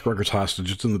the Akashic records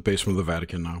hostage. It's in the basement of the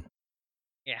Vatican now.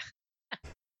 Yeah.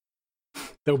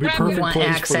 That would be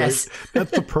perfect place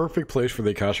that's the perfect place for the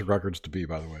Akashic records to be,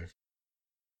 by the way.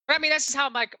 But that's just how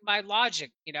my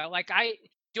logic, like I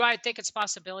think it's a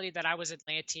possibility that I was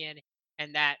Atlantean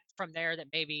and that from there that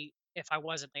maybe if I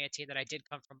was Atlantean that I did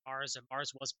come from Mars and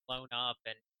Mars was blown up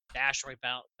and the asteroid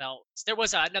belt there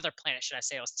was another planet, should I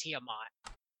say, it was Tiamat.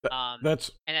 And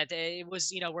that it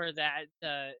was, where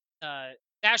the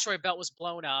asteroid belt was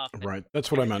blown up. Right.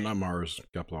 That's what I meant, not Mars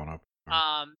got blown up.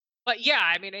 But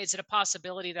yeah, is it a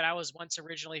possibility that I was once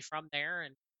originally from there?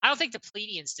 And I don't think the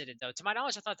Pleiadians did it, though. To my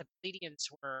knowledge, I thought the Pleiadians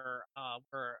were I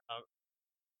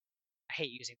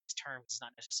hate using these terms; it's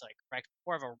not necessarily correct.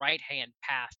 More of a right-hand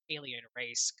path alien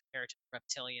race compared to the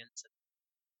reptilians and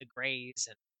the Greys.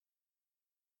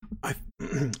 And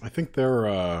I think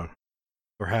they're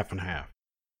half and half.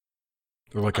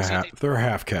 They're like they're a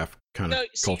half-calf kind of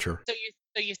culture.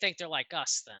 So you think they're like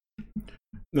us then?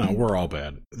 No, we're all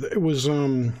bad. It was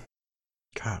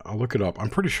God, I'll look it up. I'm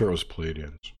pretty sure it was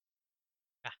Pleiadians.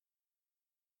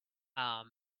 Yeah.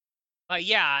 But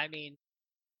yeah,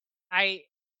 I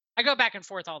go back and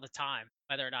forth all the time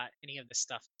whether or not any of this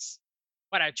stuff is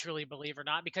what I truly believe or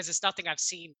not because it's nothing I've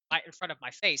seen right in front of my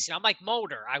face. I'm like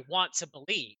Mulder. I want to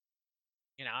believe.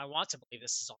 I want to believe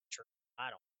this is all true.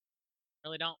 I don't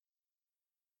really don't.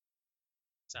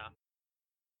 So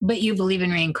But you believe in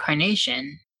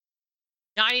reincarnation.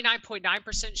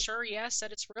 99.9% sure, yes,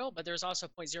 that it's real, but there's also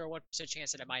 0.01%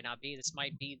 chance that it might not be. This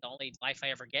might be the only life I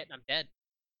ever get, and I'm dead.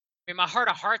 I mean, my heart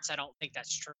of hearts, I don't think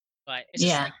that's true, but it's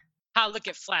just Yeah. like how I look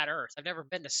at flat Earth. I've never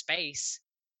been to space.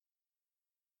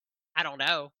 I don't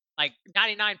know. Like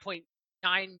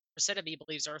 99.9% of me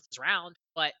believes Earth is round,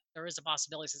 but there is a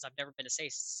possibility since I've never been to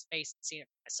space and seen it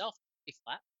for myself, it could be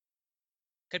flat.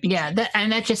 Could be Yeah, cube.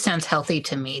 and that just sounds healthy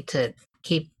to me to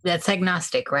keep that's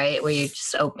agnostic, right? Where you're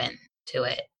just open to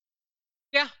it.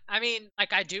 Yeah, I mean,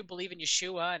 like I do believe in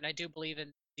Yeshua and I do believe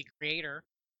in the Creator,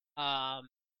 um,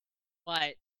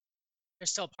 but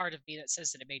there's still a part of me that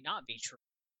says that it may not be true.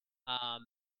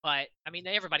 But I mean,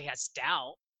 everybody has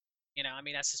doubt. I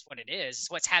mean, that's just what it is.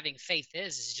 What's having faith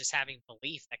is just having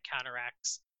belief that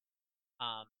counteracts,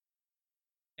 um,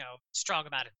 strong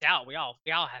amount of doubt. We all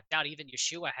have doubt. Even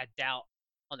Yeshua had doubt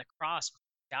on the cross when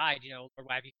he died. Lord,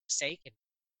 why have you forsaken?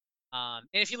 And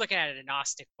if you look at it in a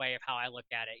Gnostic way of how I look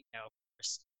at it,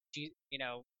 first, you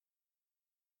know,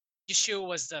 Yeshua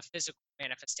was the physical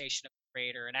manifestation of the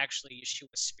Creator, and actually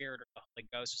Yeshua's spirit or the Holy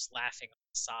Ghost was laughing on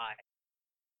the side,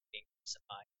 being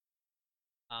crucified.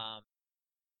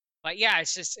 But yeah,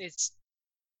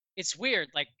 it's weird.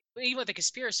 Like even with the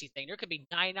conspiracy thing, there could be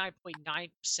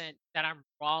 99.9% that I'm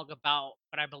wrong about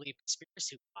what I believe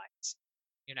conspiracy wise.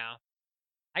 You know,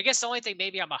 I guess the only thing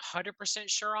maybe I'm 100%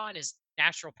 sure on is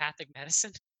naturopathic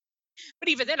medicine. But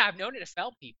even then, I've known it to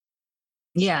fail people.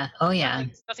 Yeah. Oh yeah.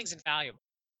 Nothing's invaluable.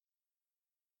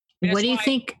 And What that's do you why.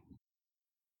 think?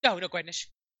 No, go ahead, Nish.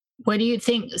 What do you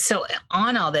think? So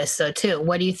on all this, though, too,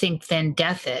 what do you think then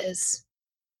death is?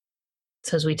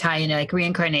 So as we tie into like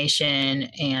reincarnation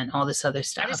and all this other I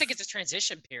just stuff. think it's a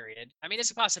transition period. I mean,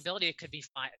 it's a possibility it could be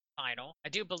final. I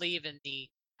do believe in the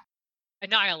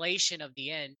annihilation of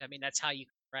the end. I mean, that's how you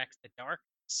correct the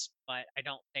darkness. But I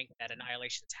don't think that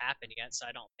annihilation's happened yet. So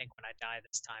I don't think when I die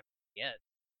this time yet.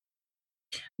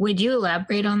 Would you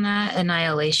elaborate on that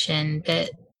annihilation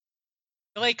bit?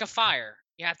 The lake of fire.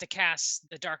 You have to cast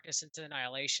the darkness into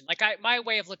annihilation. Like my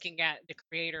way of looking at the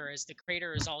creator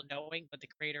is all knowing, but the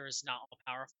creator is not all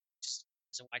powerful. Which is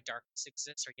the reason why darkness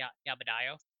exists, or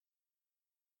Yabadayo.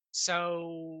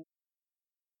 So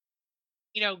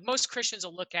most Christians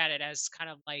will look at it as kind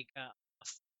of like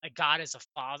a God as a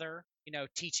father,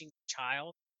 teaching the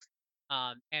child,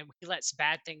 and he lets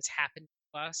bad things happen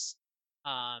to us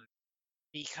um,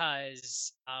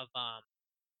 because of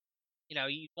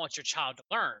you want your child to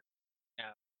learn, your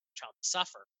child to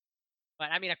suffer. But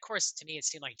I mean, of course, to me, it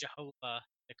seemed like Jehovah,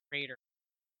 the creator of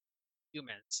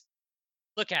humans,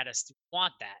 look at us to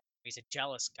want that. He's a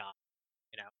jealous God.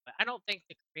 But I don't think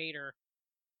the creator.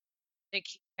 I think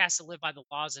he has to live by the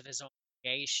laws of his own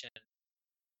creation,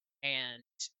 and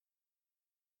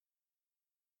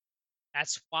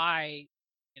that's why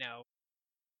you know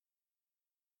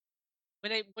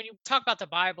when you talk about the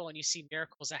Bible and you see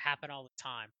miracles that happen all the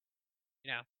time,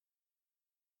 you know,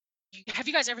 have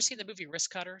you guys ever seen the movie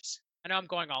Risk Cutters? I know I'm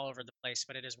going all over the place,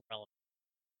 but it is relevant.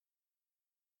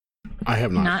 I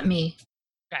have not. Not me.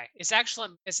 Okay, it's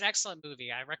excellent. It's an excellent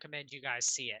movie. I recommend you guys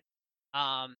see it.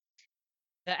 Um,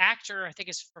 the actor, I think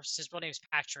his real name is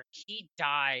Patrick. He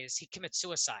dies. He commits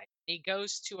suicide. He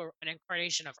goes to an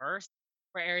incarnation of Earth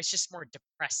where it's just more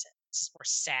depressing. It's more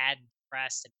sad,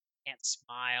 depressed, and can't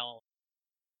smile.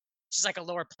 It's just like a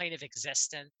lower plane of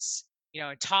existence.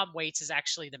 And Tom Waits is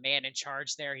actually the man in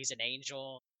charge there. He's an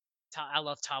angel. I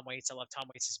love Tom Waits. I love Tom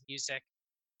Waits' music.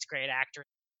 He's a great actor in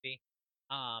the movie.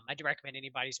 I do recommend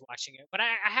anybody's watching it. But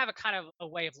I have a kind of a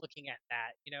way of looking at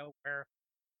that, where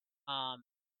um,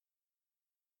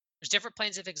 there's different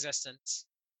planes of existence.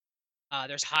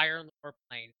 There's higher and lower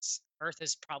planes. Earth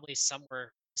is probably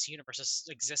somewhere, this universe's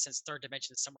existence, third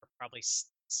dimension, somewhere probably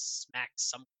smack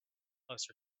somewhere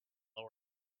closer to lower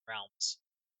realms.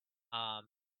 Um,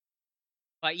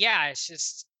 but yeah, it's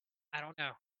just I don't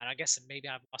know. And I guess maybe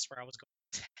I've lost where I was going.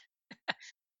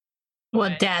 Well,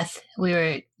 But death. We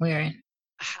were.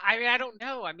 I mean, I don't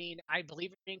know. I mean, I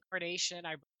believe in reincarnation.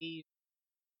 I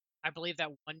believe that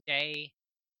one day,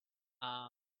 um,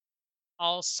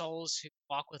 all souls who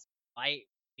walk with light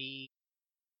won't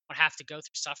have to go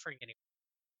through suffering anymore.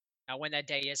 Now, when that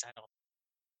day is, I don't.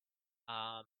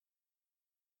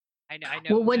 I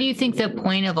know Well, what do that you think the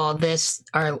point of all this,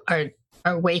 our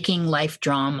waking life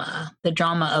drama, the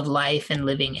drama of life and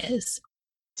living is?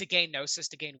 to gain gnosis,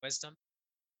 to gain wisdom.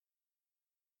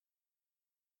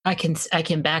 I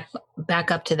can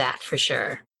back up to that for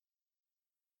sure.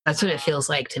 That's what it feels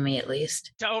like to me, at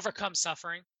least. to overcome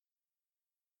suffering.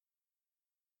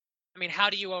 I mean, how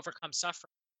do you overcome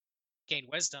suffering? Gain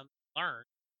wisdom, learn.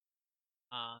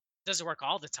 It doesn't work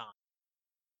all the time,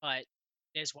 but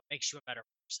it is what makes you a better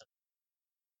person.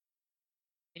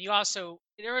 And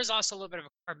there is also a little bit of a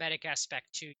karmic aspect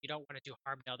too. You don't want to do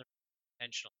harm to other people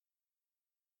intentionally.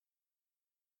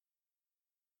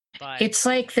 But It's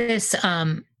like this,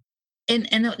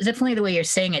 and definitely the way you're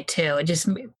saying it too. It just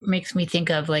makes me think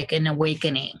of like an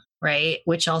awakening, right?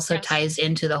 Which also yes, ties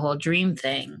into the whole dream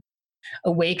thing.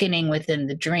 Awakening within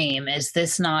the dream. Is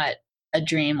this not a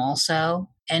dream also,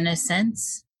 in a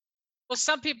sense? well,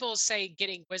 some people say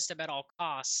getting wisdom at all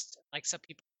costs. Like some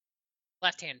people,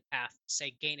 left hand path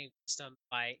say gaining wisdom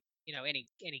by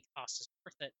any cost is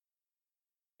worth it.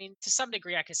 I mean, to some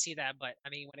degree, I can see that, but I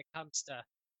mean, when it comes to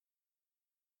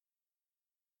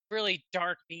really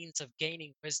dark means of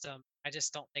gaining wisdom, I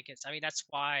just don't think it's. I mean, that's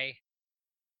why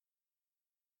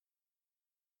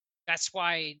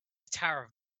the Tower of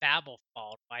Babel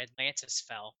fell, why Atlantis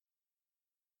fell,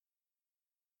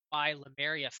 why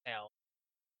Lemuria fell,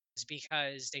 is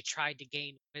because they tried to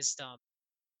gain wisdom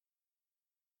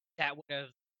that would have.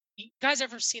 You guys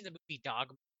ever seen the movie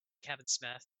Dogma, Kevin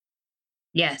Smith?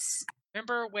 Yes.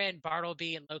 Remember when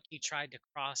Bartleby and Loki tried to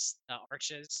cross the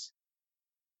arches,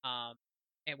 um,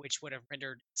 and which would have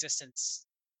rendered existence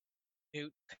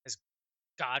moot because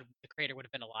God, the creator, would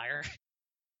have been a liar.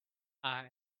 Uh,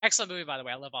 Excellent movie, by the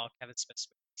way. I love all Kevin Smith's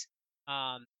movies.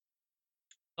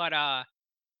 But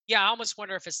yeah, I almost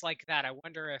wonder if it's like that. I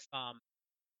wonder.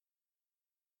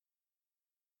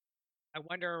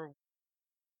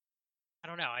 I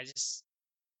don't know. I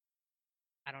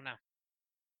don't know.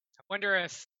 I wonder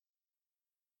if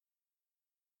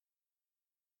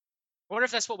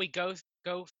that's what we go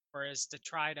for, is to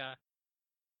try to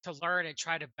learn and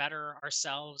try to better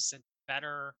ourselves and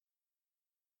better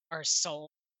our soul,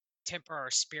 temper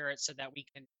our spirit, so that we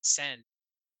can ascend.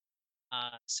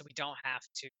 So we don't have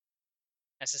to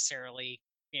necessarily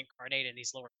reincarnate in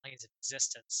these lower planes of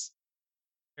existence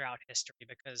throughout history,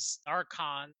 because the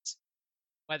archons,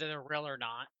 whether they're real or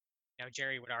not,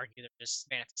 Jerry would argue they're just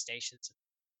manifestations of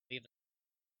believe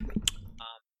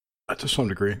To some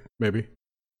degree, maybe.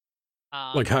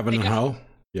 Like heaven they and definitely hell?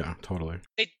 Yeah, totally.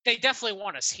 they definitely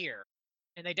want us here,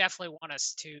 and they definitely want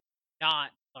us to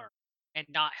not learn and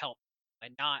not help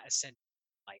and not ascend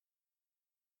to light.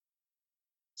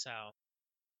 So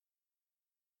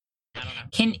I don't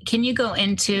know. Can you go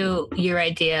into your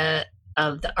idea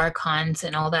of the archons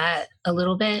and all that a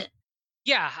little bit?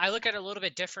 Yeah, I look at it a little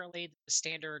bit differently than the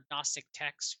standard Gnostic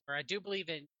text, where I do believe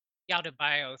in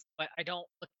Yaldabaoth, but I don't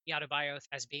look at Yaldabaoth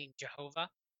as being Jehovah.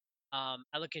 I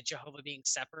look at Jehovah being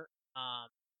separate,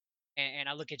 and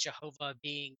I look at Jehovah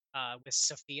being with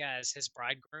Sophia as his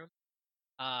bridegroom,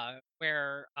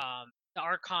 where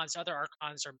other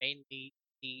archons are mainly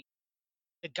the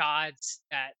the gods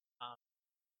that um,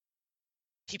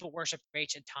 people worship in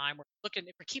ancient time.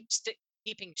 If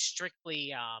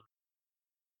we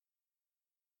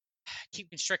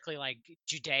keeping strictly like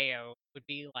Judeo, would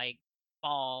be like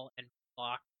Baal and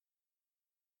Moloch,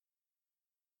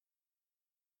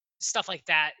 stuff like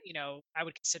that. I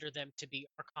would consider them to be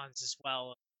archons as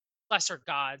well, lesser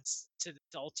gods to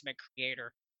the ultimate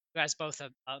creator, who has both a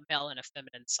male and a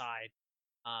feminine side.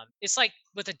 It's like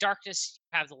with the darkness,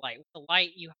 you have the light. With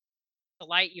the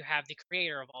light, you have the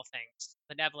creator of all things,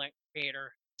 benevolent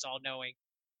creator who's all knowing,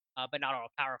 but not all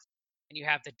powerful. And you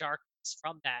have the darkness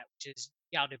from that, which is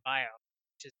Yaldabaoth,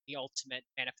 which is the ultimate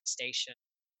manifestation.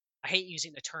 I hate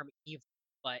using the term evil,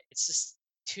 but it's just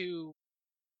two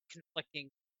conflicting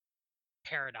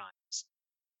paradigms.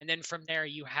 And then from there,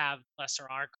 you have lesser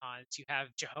archons. You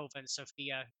have Jehovah and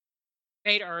Sophia,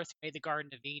 made Earth, made the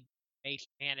Garden of Eden, made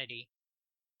humanity,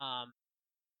 um,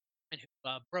 and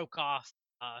who broke off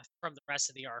from the rest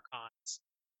of the archons.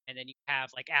 And then you have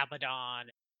like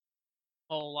Abaddon,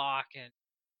 Moloch, and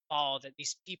Baal, that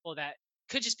these people that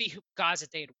could just be gods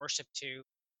that they had worshipped to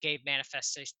gave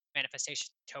manifestation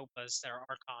topas that are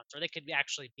archons, or they could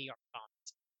actually be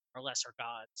archons or lesser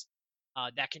gods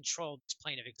that control this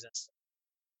plane of existence.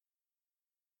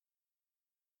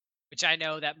 Which I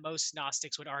know that most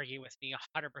Gnostics would argue with me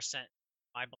 100%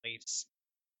 my beliefs.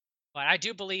 But I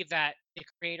do believe that the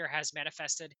Creator has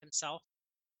manifested Himself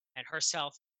and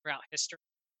herself throughout history,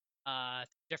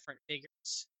 different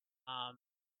figures, um,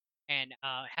 and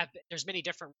there's many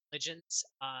different religions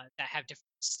that have different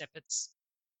snippets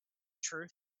of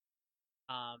truth,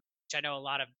 which I know a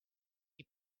lot of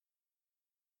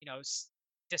people,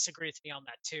 disagree with me on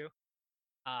that too.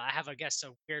 I have, I guess,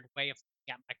 a weird way of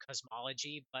looking at my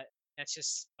cosmology, but that's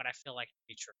just what I feel like to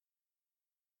be true.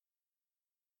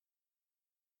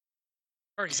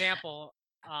 for example,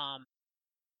 um,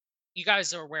 you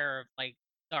guys are aware of like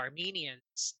the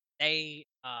Armenians. They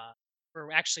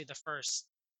were actually the first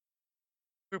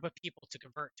group of people to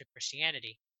convert to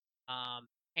Christianity,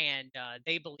 and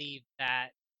they believe that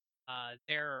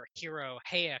their hero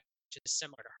Hayek, which is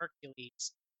similar to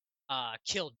Hercules,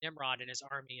 killed Nimrod and his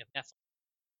army of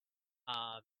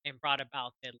Nephilim, and brought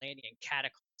about the Atlantean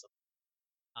cataclysm.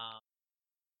 Um,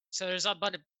 so there's a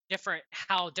bunch of different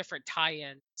how different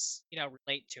tie-ins,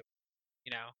 relate to it.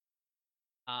 You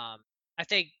know, um, I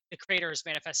think the creator has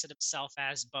manifested himself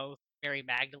as both Mary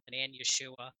Magdalene and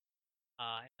Yeshua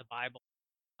in the Bible.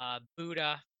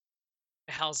 Buddha,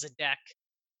 Melchizedek.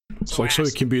 So like, so it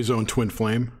Zoroaster, can be his own twin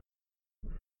flame.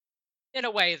 in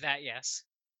a way that yes.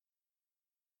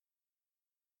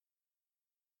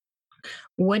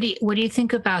 What do you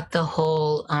think about the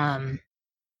whole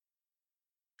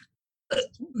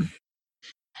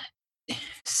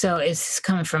so it's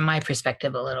coming from my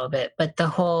perspective a little bit, but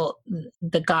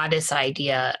the goddess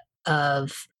idea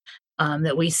of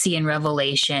that we see in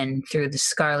Revelation through the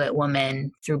Scarlet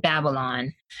Woman, through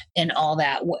Babylon, and all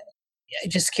that.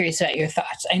 Just curious about your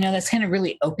thoughts. I know that's kind of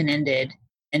really open ended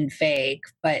and vague,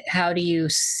 but how do you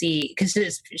see? Because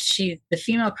the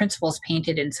female principal is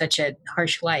painted in such a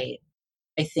harsh light,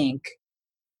 I think,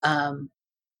 and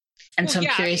Well, so I'm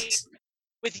yeah. I mean, curious.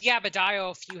 with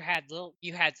Yabadayo, if you had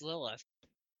Lilith,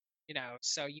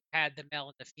 so you had the male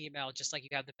and the female, just like you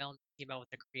have the male and the female with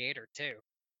the creator too.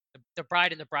 The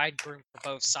bride and the bridegroom for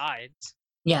both sides.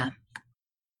 Yeah.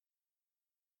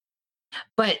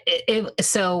 But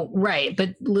right,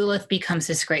 but Lilith becomes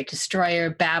this great destroyer.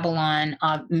 Babylon,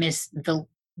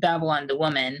 Babylon, the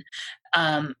woman,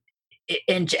 and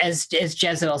as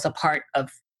Jezebel's a part of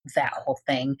that whole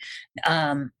thing.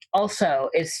 Also,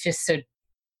 it's just so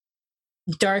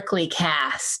darkly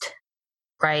cast,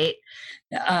 right?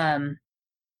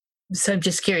 So I'm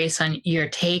just curious on your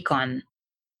take on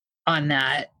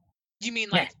that. You mean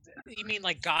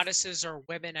like goddesses or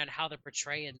women and how they're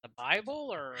portrayed in the Bible,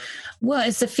 or? Well,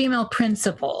 it's a female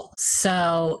principle.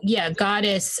 So yeah,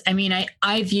 goddess. I mean,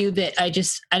 I view that I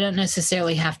don't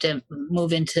necessarily have to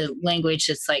move into language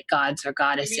that's like gods or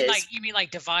goddesses. You mean like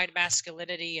divine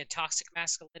masculinity and toxic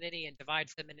masculinity and divine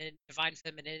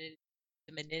femininity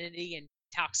and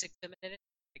toxic femininity?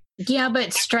 Yeah,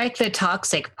 but strike the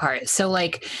toxic part. So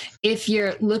like if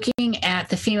you're looking at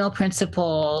the female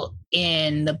principle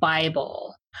in the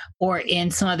Bible or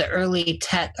in some of the early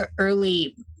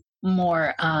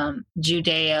more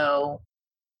Judeo.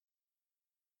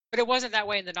 But it wasn't that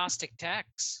way in the Gnostic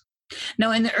texts.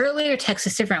 No, in the earlier texts,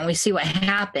 it's different. We see what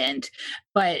happened,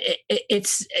 but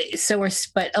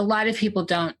but a lot of people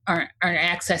aren't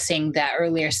accessing that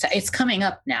earlier stuff. It's coming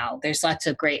up now. There's lots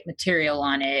of great material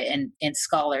on it and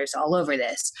scholars all over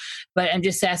this. But I'm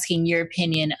just asking your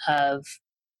opinion of,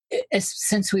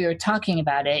 since we were talking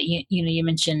about it, you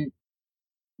mentioned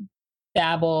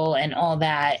Babel and all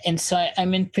that. And so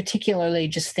I'm in particularly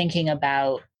just thinking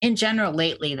about, in general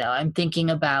lately though, I'm thinking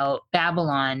about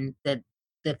Babylon, the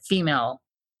female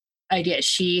idea.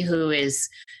 She who is,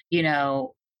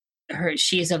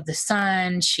 she's of the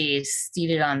sun, she's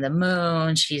seated on the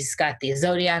moon, she's got the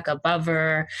zodiac above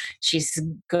her, she's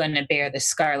going to bear the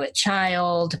scarlet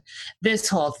child, this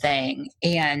whole thing.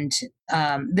 And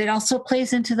that also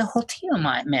plays into the whole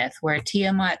Tiamat myth, where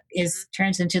Tiamat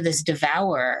turns into this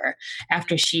devourer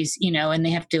after she's, and they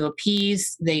have to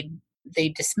appease, they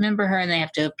dismember her and they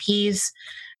have to appease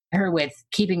her with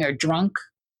keeping her drunk,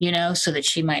 so that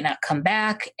she might not come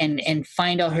back and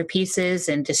find all her pieces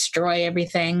and destroy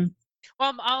everything.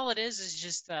 Well, all it is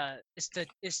just it's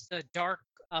the dark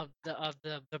of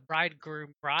the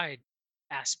bridegroom bride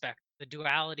aspect, the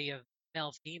duality of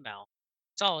male female.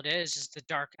 That's all it is the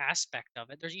dark aspect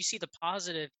of it. There you see the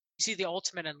positive, you see the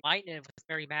ultimate enlightenment with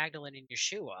Mary Magdalene and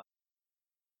Yeshua.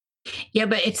 Yeah,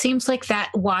 but it seems like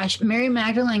that Mary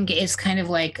Magdalene is kind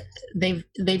of like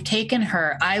they've taken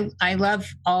her. I love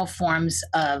all forms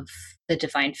of the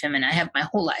divine feminine. I have my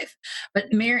whole life, but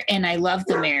and I love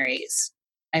the Marys.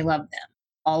 I love them,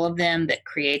 all of them that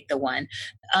create the one.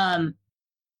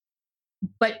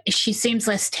 But she seems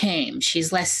less tame.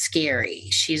 She's less scary.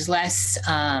 She's less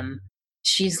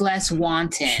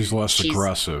wanton. She's less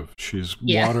aggressive. She's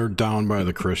watered down by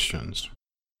the Christians.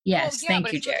 Yes,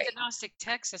 thank you, if Jerry. You look at the Gnostic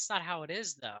text, that's not how it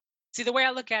is, though. See, the way I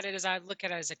look at it is I look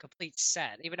at it as a complete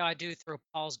set. Even though I do throw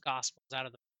Paul's Gospels out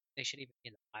of they should even be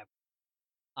in the Bible.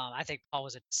 I think Paul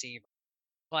was a deceiver,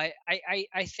 but I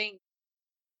think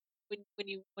when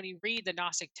you read the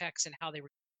Gnostic texts and how they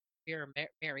revere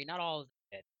Mary, not all of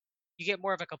them did, you get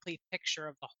more of a complete picture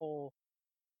of the whole,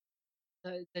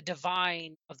 the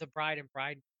divine of the bride and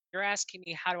bride. You're asking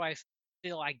me how do I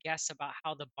feel, I guess, about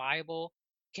how the Bible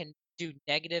can do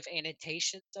negative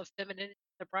annotations of femininity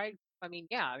in the bride. I mean,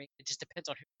 yeah, I mean, it just depends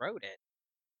on who wrote it.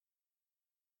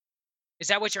 Is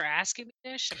that what you're asking me,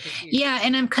 Nish? I'm confused. Yeah,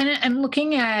 and I'm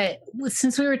looking at,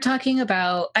 since we were talking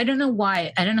about, I don't know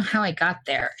why, I don't know how I got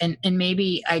there, and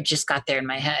maybe I just got there in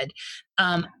my head.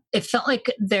 It felt like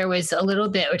there was a little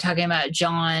bit, we're talking about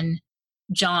John's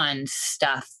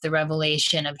stuff, the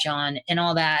revelation of John and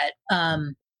all that.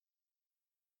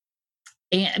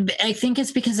 And I think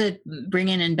it's because of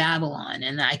bringing in Babylon,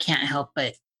 and I can't help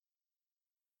but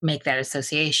make that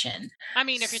association. I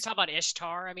mean, if you're talking about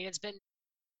Ishtar, I mean, it's been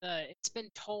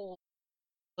told,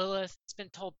 Lilith. It's been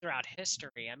told throughout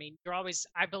history. I mean, you're always.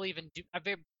 I believe in. I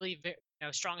believe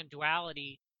strong in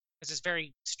duality because it's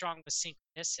very strong with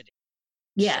synchronicity.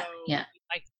 Yeah, So, yeah.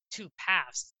 like two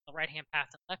paths, the right hand path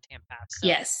and left hand path. So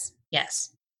Yes,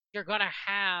 yes. you're gonna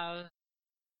have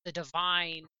the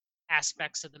divine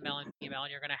aspects of the male and female,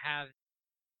 and you're gonna have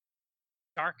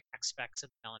dark aspects of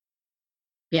the male and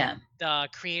Yeah. the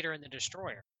creator and the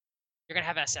destroyer. You're going to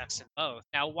have SX in both.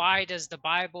 Now, why does the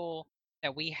Bible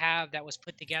that we have that was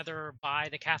put together by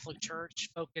the Catholic Church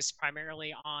focus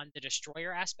primarily on the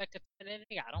destroyer aspect of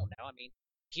femininity? I don't know. I mean,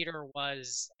 Peter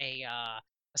was a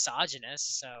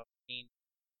misogynist, so I mean,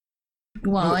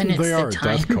 well, and it's they are the a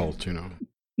time. death cult, you know.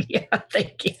 Yeah,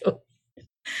 thank you.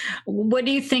 What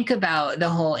do you think about the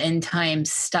whole end time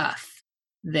stuff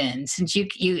then, since you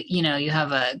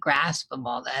have a grasp of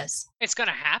all this? It's going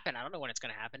to happen. I don't know when it's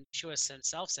going to happen. Yeshua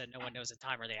himself said no one knows the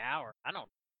time or the hour. I don't.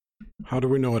 How do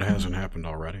we know it hasn't happened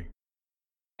already?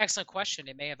 Excellent question.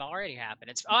 It may have already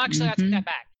happened. Actually, I take that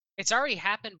back. It's already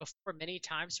happened before many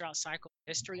times throughout cycle of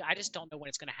history. I just don't know when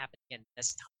it's going to happen again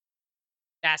this time.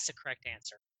 That's the correct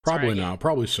answer. Probably now.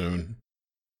 Probably soon.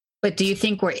 But do you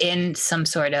think we're in some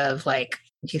sort of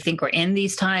do you think we're in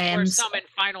these times? Or some in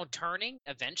final turning?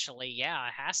 Eventually, yeah,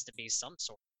 it has to be some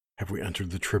sort. Have we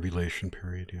entered the tribulation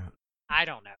period yet? I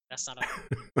don't know. That's not a.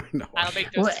 I know. I don't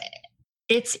make those. Well,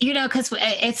 it's because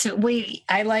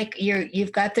I like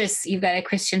you've got a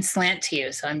Christian slant to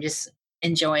you, so I'm just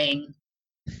enjoying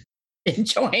getting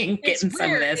some of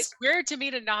this. It's weird to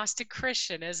meet a Gnostic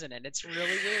Christian, isn't it? It's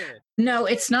really weird. No,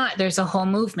 it's not. There's a whole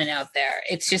movement out there.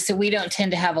 It's just that we don't tend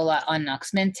to have a lot on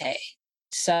Nox Mente.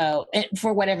 So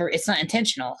for whatever, it's not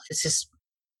intentional. It's just,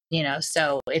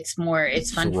 so it's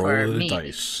fun for me.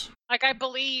 Dice. Like I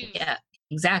believe. Yeah,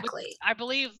 exactly. I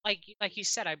believe, like you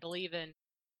said, I believe in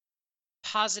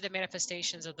positive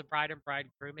manifestations of the bride and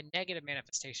bridegroom and negative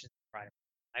manifestations of the bride and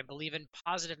bridegroom. I believe in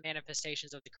positive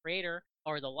manifestations of the creator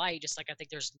or the light, just like I think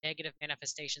there's negative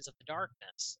manifestations of the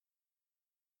darkness.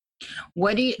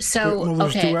 What do you, well,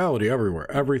 there's duality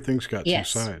everywhere. Everything's got two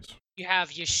sides. You have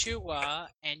Yeshua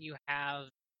and you have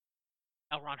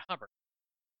L. Ron Hubbard.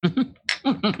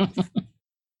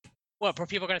 What, were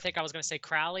people going to think I was going to say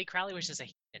Crowley? Crowley was just a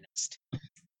hedonist.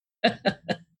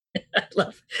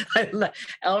 I love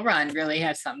L. Ron really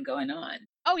had something going on.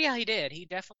 Oh yeah, he did. He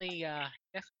definitely L.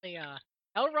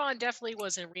 Ron definitely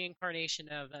was a reincarnation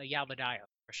of Yalbadayo,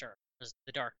 for sure. There's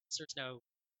the darkness. There's no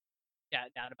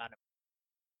doubt about it.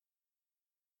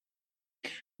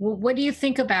 Well, what do you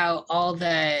think about all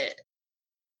the?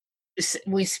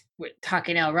 We're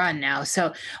talking L. Ron now.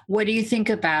 So, what do you think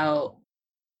about?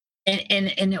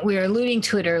 And we were alluding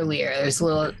to it earlier. There's a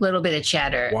little bit of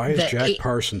chatter. Why is Jack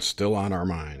Parsons still on our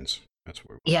minds? That's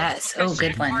what. Yes. Because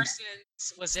good Jack one.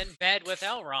 Parsons was in bed with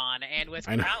L. Ron and with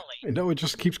Crowley. I know. It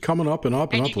just keeps coming up and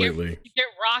up and up lately. You get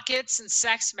rockets and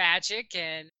sex magic,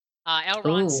 and L.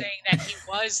 Ron saying that he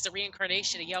was the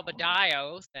reincarnation of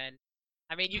Yalbadayo, and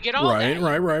I mean, you get all that.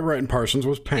 Right. And Parsons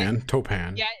was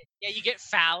Topan. Yeah. You get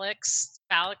phallic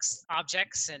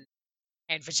objects and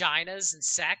vaginas and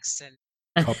sex and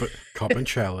cup and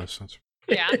chalice.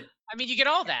 Yeah, I mean, you get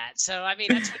all that. So I mean,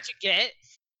 that's what you get.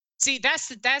 See, that's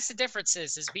the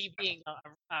differences. Is me being a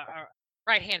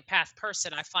right hand path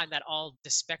person, I find that all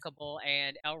despicable,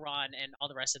 and L. Ron and all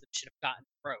the rest of them should have gotten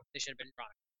broke. They should have been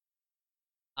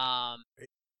wrong.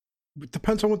 It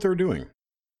depends on what they're doing.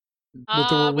 What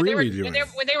they were really doing.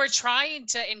 When they were trying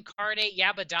to incarnate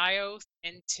Yabadayo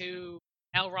into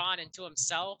L. Ron into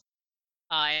himself,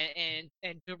 and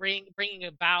bringing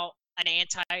about an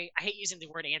I hate using the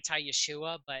word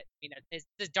anti-Yeshua, but it's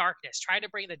the darkness, trying to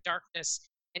bring the darkness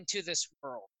into this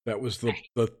world. That was the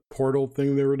portal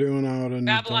thing they were doing out in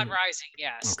Babylon Rising.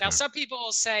 Yes. Okay. Now some people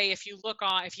will say, if you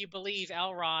believe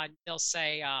L. Ron, they'll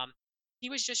say he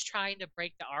was just trying to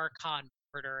break the Archon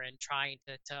order and trying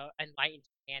to enlighten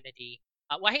humanity.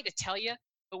 Well, I hate to tell you,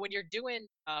 but when you're doing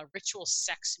ritual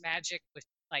sex magic with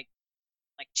like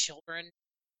children,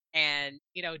 and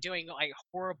doing like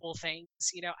horrible things,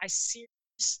 I seriously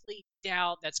seriously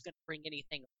doubt that's going to bring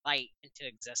anything light into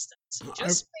existence.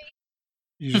 Just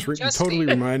You totally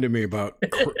reminded me about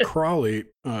Crowley.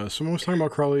 Someone was talking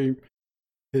about Crowley,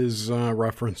 his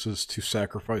references to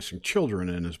sacrificing children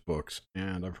in his books,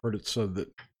 and I've heard it said that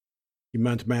he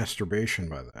meant masturbation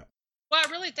by that. Well, I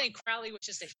really think Crowley was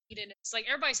just a heathen. It's like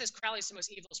everybody says Crowley's the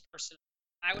most evilest person.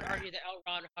 I would argue that L.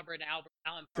 Ron Hubbard and Albert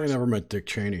Allen. They never met Dick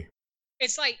Cheney.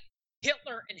 It's like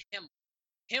Hitler and Himmler.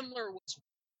 Himmler was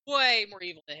way more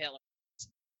evil than Hitler.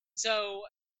 So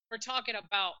we're talking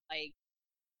about like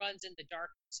runs in the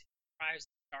darkness, drives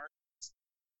in the darkness.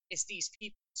 It's these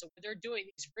people. So when they're doing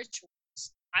these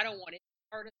rituals, I don't want any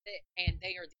part of it, and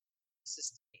they are the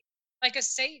closest to me. Like a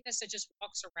Satanist that just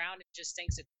walks around and just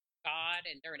thinks it's God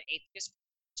and they're an atheist,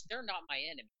 they're not my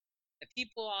enemy. The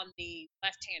people on the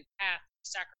left-hand path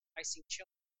sacrificing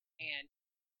children and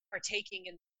partaking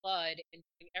in blood and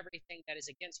doing everything that is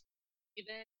against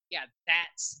even, yeah,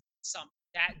 that's something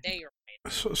that they are my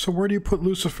enemy. So where do you put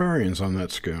Luciferians on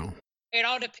that scale? It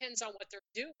all depends on what they're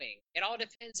doing. It all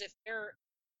depends if they're.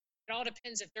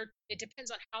 It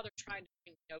depends on how they're trying to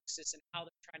bring gnosis and how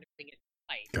they're trying to bring it to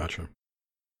light. Gotcha.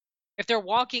 If they're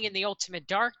walking in the ultimate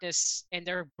darkness and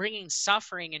they're bringing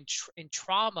suffering and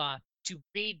trauma to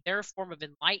breed their form of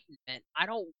enlightenment, I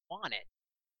don't want it,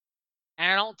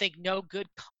 and I don't think no good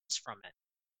comes from it.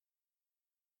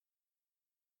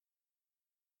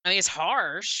 I mean, it's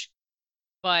harsh,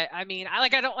 but I mean, I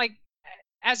don't like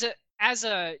as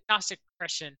a Gnostic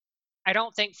Christian, I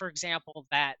don't think, for example,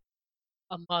 that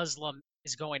a Muslim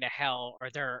is going to hell or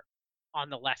they're on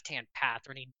the left-hand path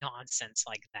or any nonsense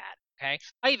like that. Okay,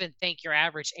 I even think your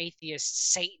average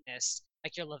atheist Satanist,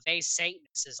 like your LaVey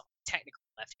Satanist, is on the technical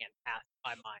left-hand path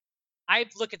in my mind. I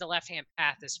look at the left-hand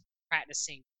path as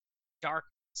practicing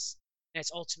darkness in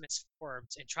its ultimate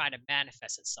forms and trying to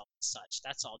manifest itself as such.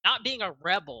 That's all. Not being a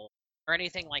rebel or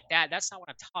anything like that. That's not what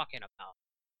I'm talking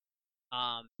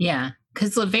about. Yeah,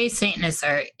 because LaVey Satanists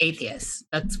are atheists.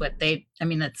 That's what they. I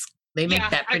mean, they make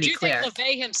that pretty clear. I do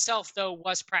think LaVey himself, though,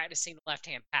 was practicing the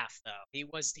left-hand path. Though he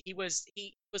was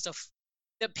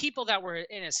the people that were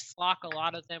in his flock. A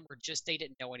lot of them were just they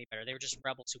didn't know any better. They were just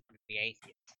rebels who wanted to be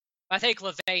atheists. I think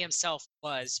LaVey himself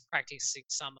was practicing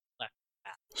some of the left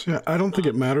path. So I don't think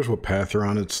it matters what path you're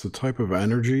on. It's the type of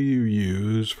energy you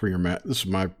use for your This is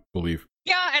my belief.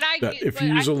 Yeah, and if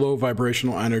you use a low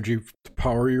vibrational energy to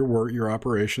power your work, your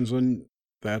operations, then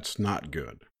that's not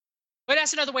good. But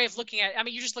that's another way of looking at it. I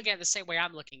mean, you're just looking at it the same way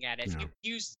I'm looking at it. If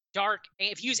you use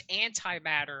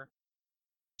antimatter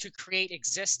to create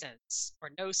existence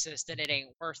or gnosis, then it ain't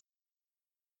worth it.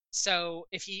 So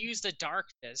if you use the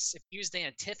darkness, if you use the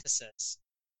antithesis,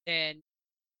 then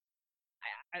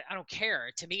I don't care.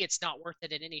 To me, it's not worth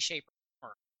it in any shape or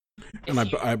form. And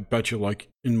I bet you, like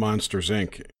in Monsters,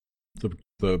 Inc.,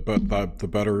 the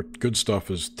better good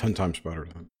stuff is 10 times better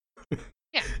than.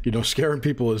 Yeah. Scaring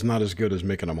people is not as good as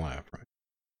making them laugh, right?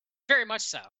 Very much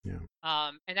so. Yeah.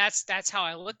 And that's how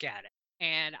I look at it.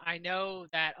 And I know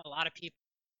that a lot of people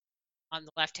on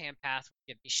the left-hand path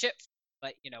would give me shit,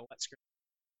 but you know what? Screw.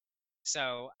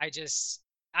 So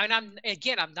I'm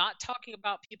not talking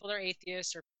about people that are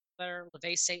atheists or people that are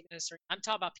LaVey Satanists. I'm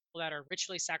talking about people that are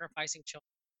ritually sacrificing children,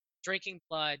 drinking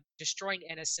blood, destroying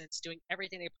innocence, doing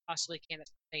everything they possibly can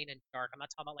that's plain and dark. I'm not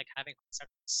talking about like having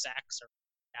sex or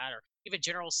that, or even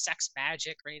general sex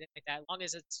magic or anything like that. As long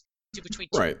as it's between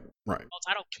two right. adults,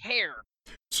 I don't care.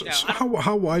 So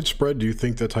how widespread do you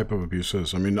think that type of abuse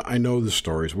is? I mean, I know the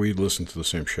stories. We listen to the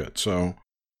same shit. So,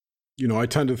 I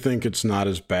tend to think it's not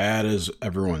as bad as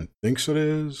everyone thinks it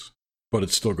is, but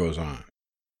it still goes on.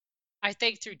 I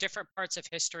think through different parts of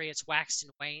history, it's waxed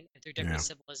and waned, and through different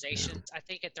civilizations. I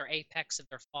think at their apex of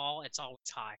their fall, it's always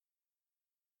high.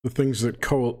 The things that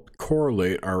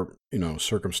correlate are,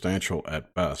 circumstantial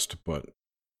at best, but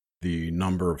the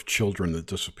number of children that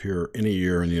disappear in a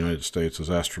year in the United States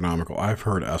is astronomical. I've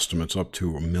heard estimates up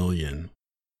to 1 million.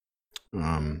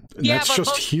 And that's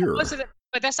just here.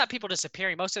 But that's not people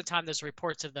disappearing. Most of the time, those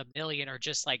reports of the 1 million are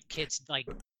just like kids. Like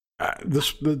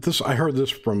this, I heard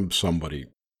this from somebody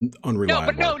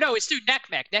unreliable. No, it's through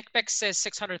NCMEC. NCMEC says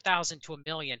 600,000 to 1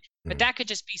 million, but that could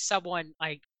just be someone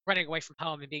like running away from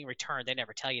home and being returned. They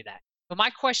never tell you that. But my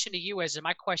question to you is, and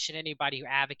my question to anybody who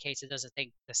advocates and doesn't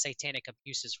think the satanic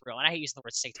abuse is real, and I hate using the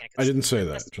word satanic. I didn't say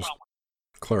that. Just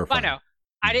clarify. I know.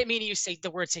 I didn't mean to use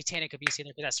the word satanic abuse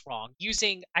either, but that's wrong.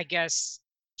 Using, I guess,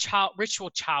 ritual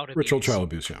child abuse. Ritual child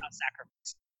abuse, yeah.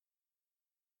 Sacrifice.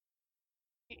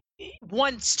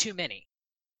 One's too many.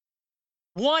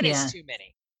 One is too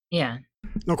many. Yeah.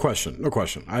 No question.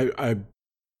 I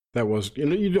that was you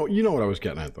know what I was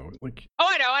getting at though. Like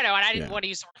I know, and I didn't want to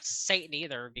use the word Satan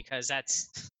either because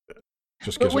that's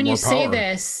Just But gives it when more you say power.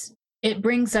 this, it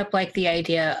brings up like the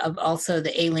idea of also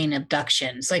the alien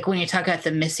abductions. Like when you talk about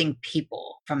the missing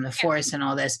people from the Yeah. forest and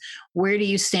all this, where do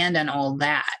you stand on all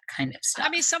that kind of stuff? I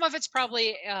mean, some of it's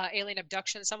probably alien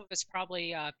abduction. Some of it's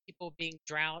probably people being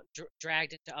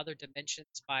dragged into other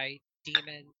dimensions by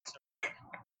demons,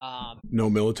 No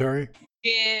military?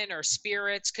 jinn, or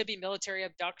spirits. Could be military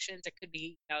abductions. It could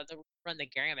be run the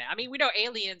gamut. I mean, we know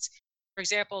aliens. For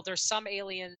example, there's some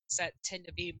aliens that tend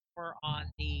to be more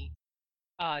on the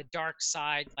dark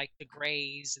side, like the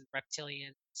Greys and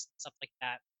reptilians, stuff like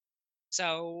that.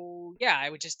 So yeah,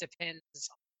 it would just depend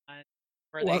on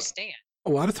where A they lot, stand. a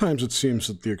lot of times it seems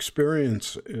that the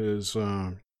experience is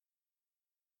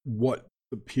what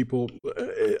the people,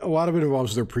 a lot of it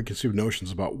involves their preconceived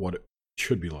notions about what it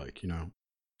should be like, you know.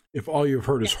 If all you've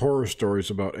heard is horror stories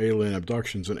about alien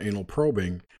abductions and anal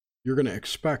probing, you're going to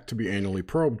expect to be anally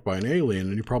probed by an alien,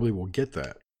 and you probably will get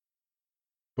that.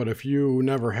 But if you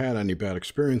never had any bad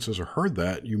experiences or heard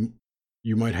that, you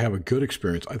might have a good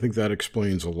experience. I think that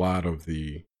explains a lot of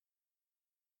the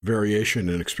variation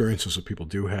in experiences that people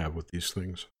do have with these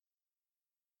things.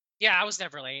 Yeah, I was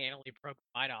never really anally probed,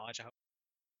 to my knowledge.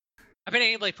 I've been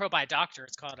anally probed by a doctor.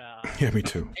 It's called Yeah, me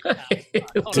too.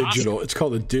 colonoscopy. Digital. It's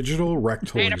called a digital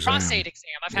rectal And a exam. prostate exam.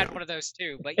 I've had Yeah. one of those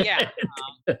too. But yeah,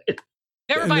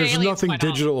 never And by there's aliens, nothing to my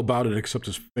knowledge. digital about it except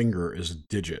his finger is a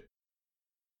digit.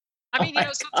 I mean, Oh you my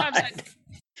know,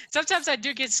 sometimes I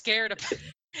do get scared.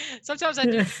 Sometimes I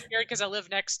do get scared because I live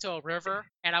next to a river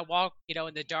and I walk,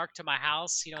 in the dark to my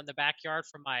house, in the backyard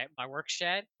from my work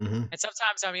shed. Hmm. And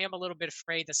sometimes I am a little bit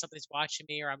afraid that somebody's watching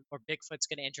me, or Bigfoot's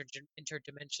going to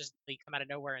interdimensionally come out of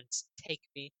nowhere and take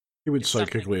me. He would and stuff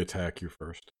like psychically attack you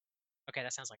first. Okay,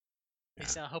 that sounds like. Yeah.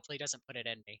 So hopefully he doesn't put it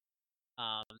in me.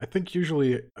 I think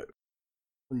usually,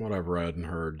 from what I've read and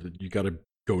heard, that you got to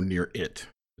go near it.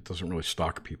 It doesn't really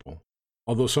stalk people.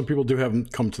 Although some people do have them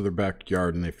come to their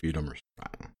backyard and they feed them or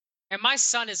something. And my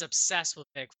son is obsessed with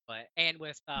Bigfoot and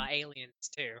with aliens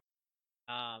too.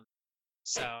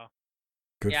 So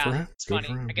Good yeah, for him. it's Good funny.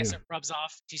 for him. I guess Yeah. it rubs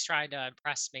off. He's trying to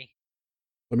impress me.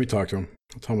 Let me talk to him.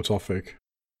 I'll tell him it's all fake.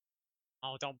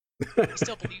 Oh, don't. He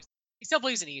still believes. He still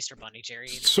believes in the Easter Bunny, Jerry.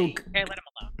 So, Hey, let him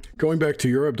alone. going back to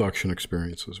your abduction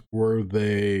experiences, were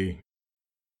they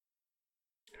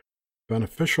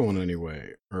beneficial in any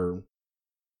way or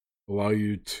allow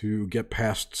you to get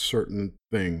past certain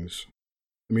things?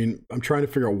 I mean, I'm trying to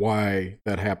figure out why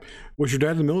that happened. Was your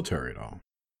dad in the military at all?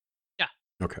 Yeah.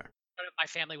 Okay. My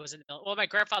family was in the military. Well, my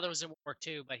grandfather was in World War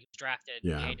II, but he was drafted.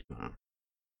 Yeah. He hated,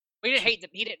 we didn't hate them.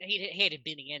 He hated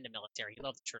being in the military. He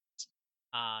loved the troops.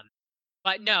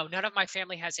 But no, none of my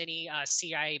family has any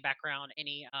CIA background,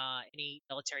 any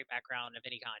military background of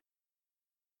any kind.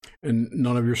 And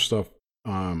none of your stuff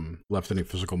left any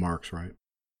physical marks, right?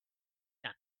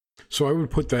 No. So I would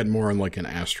put that more on like an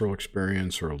astral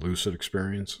experience or a lucid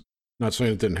experience. Not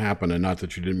saying it didn't happen and not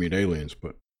that you didn't meet aliens,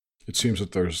 but it seems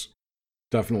that there's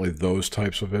definitely those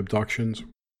types of abductions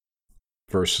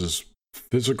versus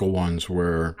physical ones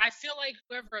where... I feel like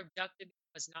whoever abducted me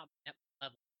was not at my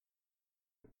level.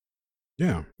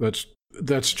 Yeah,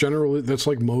 that's generally, that's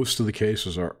like most of the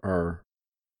cases are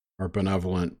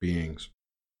benevolent beings.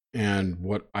 And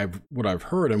what I've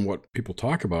heard and what people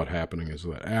talk about happening is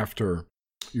that after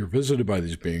you're visited by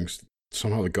these beings,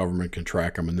 somehow the government can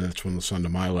track them, and that's when they'll send to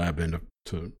my lab in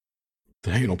to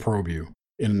anal probe you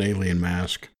in an alien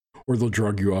mask, or they'll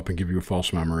drug you up and give you a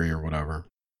false memory or whatever.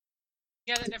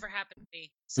 Yeah, that never happened to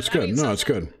me. So It's good. No, it's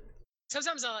good.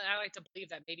 Sometimes I like to believe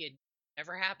that maybe it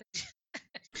never happened.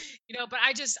 But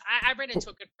I ran into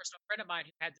a good personal friend of mine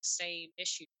who had the same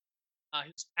issue.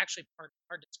 Who's actually part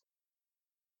of this.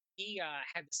 He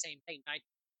had the same thing. Night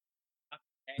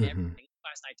and everything.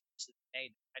 Last night to the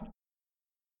day.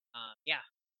 Yeah.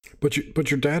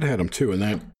 But your dad had them too, and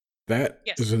that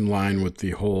Yes. is in line with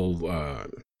the whole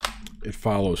it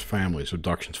follows families,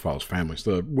 abductions follows families,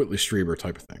 the Whitley Strieber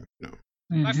type of thing.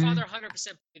 My father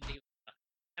 100% believed he was,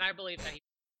 and I believe that he.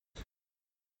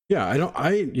 Yeah, I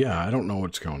don't know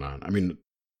what's going on. I mean,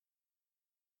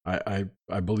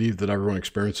 I believe that everyone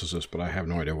experiences this, but I have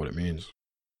no idea what it means.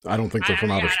 I don't think they're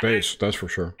from outer space, that's for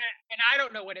sure. And I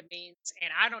don't know what it means,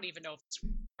 and I don't even know if it's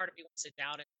part of me wants to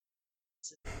doubt it.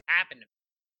 It's happened to me.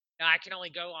 Now, I can only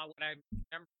go on what I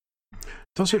remember.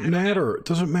 Doesn't matter.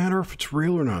 Doesn't matter if it's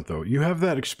real or not, though. You have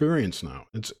that experience now.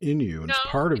 It's in you, and it's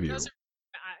part of you.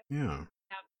 Yeah.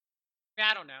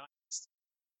 I don't know.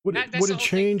 Would it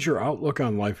change your outlook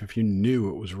on life if you knew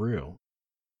it was real?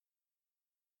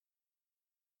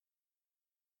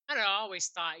 I don't know. I always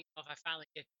thought, if I finally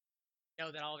get to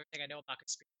know that everything I know about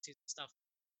conspiracies and stuff,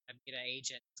 I'd be an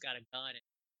agent who's got a gun, and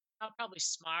I'll probably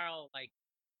smile like,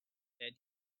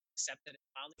 accept that it's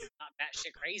finally not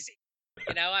batshit crazy.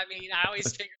 You know, I mean, I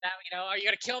always figured out, you know, are you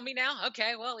gonna kill me now?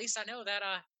 Okay, well, at least I know that.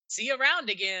 See you around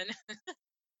again.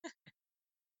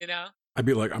 You know. I'd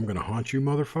be like, I'm gonna haunt you,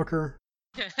 motherfucker.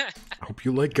 I hope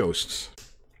you like ghosts.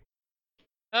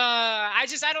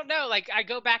 I don't know. Like, I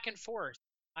go back and forth.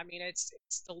 I mean, it's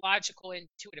the logical,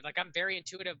 intuitive. Like, I'm very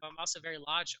intuitive, but I'm also very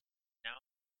logical. You know,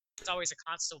 it's always a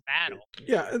constant battle.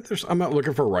 Yeah, I'm not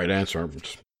looking for a right answer. I'm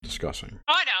just discussing.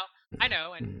 Oh, I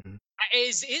know. And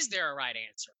is there a right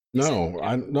answer? No.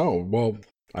 Well,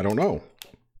 I don't know.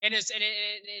 And it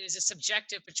is a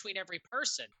subjective between every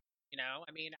person. You know,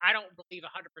 I mean, I don't believe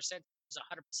 100% is 100%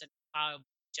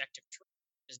 objective truth.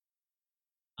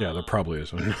 Yeah, there probably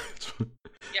is.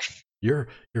 Yeah. Your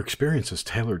experience is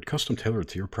custom tailored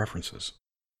to your preferences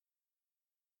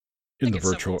in the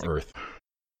virtual earth. I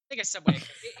think it's some way.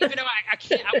 Even though I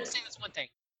can't, I will say this one thing.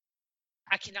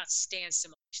 I cannot stand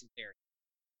simulation theory.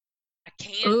 I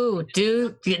can't. Ooh,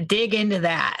 dig into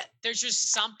that. There's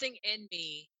just something in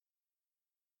me.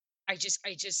 It's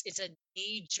a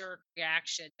knee-jerk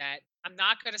reaction that I'm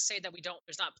not going to say that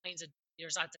there's not divisions,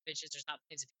 there's not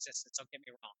planes of existence. Don't get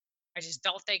me wrong. I just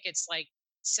don't think it's like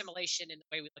simulation in the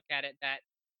way we look at it, that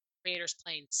creators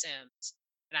playing Sims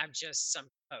and I'm just some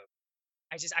code.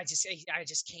 I just can't.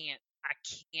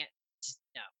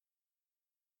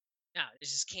 No, it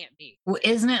just can't be. Well,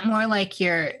 isn't it more like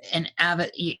you're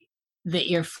that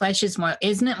your flesh is more?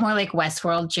 Isn't it more like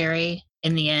Westworld, Jerry?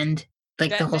 In the end,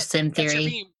 like the whole sim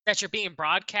theory that you're being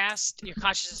broadcast, your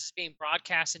consciousness is being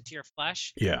broadcast into your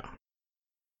flesh. Yeah.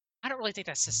 I don't really think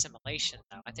that's assimilation,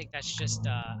 though. I think that's just.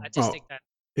 Think that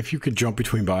if you could jump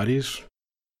between bodies,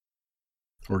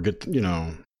 or get, I don't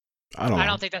know. I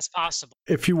don't think that's possible.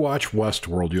 If you watch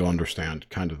Westworld, you'll understand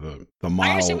kind of the model. I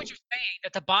understand what you're saying,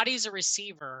 that the body is a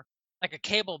receiver, like a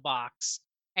cable box,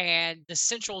 and the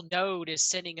central node is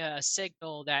sending a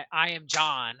signal that I am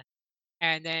John.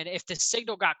 And then if the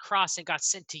signal got crossed and got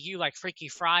sent to you like Freaky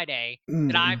Friday,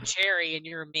 then I'm Cherry and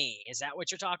you're me. Is that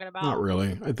what you're talking about? Not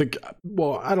really. I think,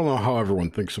 well, I don't know how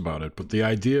everyone thinks about it, but the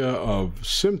idea of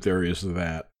sim theory is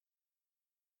that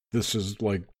this is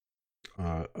like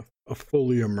a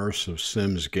fully immersive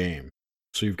Sims game.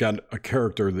 So you've got a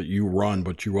character that you run,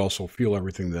 but you also feel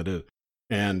everything that is.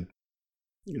 And,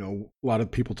 a lot of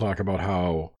people talk about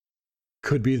how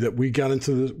could be that we got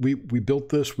into this, we built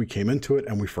this, we came into it,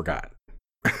 and we forgot.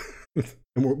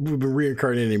 And we've been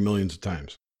reincarnating millions of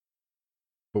times.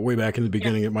 But way back in the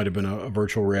beginning, it might have been a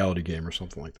virtual reality game or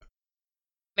something like that.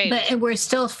 Maybe. But we're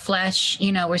still flesh,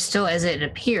 we're still as it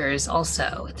appears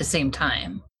also at the same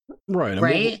time. Right. And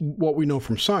right? What we know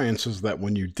from science is that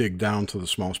when you dig down to the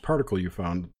smallest particle, you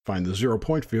find the 0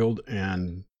 point field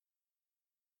and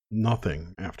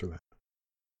nothing after that.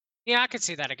 Yeah, I could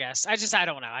see that, I guess. I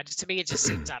don't know. To me, it just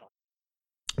seems, I don't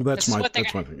know. That's my thing.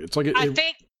 It's like I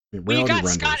think when you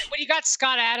got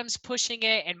Scott Adams pushing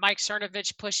it and Mike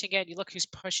Cernovich pushing it, you look who's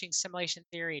pushing simulation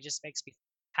theory. It just makes me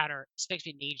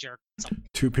knee jerk.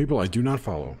 Two people I do not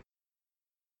follow.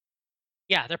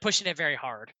 Yeah, they're pushing it very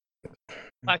hard.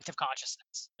 Collective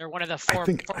consciousness. They're one of the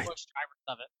foremost drivers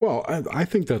of it. Well, I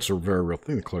think that's a very real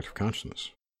thing, the collective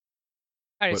consciousness.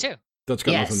 I do too. That's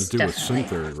got nothing to do with sim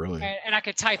theory, really. And I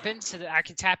could tap in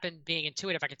being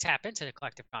intuitive. I could tap into the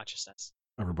collective consciousness.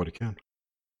 Everybody can.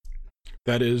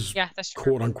 That is, that's true.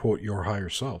 quote unquote, your higher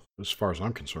self, as far as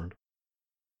I'm concerned.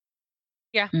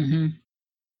 Yeah. Mm-hmm.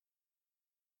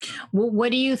 Well,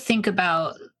 what do you think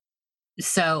about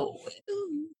the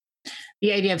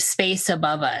idea of space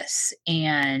above us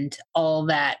and all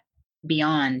that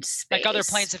beyond space? Like other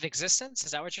planes of existence?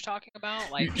 Is that what you're talking about?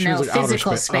 Like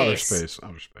physical space.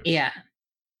 Outer space. Yeah.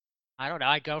 I don't know.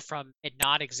 I go from it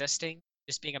not existing,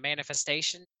 just being a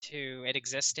manifestation, to it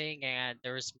existing, and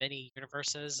there's many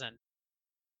universes and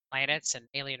planets and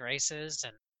alien races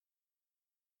and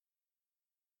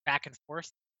back and forth.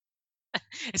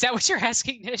 Is that what you're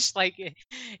asking, Nish? Like,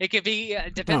 it could be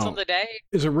depends on the day.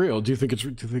 Is it real? Do you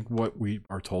think what we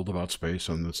are told about space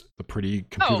and the pretty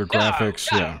computer graphics?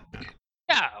 No. Yeah.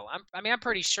 No, I'm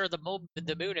pretty sure the moon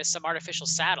is some artificial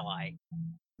satellite.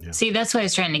 Yeah. See, that's what I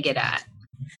was trying to get at.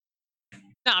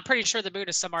 No, I'm pretty sure the moon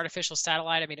is some artificial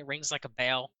satellite. I mean, it rings like a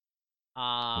bell.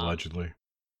 Allegedly.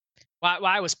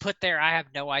 Why it was put there, I have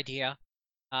no idea.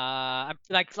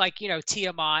 Like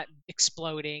Tiamat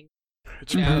exploding.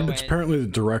 It's apparently the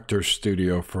director's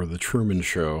studio for the Truman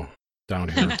Show down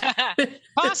here.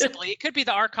 Possibly. It could be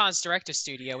the Archon's director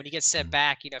studio. When you get set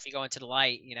back, if you go into the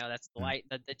light, that's the light.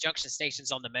 The junction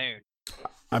station's on the moon.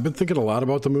 I've been thinking a lot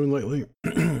about the moon lately.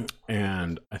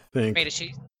 And I think... Made of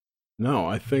cheese? No,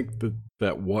 I think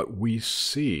that what we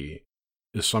see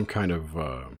is some kind of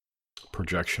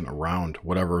projection around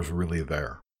whatever is really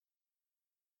there.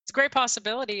 It's a great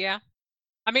possibility, yeah.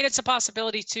 I mean, it's a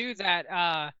possibility too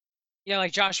that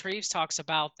like Josh Reeves talks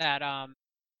about that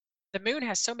the moon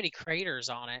has so many craters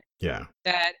on it Yeah.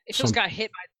 that if it Some got hit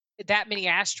by that many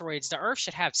asteroids, the Earth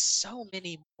should have so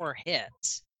many more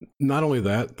hits. Not only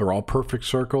that, they're all perfect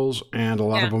circles, and a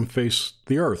lot of Yeah. them face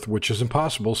the Earth, which is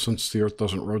impossible since the Earth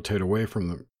doesn't rotate away from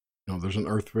them. There's an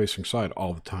Earth-facing side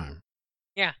all the time.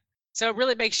 Yeah. So it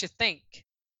really makes you think,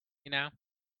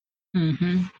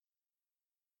 Mm-hmm.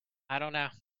 I don't know.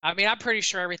 I mean, I'm pretty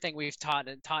sure everything we've taught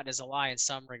is a lie in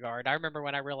some regard. I remember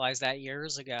when I realized that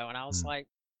years ago, and I was like,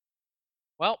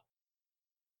 well,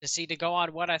 just need to go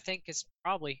on what I think is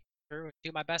probably true and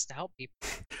do my best to help people.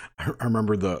 I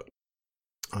remember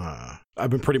I've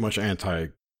been pretty much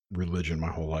anti-religion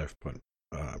my whole life, but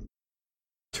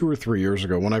 2 or 3 years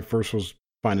ago, when I first was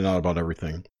finding out about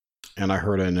everything, and I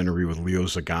heard an interview with Leo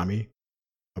Zagami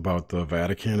about the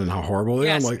Vatican and how horrible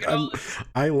they are, I'm like,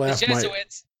 I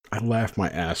laughed my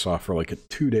ass off for like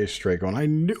 2 days straight, going, I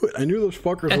knew it. I knew those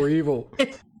fuckers were evil.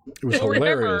 It was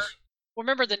hilarious.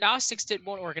 Remember, the Gnostics didn't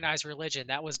want organized religion.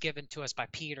 That was given to us by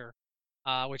Peter,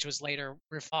 which was later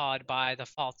refuted by the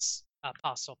false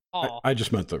apostle Paul. I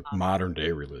just meant the modern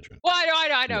day religion. Well,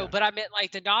 I know, Yeah. but I meant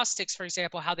like the Gnostics, for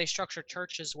example, how they structured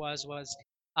churches was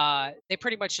they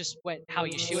pretty much just went how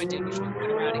Yeshua did, which was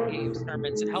went around and gave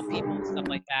sermons and helped people and stuff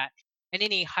like that. And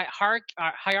any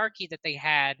hierarchy that they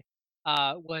had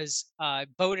was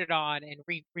voted on and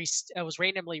it was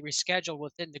randomly rescheduled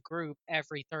within the group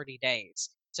every 30 days.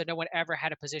 So no one ever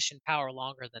had a position power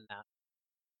longer than that.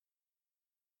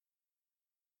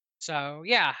 So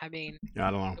yeah, I mean, Yeah,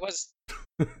 I don't know.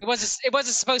 it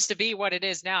wasn't supposed to be what it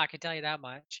is now. I can tell you that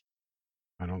much.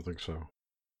 I don't think so.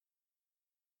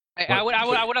 I would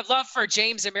have loved for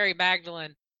James and Mary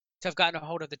Magdalene to have gotten a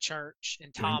hold of the church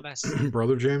and Thomas.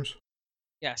 Brother James?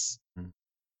 Yes.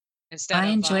 Instead I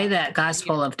enjoy that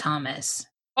Gospel of Thomas.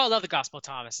 Oh, I love the Gospel of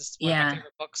Thomas. It's one of my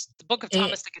favorite books. The Book of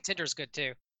Thomas the Contender is good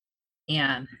too.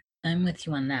 Yeah, I'm with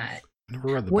you on that. I never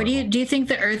read the What Bible. do you think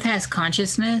the Earth has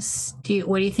consciousness?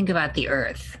 What do you think about the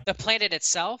Earth? The planet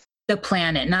itself? The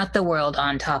planet, not the world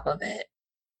on top of it.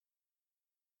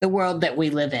 The world that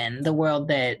we live in, the world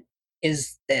that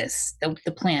is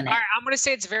the planet. All right, I'm going to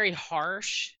say it's very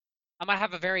harsh. I'm going to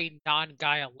have a very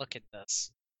non-Gaia look at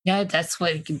this. Yeah, that's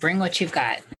bring what you've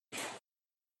got.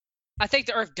 I think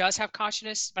the Earth does have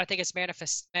consciousness, but I think it's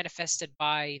manifested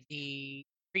by the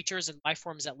creatures and life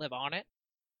forms that live on it.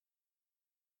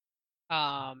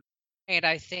 And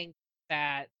I think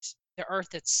that the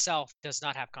Earth itself does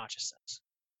not have consciousness.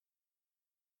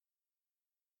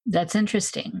 That's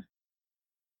interesting.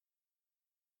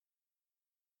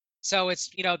 So it's,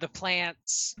 the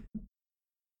plants,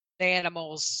 the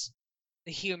animals,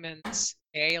 the humans,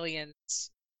 the aliens,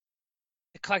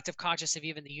 the collective consciousness of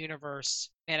even the universe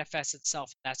manifests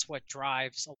itself. That's what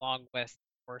drives, along with,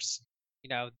 of course,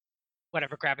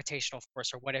 whatever gravitational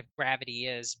force or whatever gravity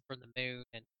is from the moon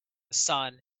and the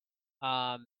sun,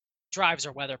 drives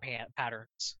our weather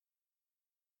patterns.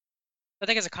 I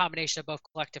think it's a combination of both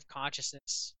collective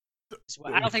consciousness.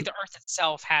 I don't think the Earth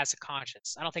itself has a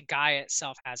conscience. I don't think Gaia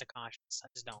itself has a conscience. I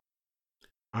just don't.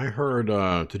 I heard,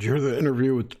 did you hear the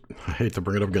interview with, I hate to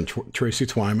bring it up again, Tracy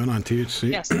Twyman on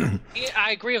THC? Yes.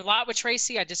 I agree a lot with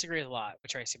Tracy. I disagree with a lot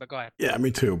with Tracy, but go ahead. Yeah,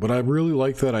 me too. But I really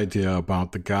like that idea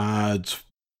about the gods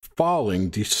falling,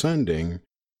 descending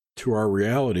to our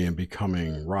reality and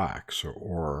becoming rocks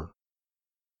or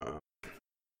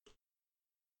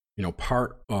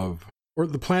part of, or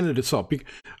the planet itself.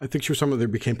 I think she was talking about they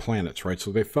became planets, right?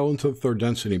 So they fell into the third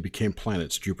density and became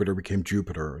planets. Jupiter became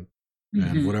Jupiter.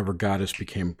 And whatever goddess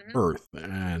became Earth,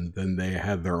 and then they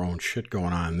had their own shit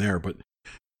going on there. But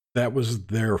that was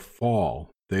their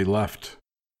fall. They left.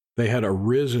 They had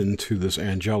arisen to this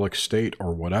angelic state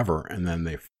or whatever, and then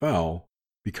they fell,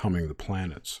 becoming the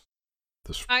planets.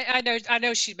 I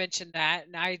know she mentioned that,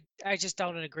 and I just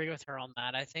don't agree with her on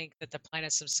that. I think that the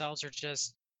planets themselves are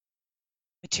just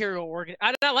material organ.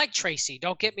 I like Tracy.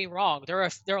 Don't get me wrong. There are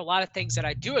a lot of things that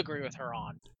I do agree with her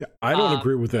on. Yeah, I don't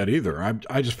agree with that either.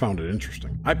 I just found it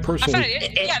interesting. I personally,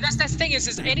 that's the thing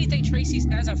is anything Tracy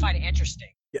says, I find it interesting.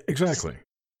 Yeah, exactly.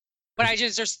 But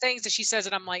there's things that she says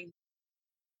that I'm like,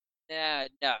 no,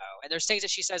 and there's things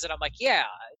that she says that I'm like, yeah,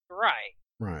 right.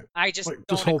 Right. I just like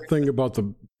this whole thing about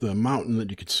the mountain that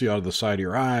you could see out of the side of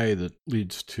your eye that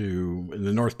leads to in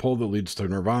the North Pole that leads to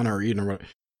Nirvana or Eden.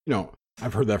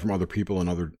 I've heard that from other people in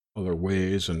other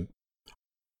ways, and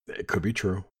it could be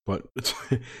true, but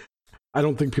I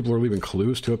don't think people are leaving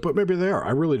clues to it, but maybe they are. I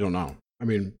really don't know. I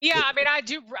mean, I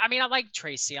do. I mean, I like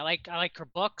Tracy. I like her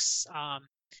books.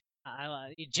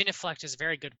 Genuflect is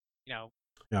very good. Yeah,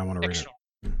 I want to read it.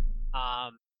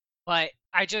 But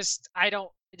I don't.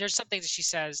 There's some things that she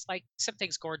says, like some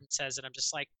things Gordon says, and I'm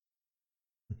just like,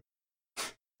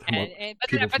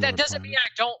 but that doesn't mean I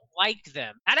don't like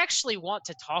them. I'd actually want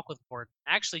to talk with Gordon.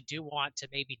 I actually do want to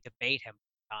maybe debate him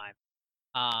one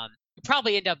time. We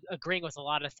probably end up agreeing with a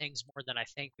lot of things more than I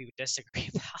think we would disagree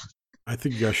about. I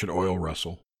think you guys should oil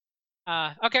wrestle.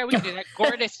 Okay, we can do that.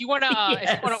 Gordon, if you wanna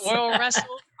oil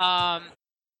wrestle, I'm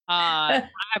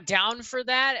down for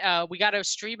that. We got to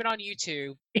stream it on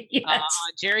YouTube, on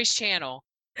Jerry's channel.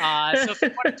 So if you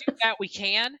want to do that, we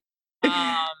can.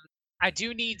 We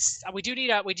do need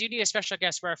a special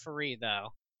guest referee though.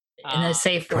 In a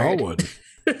safe word. Carlwood.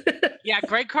 Yeah,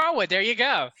 Greg Carlwood. There you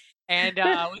go. And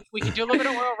we can do a little bit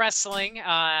of oil wrestling.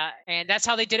 And that's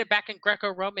how they did it back in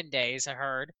Greco-Roman days, I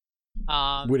heard.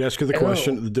 We'd ask you the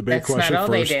question, the debate question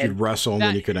first. You'd wrestle, and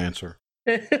then you could answer.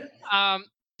 There's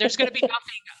going to be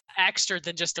nothing extra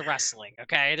than just the wrestling.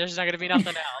 Okay, there's not going to be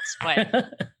nothing else.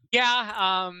 But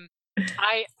yeah,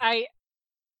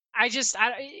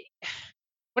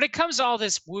 when it comes to all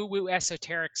this woo-woo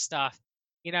esoteric stuff,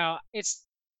 I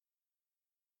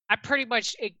pretty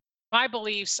much my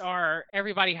beliefs are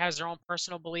everybody has their own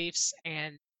personal beliefs,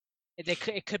 and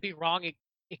it could be wrong, it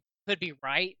could be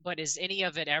right, but is any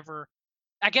of it ever?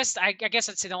 I guess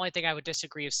that's the only thing I would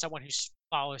disagree is someone who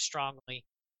follows strongly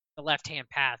the left-hand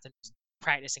path and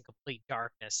practicing complete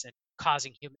darkness and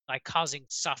causing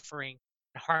suffering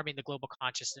and harming the global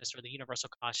consciousness or the universal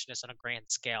consciousness on a grand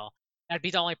scale. That'd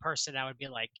be the only person I would be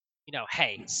like,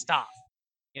 hey, stop,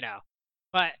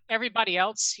 But everybody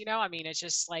else, I mean, it's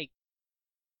just like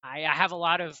I have a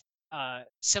lot of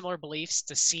similar beliefs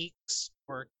to Sikhs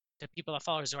or to people that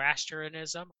follow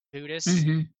Zoroastrianism, Buddhists,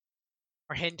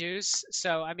 or Hindus.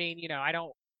 So I mean,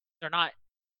 they're not.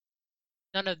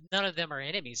 None of them are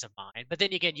enemies of mine. But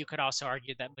then again, you could also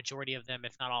argue that majority of them,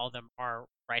 if not all of them, are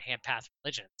right-hand path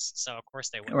religions. So of course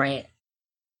they would. Right.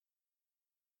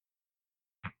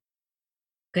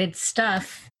 Good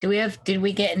stuff. Did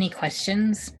we get any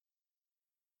questions?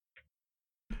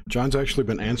 John's actually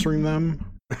been answering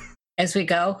them as we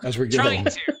go. As we go. Trying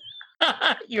to.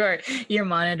 You're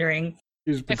monitoring.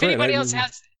 If anybody else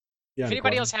has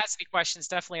any questions,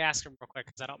 definitely ask them real quick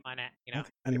because I don't mind it. I don't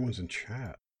think anyone's in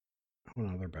chat. Oh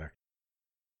no, they're back.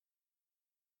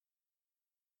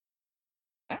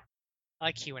 I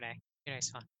like Q&A. Q&A's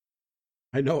fun.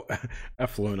 I know,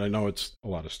 Effluent. I know it's a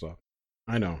lot of stuff.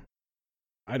 I know.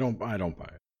 I don't buy it.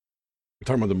 We're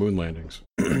talking about the moon landings.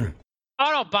 I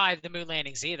don't buy the moon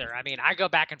landings either. I mean, I go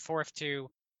back and forth to,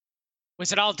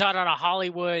 was it all done on a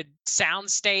Hollywood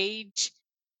soundstage,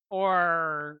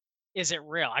 or is it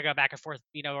real? I go back and forth,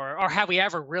 or have we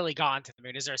ever really gone to the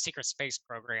moon? Is there a secret space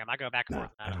program? I go back and forth.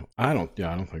 I don't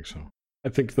think so. I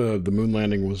think the moon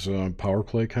landing was a power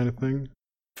play kind of thing.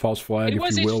 False flag,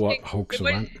 if you will, a hoax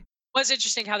event. It was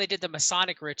interesting how they did the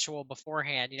Masonic ritual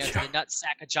beforehand, the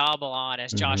nutsack of Jabalon,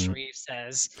 as Josh Reeves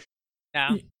says.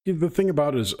 Now, the thing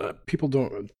about it is people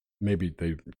don't, maybe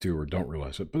they do or don't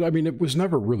realize it, but I mean, it was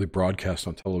never really broadcast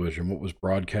on television. What was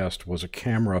broadcast was a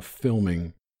camera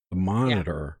filming the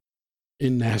monitor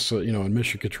in NASA, in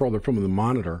Mission Control. They're filming the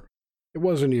monitor. It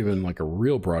wasn't even like a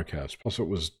real broadcast. Plus, it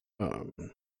was,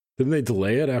 didn't they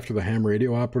delay it after the ham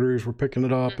radio operators were picking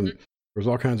it up? And there was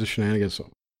all kinds of shenanigans. So,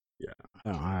 yeah,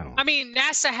 I don't. I mean,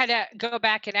 NASA had to go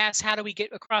back and ask, how do we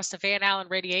get across the Van Allen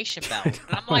radiation belt? And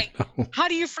I'm like, how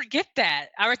do you forget that?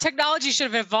 Our technology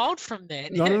should have evolved from then.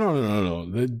 No.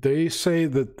 They say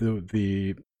that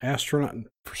the astronaut,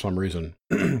 for some reason,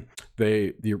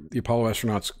 the Apollo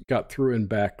astronauts got through and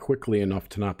back quickly enough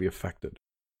to not be affected.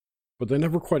 But they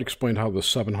never quite explained how the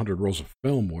 700 rolls of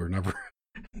film were never.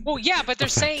 Well, yeah, but they're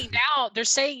saying now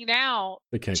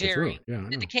they can't Jerry, get through it. Yeah,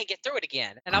 that they can't get through it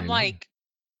again. And I'm like,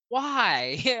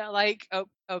 why? Yeah, like,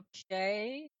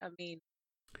 okay. I mean,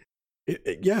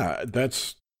 yeah,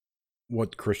 that's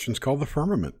what Christians call the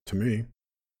firmament to me.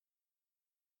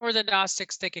 Or the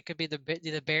Gnostics think it could be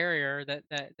the barrier that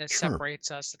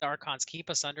separates us, that the archons keep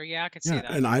us under. Yeah, I can see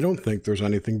that. And I don't think there's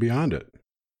anything beyond it.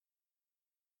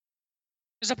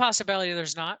 There's a possibility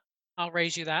there's not. I'll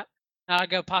raise you that. I'll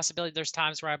go possibility there's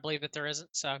times where I believe that there isn't.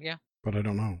 So, yeah. But I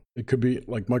don't know. It could be,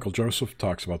 like Michael Joseph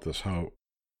talks about this, how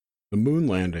the moon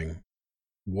landing,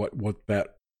 what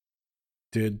that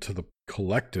did to the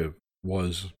collective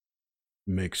was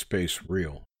make space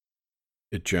real.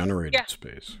 It generated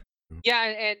space. Yeah,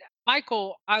 and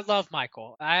Michael, I love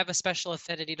Michael. I have a special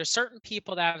affinity. There's certain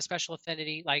people that have a special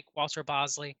affinity, like Walter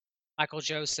Bosley, Michael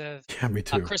Joseph. Yeah, me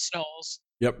too. Chris Knowles.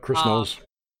 Yep, Chris Knowles.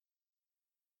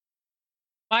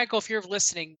 Michael, if you're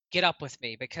listening, get up with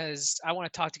me because I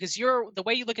want to talk to you. Because the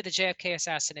way you look at the JFK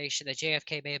assassination, that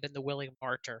JFK may have been the willing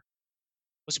martyr,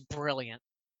 was brilliant.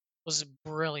 was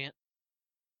brilliant.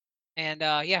 And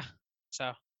yeah,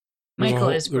 so Michael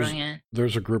is brilliant.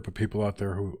 There's a group of people out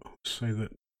there who say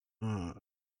that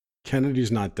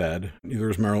Kennedy's not dead. Neither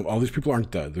is Marilyn. All these people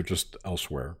aren't dead. They're just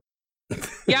elsewhere.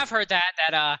 yeah, I've heard that.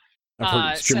 I've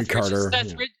heard it's Jimmy Carter.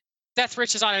 Seth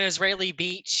Rich is on an Israeli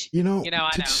beach. I know.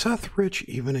 Seth Rich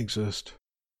even exist?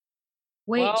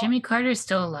 Wait, well, Jimmy Carter's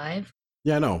still alive?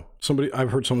 Yeah, I know.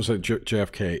 I've heard someone say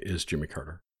JFK is Jimmy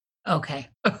Carter. Okay.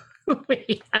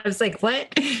 Wait, I was like, what?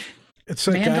 It's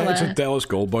a guy. It's a Dallas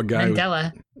Goldbug guy.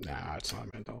 Mandela. Nah, it's not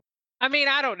Mandela. I mean,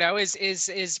 I don't know.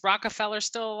 Is Rockefeller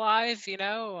still alive?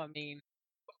 I mean,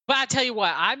 but I tell you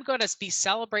what, I'm going to be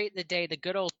celebrating the day the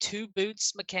good old Two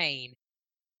Boots McCain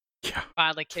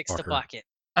finally kicks the bucket.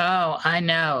 Oh, I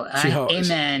know.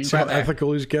 Amen. See how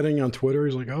ethical he's getting on Twitter.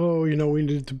 He's like, oh, we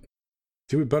need to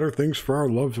do better things for our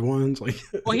loved ones. Like,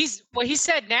 he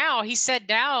said now he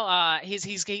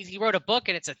wrote a book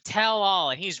and it's a tell-all,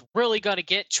 and he's really going to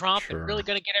get Trump and really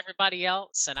going to get everybody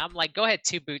else. And I'm like, go ahead,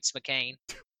 Two Boots McCain.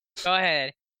 Go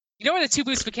ahead. You know where the Two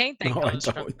Boots McCain thing comes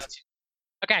from?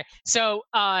 Okay, so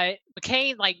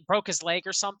McCain broke his leg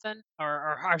or something,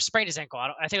 or sprained his ankle.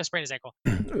 I think it was sprained his ankle.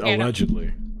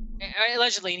 Allegedly.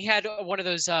 Allegedly, and he had one of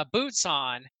those boots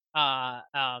on.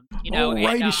 Right.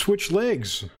 He switched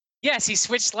legs. Yes, he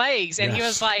switched legs, and he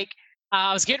was like,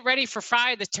 I was getting ready for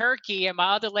frying the turkey, and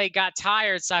my other leg got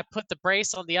tired, so I put the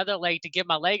brace on the other leg to give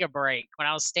my leg a break when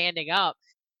I was standing up.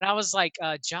 And I was like,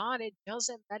 John, it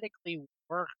doesn't medically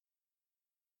work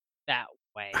that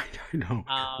way. I know.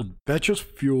 That just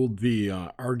fueled the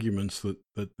arguments that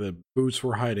the boots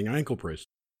were hiding ankle braces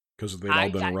because they'd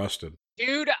all been arrested.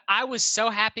 Dude, I was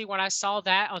so happy when I saw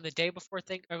that on the day before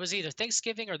it was either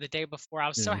Thanksgiving or the day before. I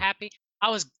was so happy. I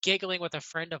was giggling with a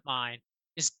friend of mine,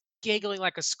 just giggling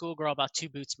like a schoolgirl about Two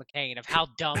Boots McCain of how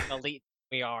dumb and elite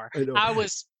we are. I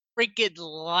was freaking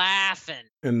laughing.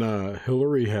 And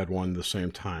Hillary had one the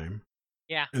same time.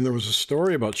 Yeah. And there was a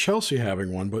story about Chelsea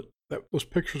having one, but those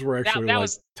pictures were actually that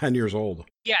was 10 years old.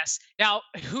 Yes. Now,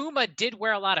 Huma did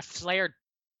wear a lot of flared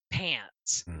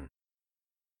pants.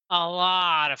 A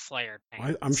lot of flared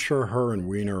pants. I'm sure her and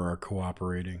Wiener are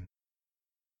cooperating.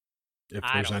 If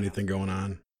there's anything going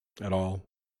on at all.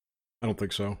 I don't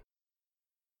think so.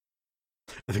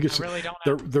 I think it's. I really don't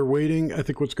know. They're waiting. I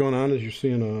think what's going on is you're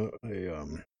seeing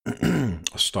a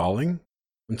stalling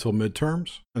until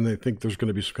midterms, and they think there's going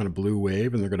to be some kind of blue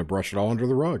wave, and they're going to brush it all under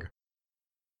the rug,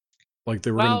 like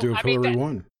they were going to do if Hillary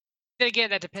won. Then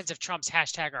again, that depends if Trump's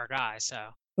 #OurGuy. So.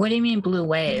 What do you mean blue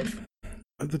wave?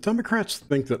 The Democrats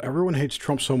think that everyone hates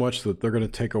Trump so much that they're going to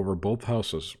take over both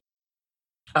houses.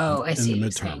 Oh, I see. In the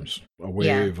midterms, a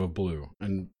wave of blue,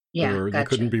 and they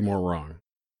couldn't be more wrong.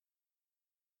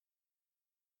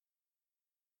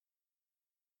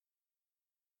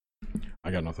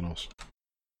 I got nothing else.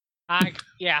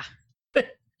 Yeah.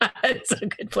 That's a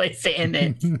good place to end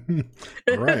it.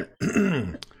 All right.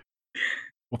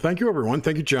 Well, thank you, everyone.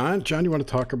 Thank you, John. John, you want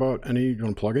to talk about you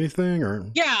want to plug anything? Or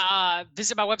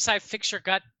visit my website,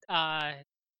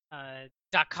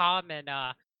 fixyourgut.com, and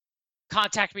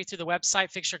contact me through the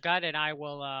website, Fix Your Gut, and I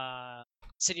will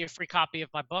send you a free copy of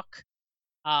my book.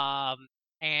 Read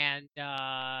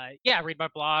my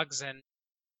blogs and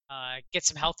get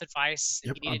some health advice.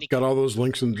 Yep, I've got all those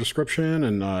links in the description,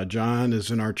 and John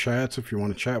is in our chats. If you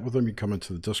want to chat with him, you come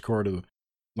into the Discord of the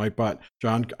Nightbot.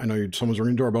 John, I know someone's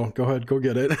ringing doorbell. Go ahead, go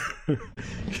get it.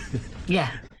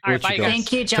 Yeah. All right, bye, guys.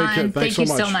 Thank you, John. Thank you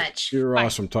so much. You're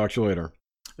awesome. Talk to you later.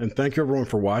 And thank you, everyone,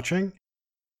 for watching.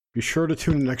 Be sure to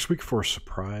tune in next week for a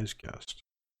surprise guest.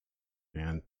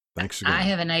 And thanks again. I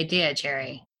have an idea,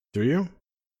 Jerry. Do you?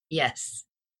 Yes.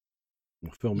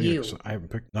 Well, fill me in. I haven't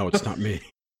picked. No, it's not me.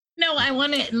 No, I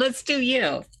want to. Let's do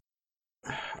you.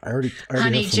 I already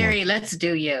Honey, Jerry, let's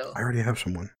do you. I already have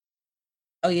someone.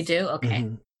 Oh, you do? Okay.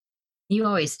 Mm-hmm. You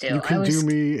always do. You can do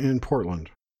me in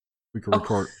Portland. We can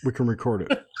record. We can record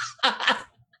it.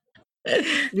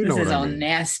 This is all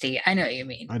nasty. I know what you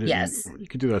mean. Yes. You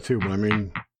could do that too, but I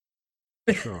mean.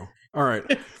 So, all right.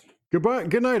 Goodbye.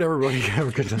 Good night, everybody. Have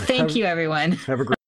a good night. Thank you, everyone. Have a great